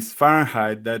 degrees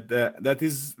Fahrenheit. That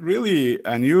is really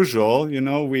unusual.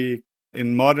 We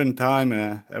in modern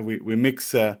time we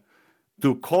mix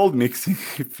do cold mixing,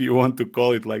 if you want to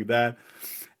call it like that,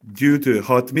 due to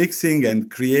hot mixing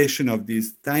and creation of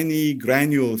these tiny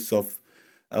granules of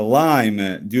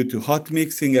lime. Due to hot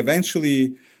mixing,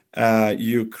 eventually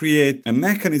you create a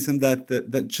mechanism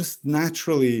that just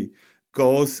naturally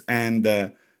goes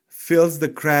and fills the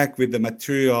crack with the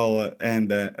material and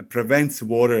prevents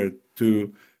water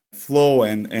to flow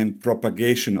and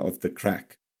propagation of the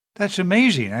crack. That's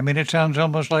amazing. I mean, it sounds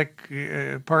almost like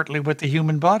partly what the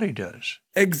human body does.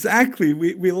 Exactly.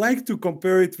 We like to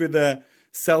compare it with the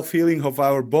self-healing of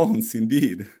our bones,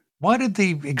 indeed. Why did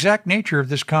the exact nature of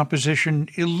this composition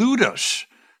elude us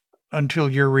until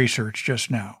your research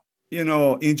just now?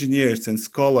 Engineers and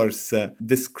scholars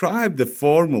describe the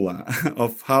formula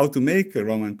of how to make a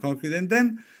Roman concrete. And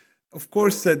then, of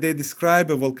course, they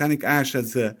describe a volcanic ash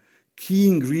as a key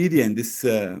ingredient, this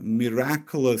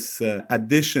miraculous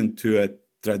addition to a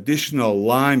traditional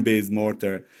lime-based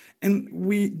mortar. And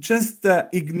we just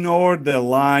ignore the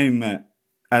lime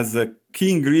as a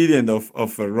key ingredient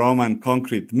of a Roman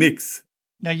concrete mix.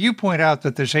 Now, you point out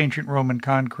that this ancient Roman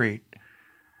concrete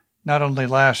not only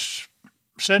lasts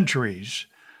centuries,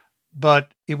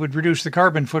 but it would reduce the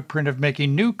carbon footprint of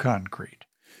making new concrete.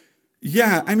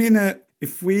 Yeah, I mean,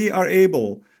 if we are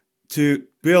able to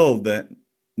build the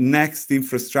next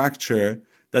infrastructure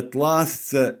that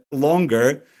lasts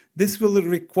longer, this will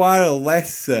require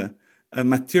less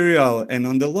material, and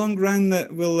on the long run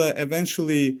will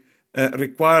eventually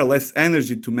require less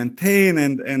energy to maintain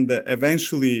and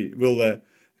eventually will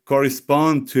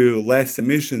correspond to less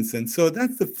emissions. And so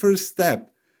that's the first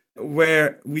step,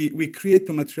 where we create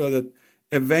a material that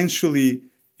eventually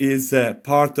is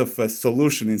part of a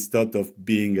solution instead of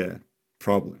being a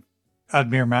problem.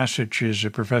 Admir Masic is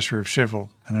a professor of civil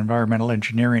and environmental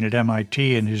engineering at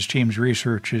MIT, and his team's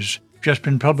research has just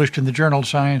been published in the journal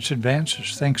Science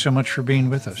Advances. Thanks so much for being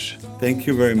with us. Thank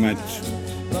you very much.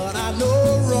 But I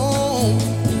know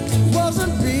Rome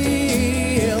wasn't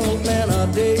built in a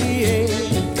day.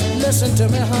 listen to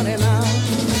me, honey, now.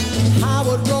 How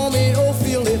would Romeo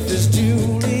feel if his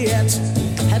Juliet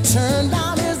had turned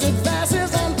down his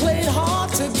advances and played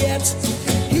hard to get?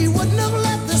 He wouldn't have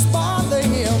let this bother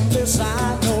him, this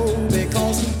I know,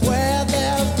 because where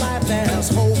there's life, there's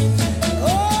hope.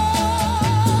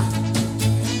 Oh,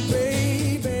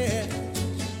 baby,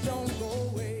 don't go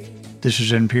away. This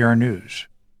is NPR News.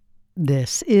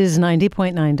 This is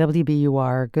 90.9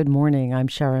 WBUR. Good morning. I'm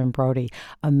Sharon Brody.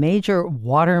 A major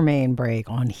water main break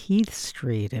on Heath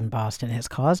Street in Boston has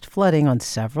caused flooding on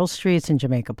several streets in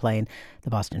Jamaica Plain. The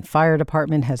Boston Fire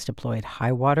Department has deployed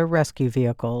high water rescue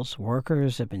vehicles.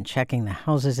 Workers have been checking the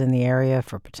houses in the area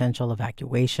for potential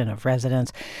evacuation of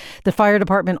residents. The fire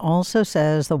department also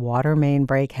says the water main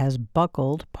break has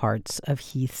buckled parts of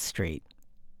Heath Street.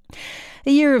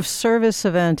 A Year of Service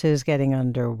event is getting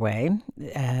underway.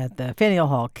 At the Faneuil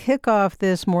Hall kickoff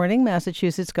this morning,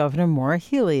 Massachusetts Governor Maura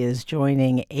Healey is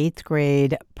joining 8th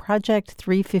grade Project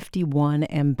 351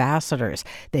 ambassadors.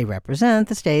 They represent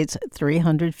the state's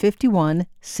 351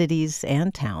 cities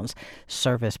and towns.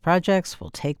 Service projects will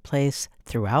take place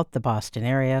throughout the Boston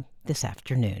area this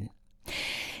afternoon.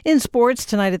 In sports,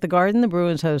 tonight at the Garden, the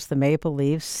Bruins host the Maple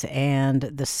Leafs, and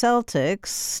the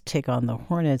Celtics take on the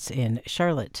Hornets in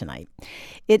Charlotte tonight.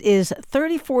 It is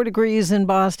 34 degrees in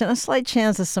Boston, a slight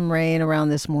chance of some rain around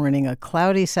this morning, a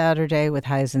cloudy Saturday with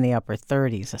highs in the upper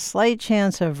 30s, a slight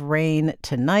chance of rain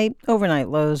tonight, overnight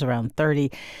lows around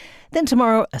 30. Then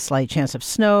tomorrow, a slight chance of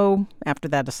snow. After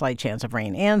that, a slight chance of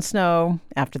rain and snow.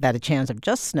 After that, a chance of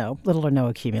just snow. Little or no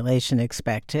accumulation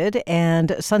expected.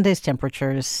 And Sunday's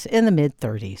temperatures in the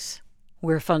mid-30s.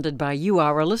 We're funded by you,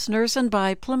 our listeners, and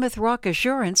by Plymouth Rock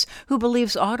Assurance, who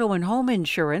believes auto and home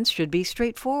insurance should be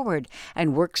straightforward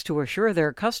and works to assure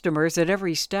their customers at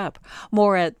every step.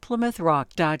 More at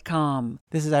PlymouthRock.com.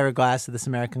 This is Ira Glass of This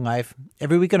American Life.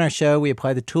 Every week on our show, we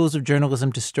apply the tools of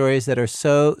journalism to stories that are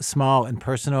so small and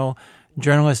personal,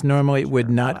 journalists normally would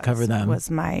not cover them. It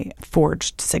was my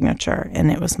forged signature,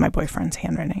 and it was my boyfriend's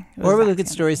handwriting. Or we look at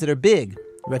stories that are big.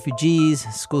 Refugees,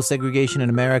 school segregation in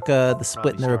America, the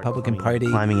split in the Republican Party.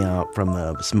 Climbing out from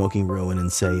the smoking ruin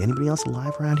and say, anybody else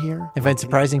alive around here? And find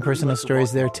surprising personal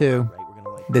stories there, too.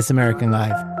 This American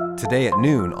Life. Today at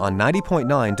noon on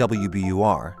 90.9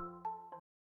 WBUR.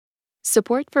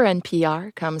 Support for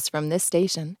NPR comes from this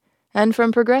station and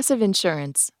from Progressive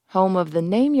Insurance, home of the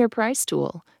Name Your Price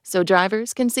tool, so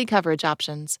drivers can see coverage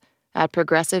options at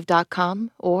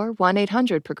Progressive.com or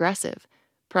 1-800-PROGRESSIVE.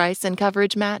 Price and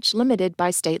coverage match limited by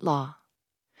state law.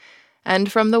 And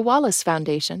from the Wallace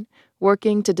Foundation,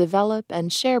 working to develop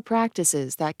and share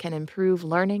practices that can improve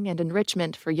learning and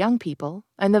enrichment for young people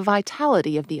and the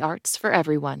vitality of the arts for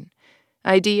everyone.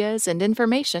 Ideas and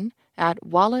information at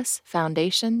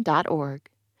wallacefoundation.org.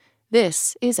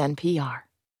 This is NPR.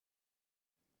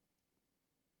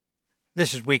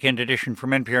 This is Weekend Edition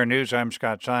from NPR News. I'm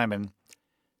Scott Simon.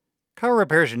 Car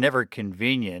repairs are never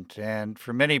convenient, and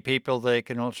for many people, they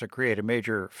can also create a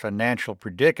major financial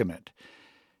predicament.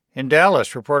 In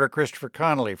Dallas, reporter Christopher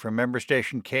Connolly from member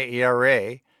station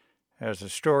KERA has a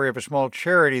story of a small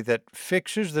charity that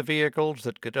fixes the vehicles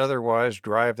that could otherwise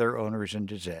drive their owners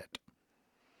into debt.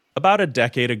 About a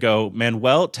decade ago,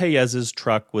 Manuel Tellez's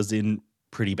truck was in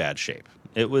pretty bad shape.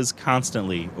 It was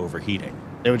constantly overheating.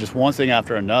 It was just one thing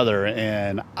after another,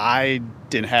 and I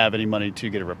didn't have any money to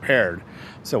get it repaired.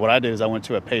 So what I did is I went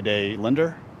to a payday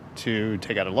lender to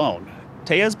take out a loan.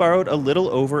 Tellez borrowed a little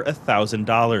over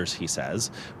 $1,000, he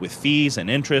says. With fees and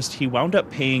interest, he wound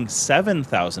up paying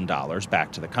 $7,000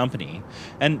 back to the company.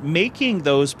 And making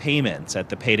those payments at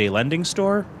the payday lending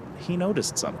store, he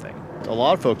noticed something. A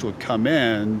lot of folks would come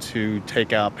in to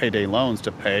take out payday loans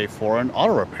to pay for an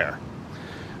auto repair.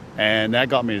 And that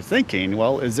got me to thinking,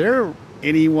 well, is there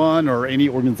anyone or any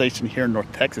organization here in North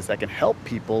Texas that can help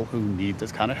people who need this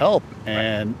kind of help?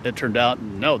 And it turned out,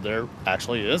 no, there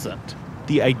actually isn't.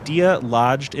 The idea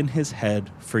lodged in his head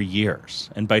for years.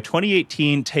 And by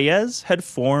 2018, Tellez had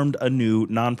formed a new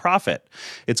nonprofit.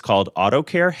 It's called Auto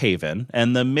Care Haven,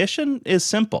 and the mission is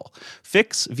simple.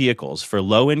 Fix vehicles for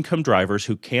low-income drivers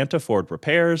who can't afford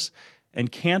repairs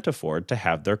and can't afford to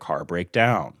have their car break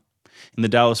down. In the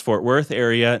Dallas-Fort Worth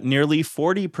area, nearly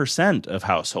 40% of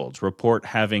households report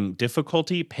having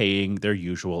difficulty paying their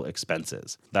usual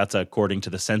expenses. That's according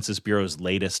to the Census Bureau's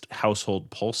latest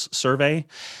Household Pulse survey.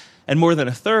 And more than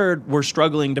a third were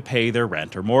struggling to pay their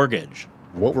rent or mortgage.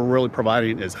 What we're really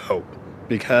providing is hope,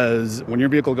 because when your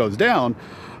vehicle goes down,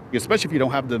 Especially if you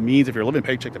don't have the means, if you're living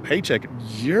paycheck to paycheck,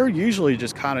 you're usually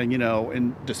just kind of,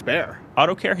 in despair.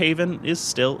 Auto Care Haven is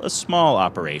still a small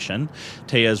operation.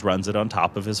 Tellez runs it on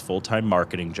top of his full-time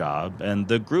marketing job, and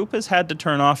the group has had to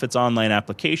turn off its online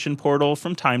application portal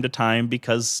from time to time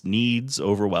because needs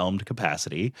overwhelmed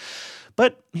capacity.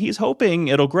 But he's hoping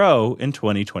it'll grow in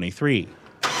 2023.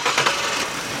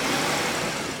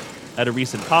 At a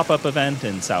recent pop-up event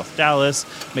in South Dallas,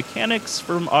 mechanics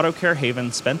from Auto Care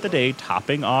Haven spent the day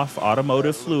topping off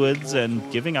automotive fluids and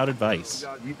giving out advice.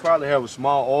 You probably have a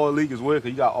small oil leak as well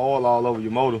because you got oil all over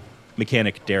your motor.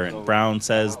 Mechanic Darren Brown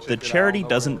says the charity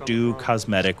doesn't do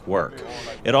cosmetic work.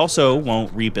 It also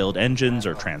won't rebuild engines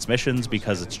or transmissions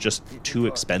because it's just too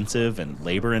expensive and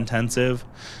labor-intensive.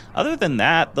 Other than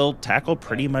that, they'll tackle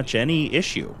pretty much any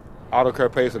issue. Auto Care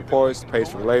pays for the parts, pays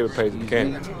for the labor, pays the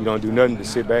mechanic. You don't do nothing to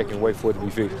sit back and wait for it to be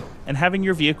fixed. And having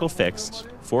your vehicle fixed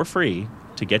for free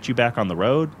to get you back on the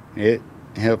road, it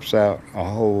helps out a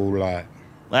whole lot.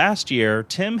 Last year,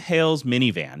 Tim Hale's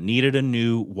minivan needed a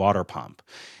new water pump.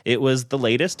 It was the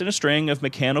latest in a string of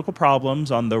mechanical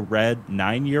problems on the red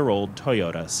 9-year-old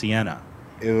Toyota Sienna.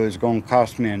 It was going to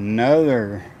cost me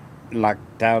another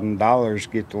 $1,000 to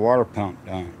get the water pump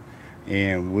done,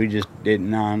 and we just didn't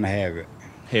know how to have it.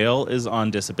 Hale is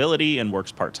on disability and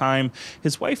works part-time.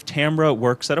 His wife Tamra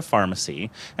works at a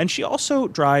pharmacy, and she also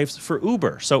drives for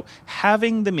Uber. So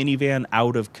having the minivan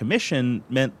out of commission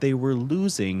meant they were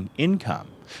losing income.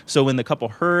 So when the couple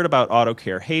heard about Auto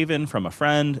Care Haven from a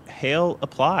friend, Hale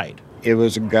applied. It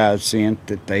was a godsend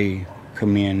that they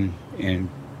come in and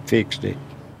fixed it.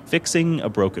 Fixing a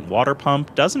broken water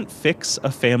pump doesn't fix a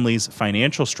family's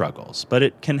financial struggles, but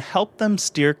it can help them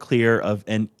steer clear of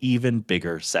an even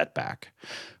bigger setback.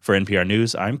 For NPR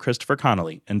News, I'm Christopher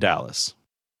Connolly in Dallas.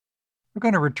 We're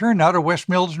going to return now to West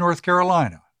Mills, North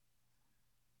Carolina.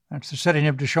 That's the setting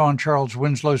of Deshaun Charles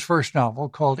Winslow's first novel,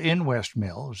 called In West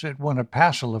Mills. It won a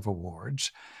passel of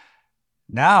awards.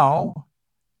 Now,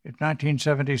 it's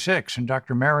 1976, and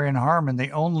Dr. Marion Harmon,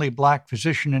 the only black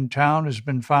physician in town, has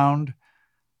been found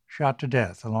shot to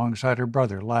death alongside her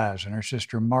brother Laz and her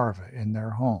sister Marva in their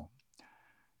home.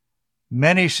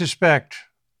 Many suspect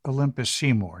Olympus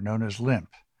Seymour, known as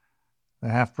Limp, the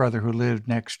half-brother who lived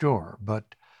next door,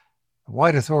 but the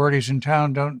white authorities in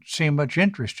town don't seem much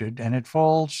interested, and it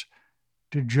falls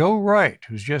to Joe Wright,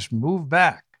 who's just moved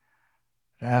back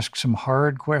to ask some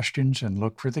hard questions and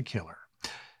look for the killer.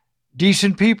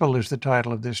 Decent People is the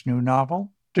title of this new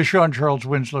novel. Deshaun Charles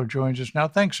Winslow joins us now.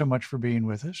 Thanks so much for being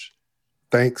with us.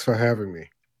 Thanks for having me.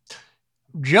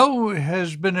 Joe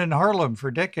has been in Harlem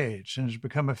for decades and has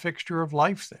become a fixture of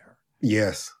life there.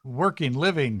 Yes. Working,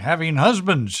 living, having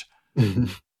husbands.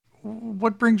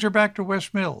 What brings her back to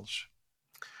West Mills?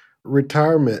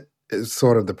 Retirement is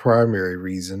sort of the primary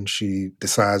reason. She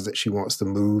decides that she wants to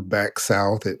move back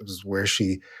south. It was where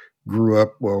she grew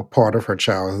up. Well, part of her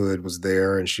childhood was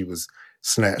there, and she was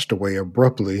snatched away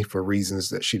abruptly for reasons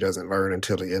that she doesn't learn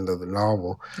until the end of the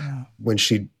novel. Yeah. When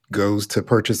she goes to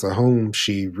purchase a home,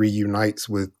 she reunites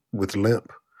with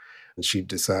Limp, and she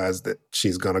decides that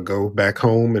she's going to go back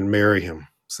home and marry him.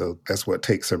 So that's what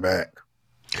takes her back.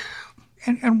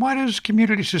 And why does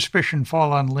community suspicion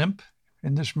fall on Limp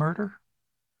in this murder?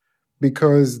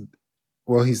 Because,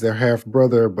 well, he's their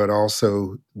half-brother, but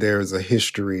also there's a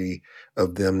history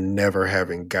of them never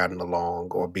having gotten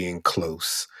along or being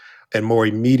close. And more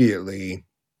immediately,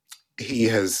 he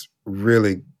has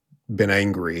really been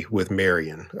angry with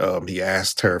Marion. He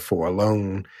asked her for a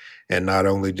loan, and not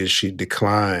only did she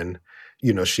decline,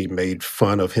 she made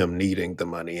fun of him needing the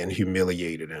money and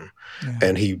humiliated him. Yeah.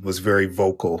 And he was very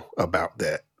vocal about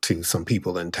that to some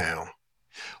people in town.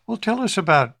 Well, tell us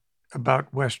about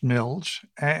West Mills.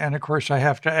 And of course, I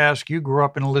have to ask, you grew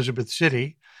up in Elizabeth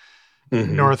City,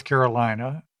 North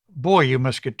Carolina. Boy, you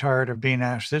must get tired of being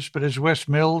asked this, but is West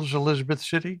Mills Elizabeth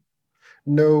City?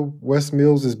 No, West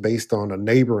Mills is based on a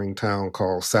neighboring town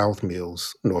called South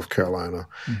Mills, North Carolina,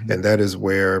 and that is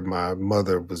where my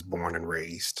mother was born and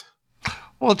raised.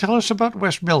 Well, tell us about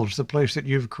West Mills, the place that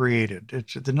you've created.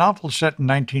 It's the novel set in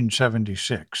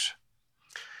 1976.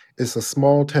 It's a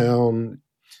small town,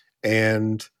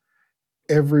 and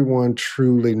everyone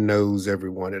truly knows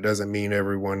everyone. It doesn't mean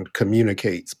everyone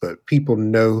communicates, but people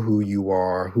know who you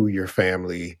are, who your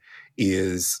family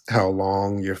is, how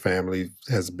long your family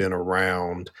has been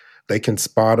around. They can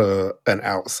spot an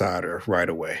outsider right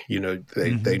away.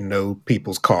 They know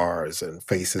people's cars and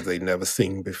faces they've never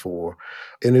seen before.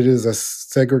 And it is a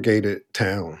segregated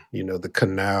town. The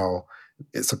canal,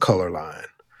 it's a color line.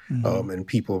 And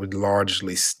people would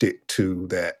largely stick to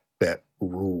that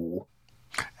rule.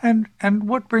 And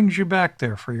what brings you back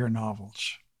there for your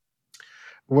novels?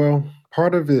 Well,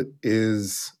 part of it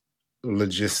is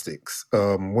logistics.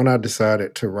 When I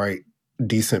decided to write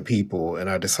Decent People and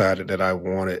I decided that I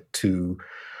wanted to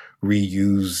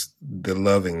reuse the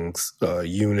Lovings,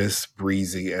 Eunice,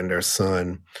 Breezy, and their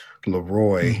son,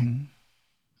 Leroy,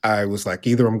 I was like,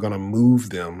 either I'm going to move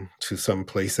them to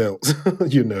someplace else,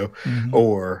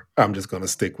 or I'm just going to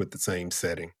stick with the same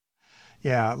setting.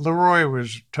 Yeah, Leroy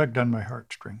was tugged on my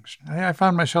heartstrings. I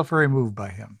found myself very moved by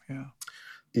him. Yeah.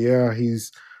 Yeah,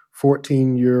 he's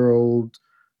 14-year-old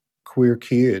queer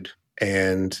kid,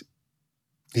 and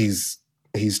he's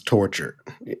tortured.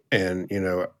 And,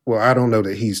 I don't know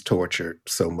that he's tortured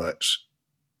so much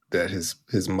that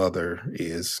his mother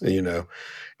is,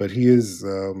 but he is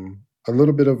a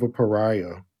little bit of a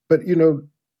pariah. But,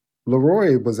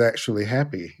 Leroy was actually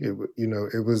happy.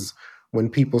 It was when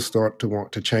people start to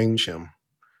want to change him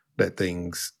that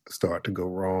things start to go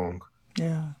wrong.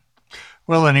 Yeah.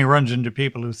 Well, and he runs into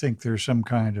people who think there's some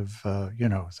kind of,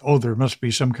 there must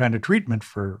be some kind of treatment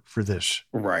for this.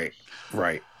 Right.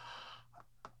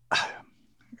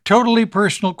 Totally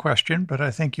personal question, but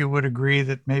I think you would agree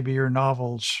that maybe your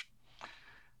novels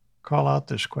call out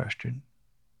this question.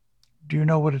 Do you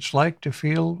know what it's like to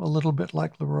feel a little bit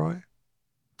like Leroy?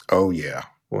 Oh, yeah,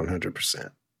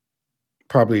 100%.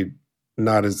 Probably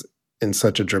not as in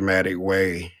such a dramatic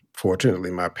way.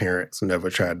 Fortunately, my parents never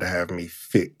tried to have me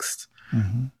fixed.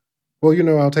 Mm-hmm.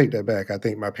 Well, I'll take that back. I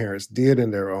think my parents did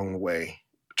in their own way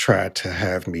try to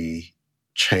have me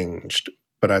changed,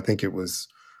 but I think it was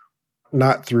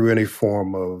not through any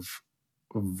form of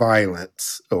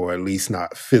violence, or at least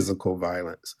not physical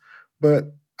violence.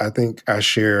 But I think I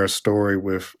share a story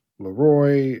with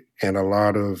Leroy and a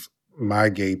lot of my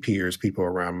gay peers, people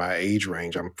around my age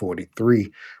range, I'm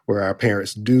 43, where our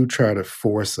parents do try to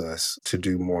force us to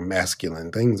do more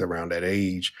masculine things around that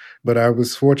age. But I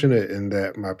was fortunate in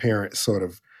that my parents sort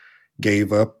of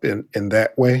gave up in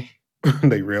that way.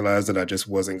 They realized that I just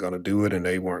wasn't going to do it, and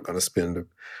they weren't going to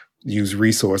use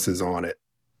resources on it.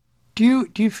 Do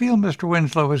you feel, Mr.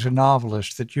 Winslow, as a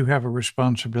novelist, that you have a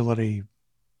responsibility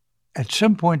at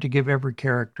some point to give every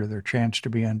character their chance to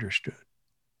be understood?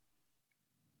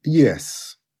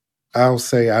 Yes. I'll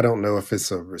say I don't know if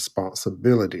it's a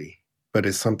responsibility, but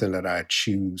it's something that I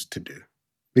choose to do.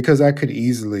 Because I could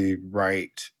easily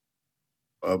write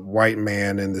a white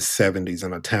man in the 70s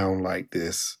in a town like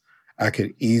this. I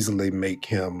could easily make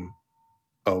him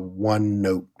a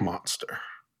one-note monster.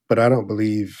 But I don't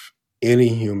believe any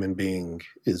human being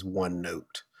is one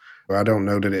note. I don't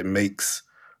know that it makes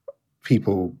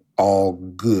people all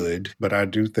good, but I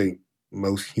do think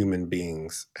most human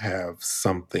beings have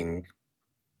something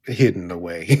hidden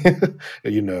away,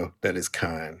 that is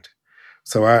kind.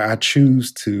 So I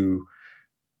choose to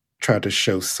try to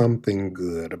show something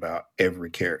good about every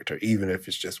character, even if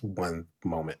it's just one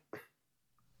moment.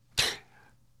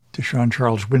 Deshaun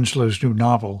Charles Winslow's new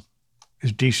novel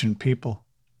is Decent People.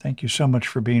 Thank you so much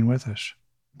for being with us.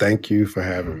 Thank you for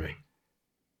having me.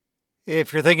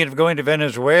 If you're thinking of going to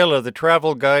Venezuela, the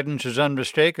travel guidance is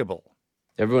unmistakable.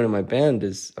 Everyone in my band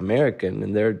is American,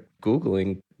 and they're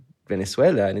Googling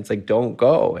Venezuela, and it's like, don't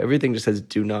go. Everything just says,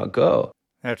 do not go.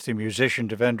 That's the musician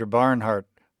Devendra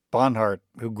Bonhart,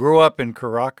 who grew up in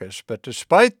Caracas. But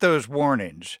despite those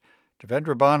warnings,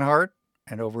 Devendra Bonhart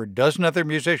and over a dozen other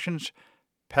musicians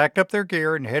packed up their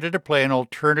gear and headed to play an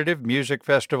alternative music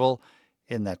festival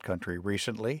in that country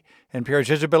recently. NPR's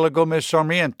Isabella Gomez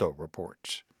Sarmiento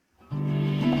reports.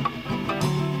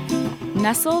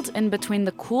 Nestled in between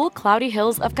the cool, cloudy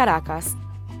hills of Caracas,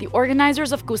 the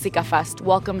organizers of Cusica Fest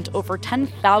welcomed over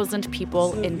 10,000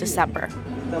 people in December.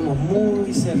 Estamos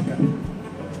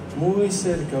muy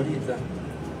cerca ahorita,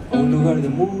 a un lugar de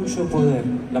mucho poder.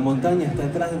 La montaña está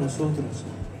atrás de nosotros.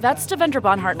 That's Devendra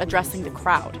Bonhart addressing the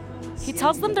crowd. He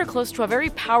tells them they're close to a very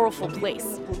powerful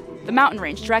place, the mountain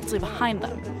range directly behind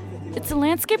them. It's a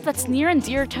landscape that's near and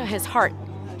dear to his heart.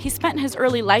 He spent his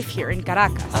early life here in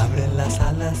Caracas.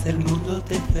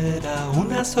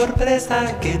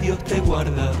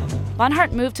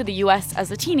 Bonhart moved to the U.S.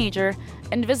 as a teenager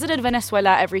and visited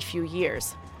Venezuela every few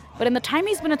years. But in the time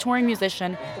he's been a touring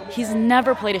musician, he's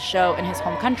never played a show in his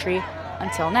home country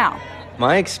until now.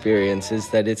 My experience is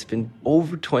that it's been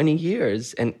over 20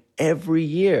 years, and every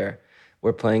year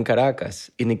we're playing Caracas,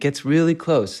 and it gets really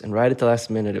close, and right at the last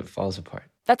minute it falls apart.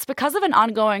 That's because of an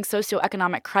ongoing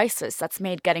socioeconomic crisis that's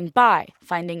made getting by,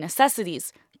 finding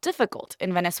necessities, difficult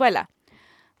in Venezuela.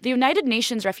 The United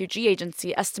Nations Refugee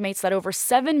Agency estimates that over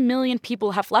 7 million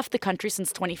people have left the country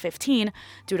since 2015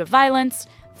 due to violence,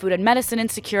 food and medicine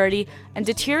insecurity, and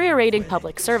deteriorating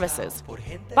public services.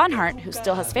 Bonhart, who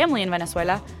still has family in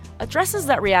Venezuela, addresses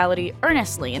that reality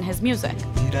earnestly in his music.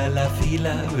 Mira la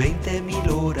fila, 20,000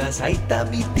 horas, ahí está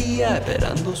mi tía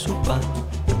esperando su pan.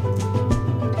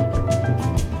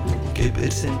 ¿Qué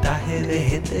porcentaje de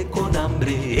gente con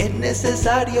hambre es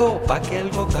necesario para que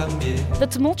algo cambie? The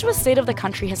tumultuous state of the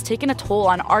country has taken a toll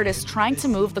on artists trying to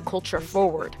move the culture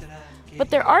forward.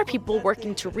 But there are people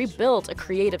working to rebuild a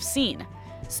creative scene,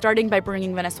 starting by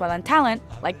bringing Venezuelan talent,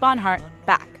 like Bonhart,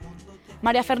 back.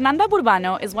 María Fernanda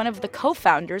Burbano is one of the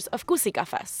co-founders of Cusica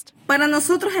Fest. Para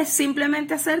nosotros es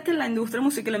simplemente hacer que la industria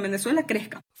musical en Venezuela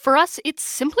crezca. For us, it's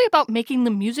simply about making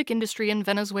the music industry in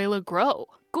Venezuela grow.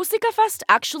 Cusica Fest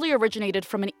actually originated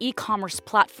from an e-commerce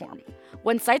platform.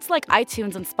 When sites like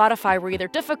iTunes and Spotify were either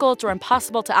difficult or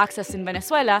impossible to access in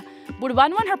Venezuela,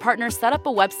 Burbano and her partners set up a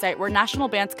website where national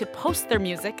bands could post their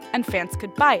music and fans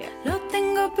could buy it. Lo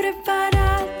tengo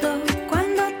preparado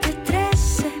cuando te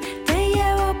estrese, te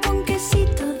llevo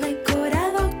ponquecito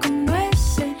decorado con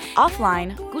nueces.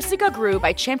 Offline, Cusica grew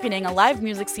by championing a live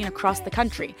music scene across the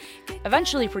country,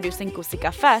 eventually producing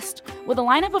Cusica Fest with a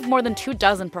lineup of more than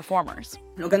 24 performers.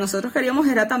 Lo que nosotros queríamos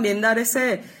era también dar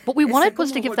ese. What we wanted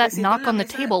was to give that knock on the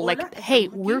table, like, hey,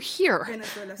 we're here.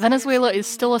 Venezuela is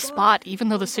still a spot, even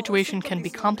though the situation can be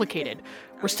complicated.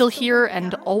 We're still here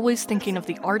and always thinking of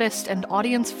the artist and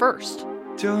audience first.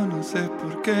 Yo no sé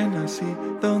por qué nací,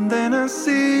 dónde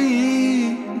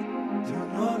nací. Yo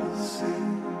no lo sé.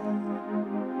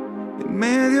 En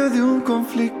medio de un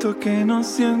conflicto que no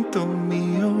siento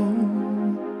mío.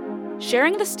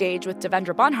 Sharing the stage with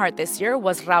Devendra Bonhart this year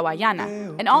was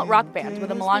Rawayana, an alt-rock band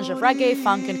with a melange of reggae,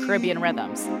 funk, and Caribbean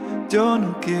rhythms. Yo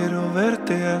no quiero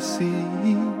verte así.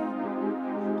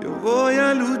 Yo voy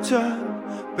a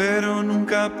luchar, pero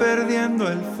nunca perdiendo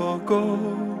el foco.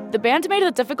 The band made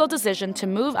a difficult decision to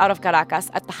move out of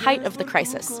Caracas at the height of the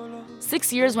crisis.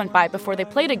 6 years went by before they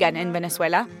played again in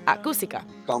Venezuela at Cusica.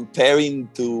 Comparing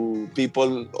to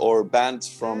people or bands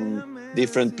from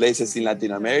different places in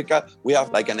Latin America, we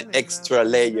have like an extra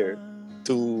layer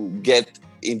to get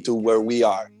into where we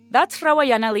are. That's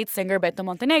Rawayana lead singer Beto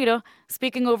Montenegro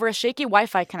speaking over a shaky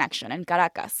Wi-Fi connection in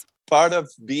Caracas. Part of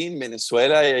being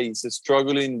Venezuela is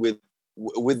struggling with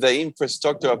the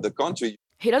infrastructure of the country.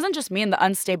 He doesn't just mean the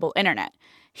unstable internet.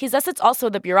 He says it's also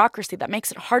the bureaucracy that makes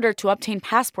it harder to obtain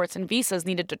passports and visas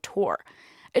needed to tour.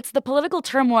 It's the political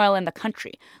turmoil in the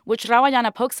country, which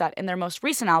Rawayana pokes at in their most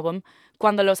recent album,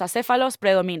 Cuando los acéfalos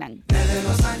predominan. Desde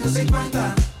los años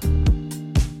 50,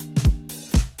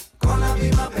 con la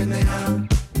misma pendeja.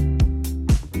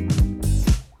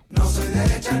 No soy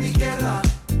derecha ni izquierda.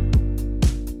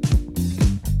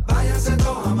 Váyanse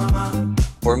todos a mamá.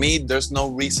 For me, there's no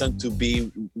reason to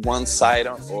be one side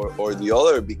or the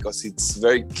other because it's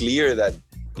very clear that,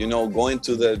 you know, going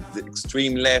to the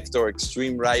extreme left or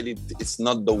extreme right, it's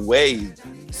not the way.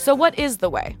 So what is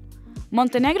the way?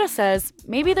 Montenegro says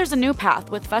maybe there's a new path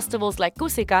with festivals like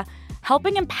Cusica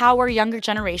helping empower younger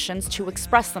generations to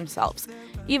express themselves,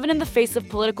 even in the face of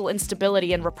political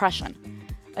instability and repression.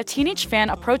 A teenage fan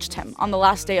approached him on the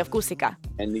last day of Cusica.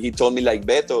 And he told me, like,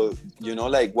 Beto, you know,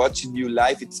 like, watching you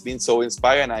live, it's been so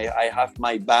inspiring. I have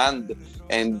my band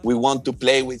and we want to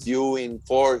play with you in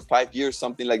 4 or 5 years,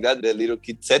 something like that, the little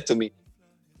kid said to me.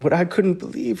 What I couldn't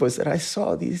believe was that I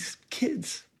saw these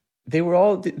kids. They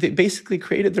basically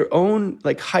created their own,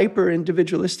 like,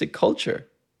 hyper-individualistic culture.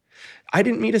 I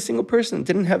didn't meet a single person that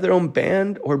didn't have their own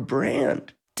band or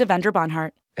brand. Devendra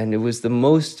Bonhart. And it was the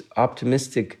most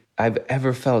optimistic I've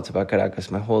ever felt about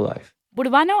Caracas my whole life.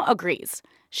 Burbano agrees.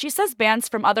 She says bands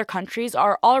from other countries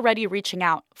are already reaching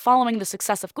out, following the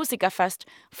success of Cusica Fest,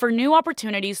 for new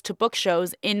opportunities to book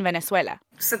shows in Venezuela.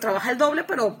 Se trabaja el doble,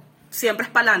 pero siempre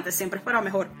es para adelante, siempre es para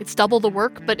mejor. It's double the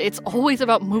work, but it's always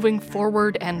about moving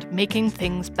forward and making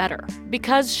things better.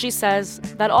 Because, she says,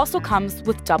 that also comes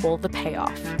with double the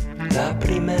payoff. La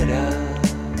primera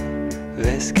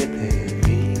vez que te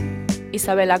vi.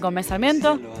 Isabela Gómez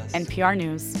Sarmiento, NPR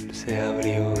News. Se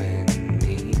abrió en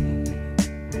mí.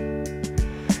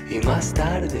 Y más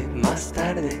tarde,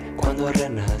 cuando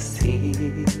renací,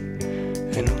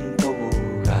 en un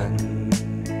tobogán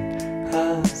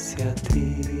hacia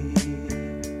ti.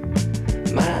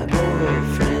 My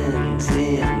boyfriend's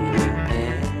in the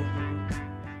band.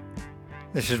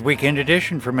 This is Weekend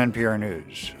Edition from NPR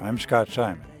News. I'm Scott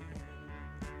Simon.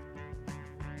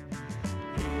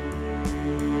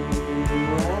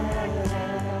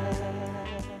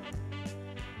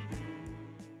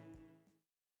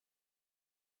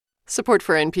 Support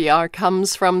for NPR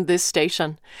comes from this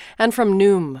station and from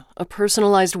Noom, a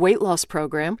personalized weight loss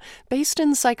program based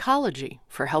in psychology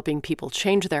for helping people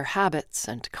change their habits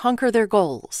and conquer their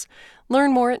goals.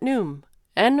 Learn more at Noom,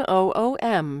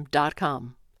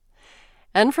 Noom.com.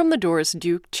 And from the Doris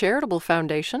Duke Charitable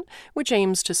Foundation, which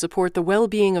aims to support the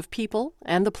well-being of people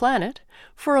and the planet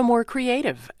for a more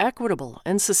creative, equitable,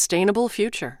 and sustainable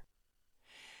future.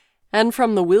 And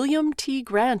from the William T.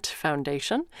 Grant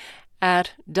Foundation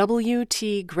at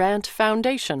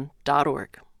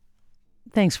wtgrantfoundation.org.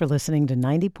 Thanks for listening to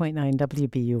 90.9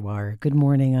 WBUR. Good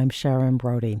morning, I'm Sharon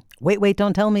Brody. Wait,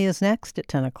 Don't Tell Me is next at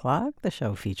 10 o'clock. The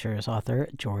show features author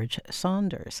George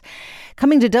Saunders.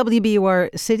 Coming to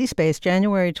WBUR City Space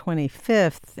January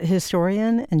 25th,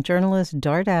 historian and journalist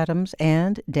Dart Adams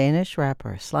and Danish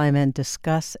rapper Slyman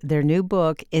discuss their new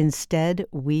book, Instead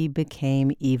We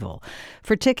Became Evil.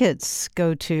 For tickets,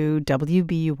 go to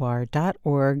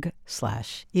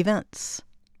wbur.org/events.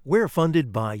 We're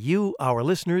funded by you, our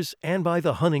listeners, and by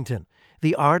The Huntington,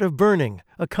 The Art of Burning,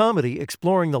 a comedy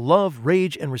exploring the love,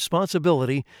 rage, and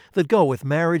responsibility that go with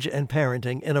marriage and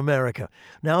parenting in America.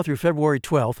 Now through February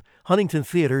 12th,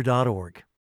 huntingtontheater.org.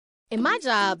 In my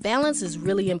job, balance is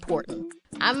really important.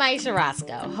 I'm Aisha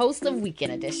Roscoe, host of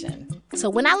Weekend Edition. So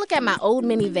when I look at my old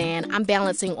minivan, I'm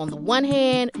balancing on the one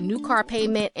hand, new car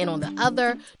payment, and on the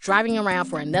other, driving around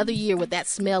for another year with that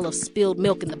smell of spilled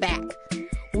milk in the back.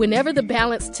 Whenever the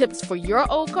balance tips for your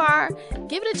old car,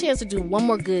 give it a chance to do one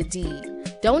more good deed.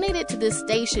 Donate it to this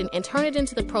station and turn it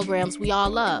into the programs we all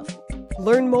love.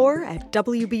 Learn more at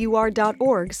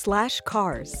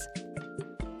wbur.org/cars.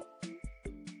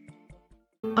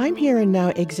 I'm here and now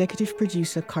executive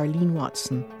producer Carlene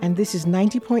Watson, and this is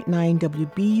 90.9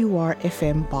 WBUR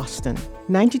FM Boston,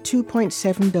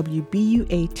 92.7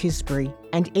 WBUA Tisbury,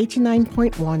 and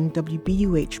 89.1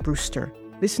 WBUH Brewster.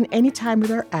 Listen anytime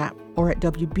with our app or at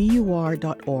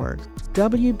WBUR.org.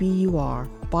 WBUR,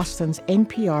 Boston's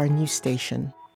NPR news station.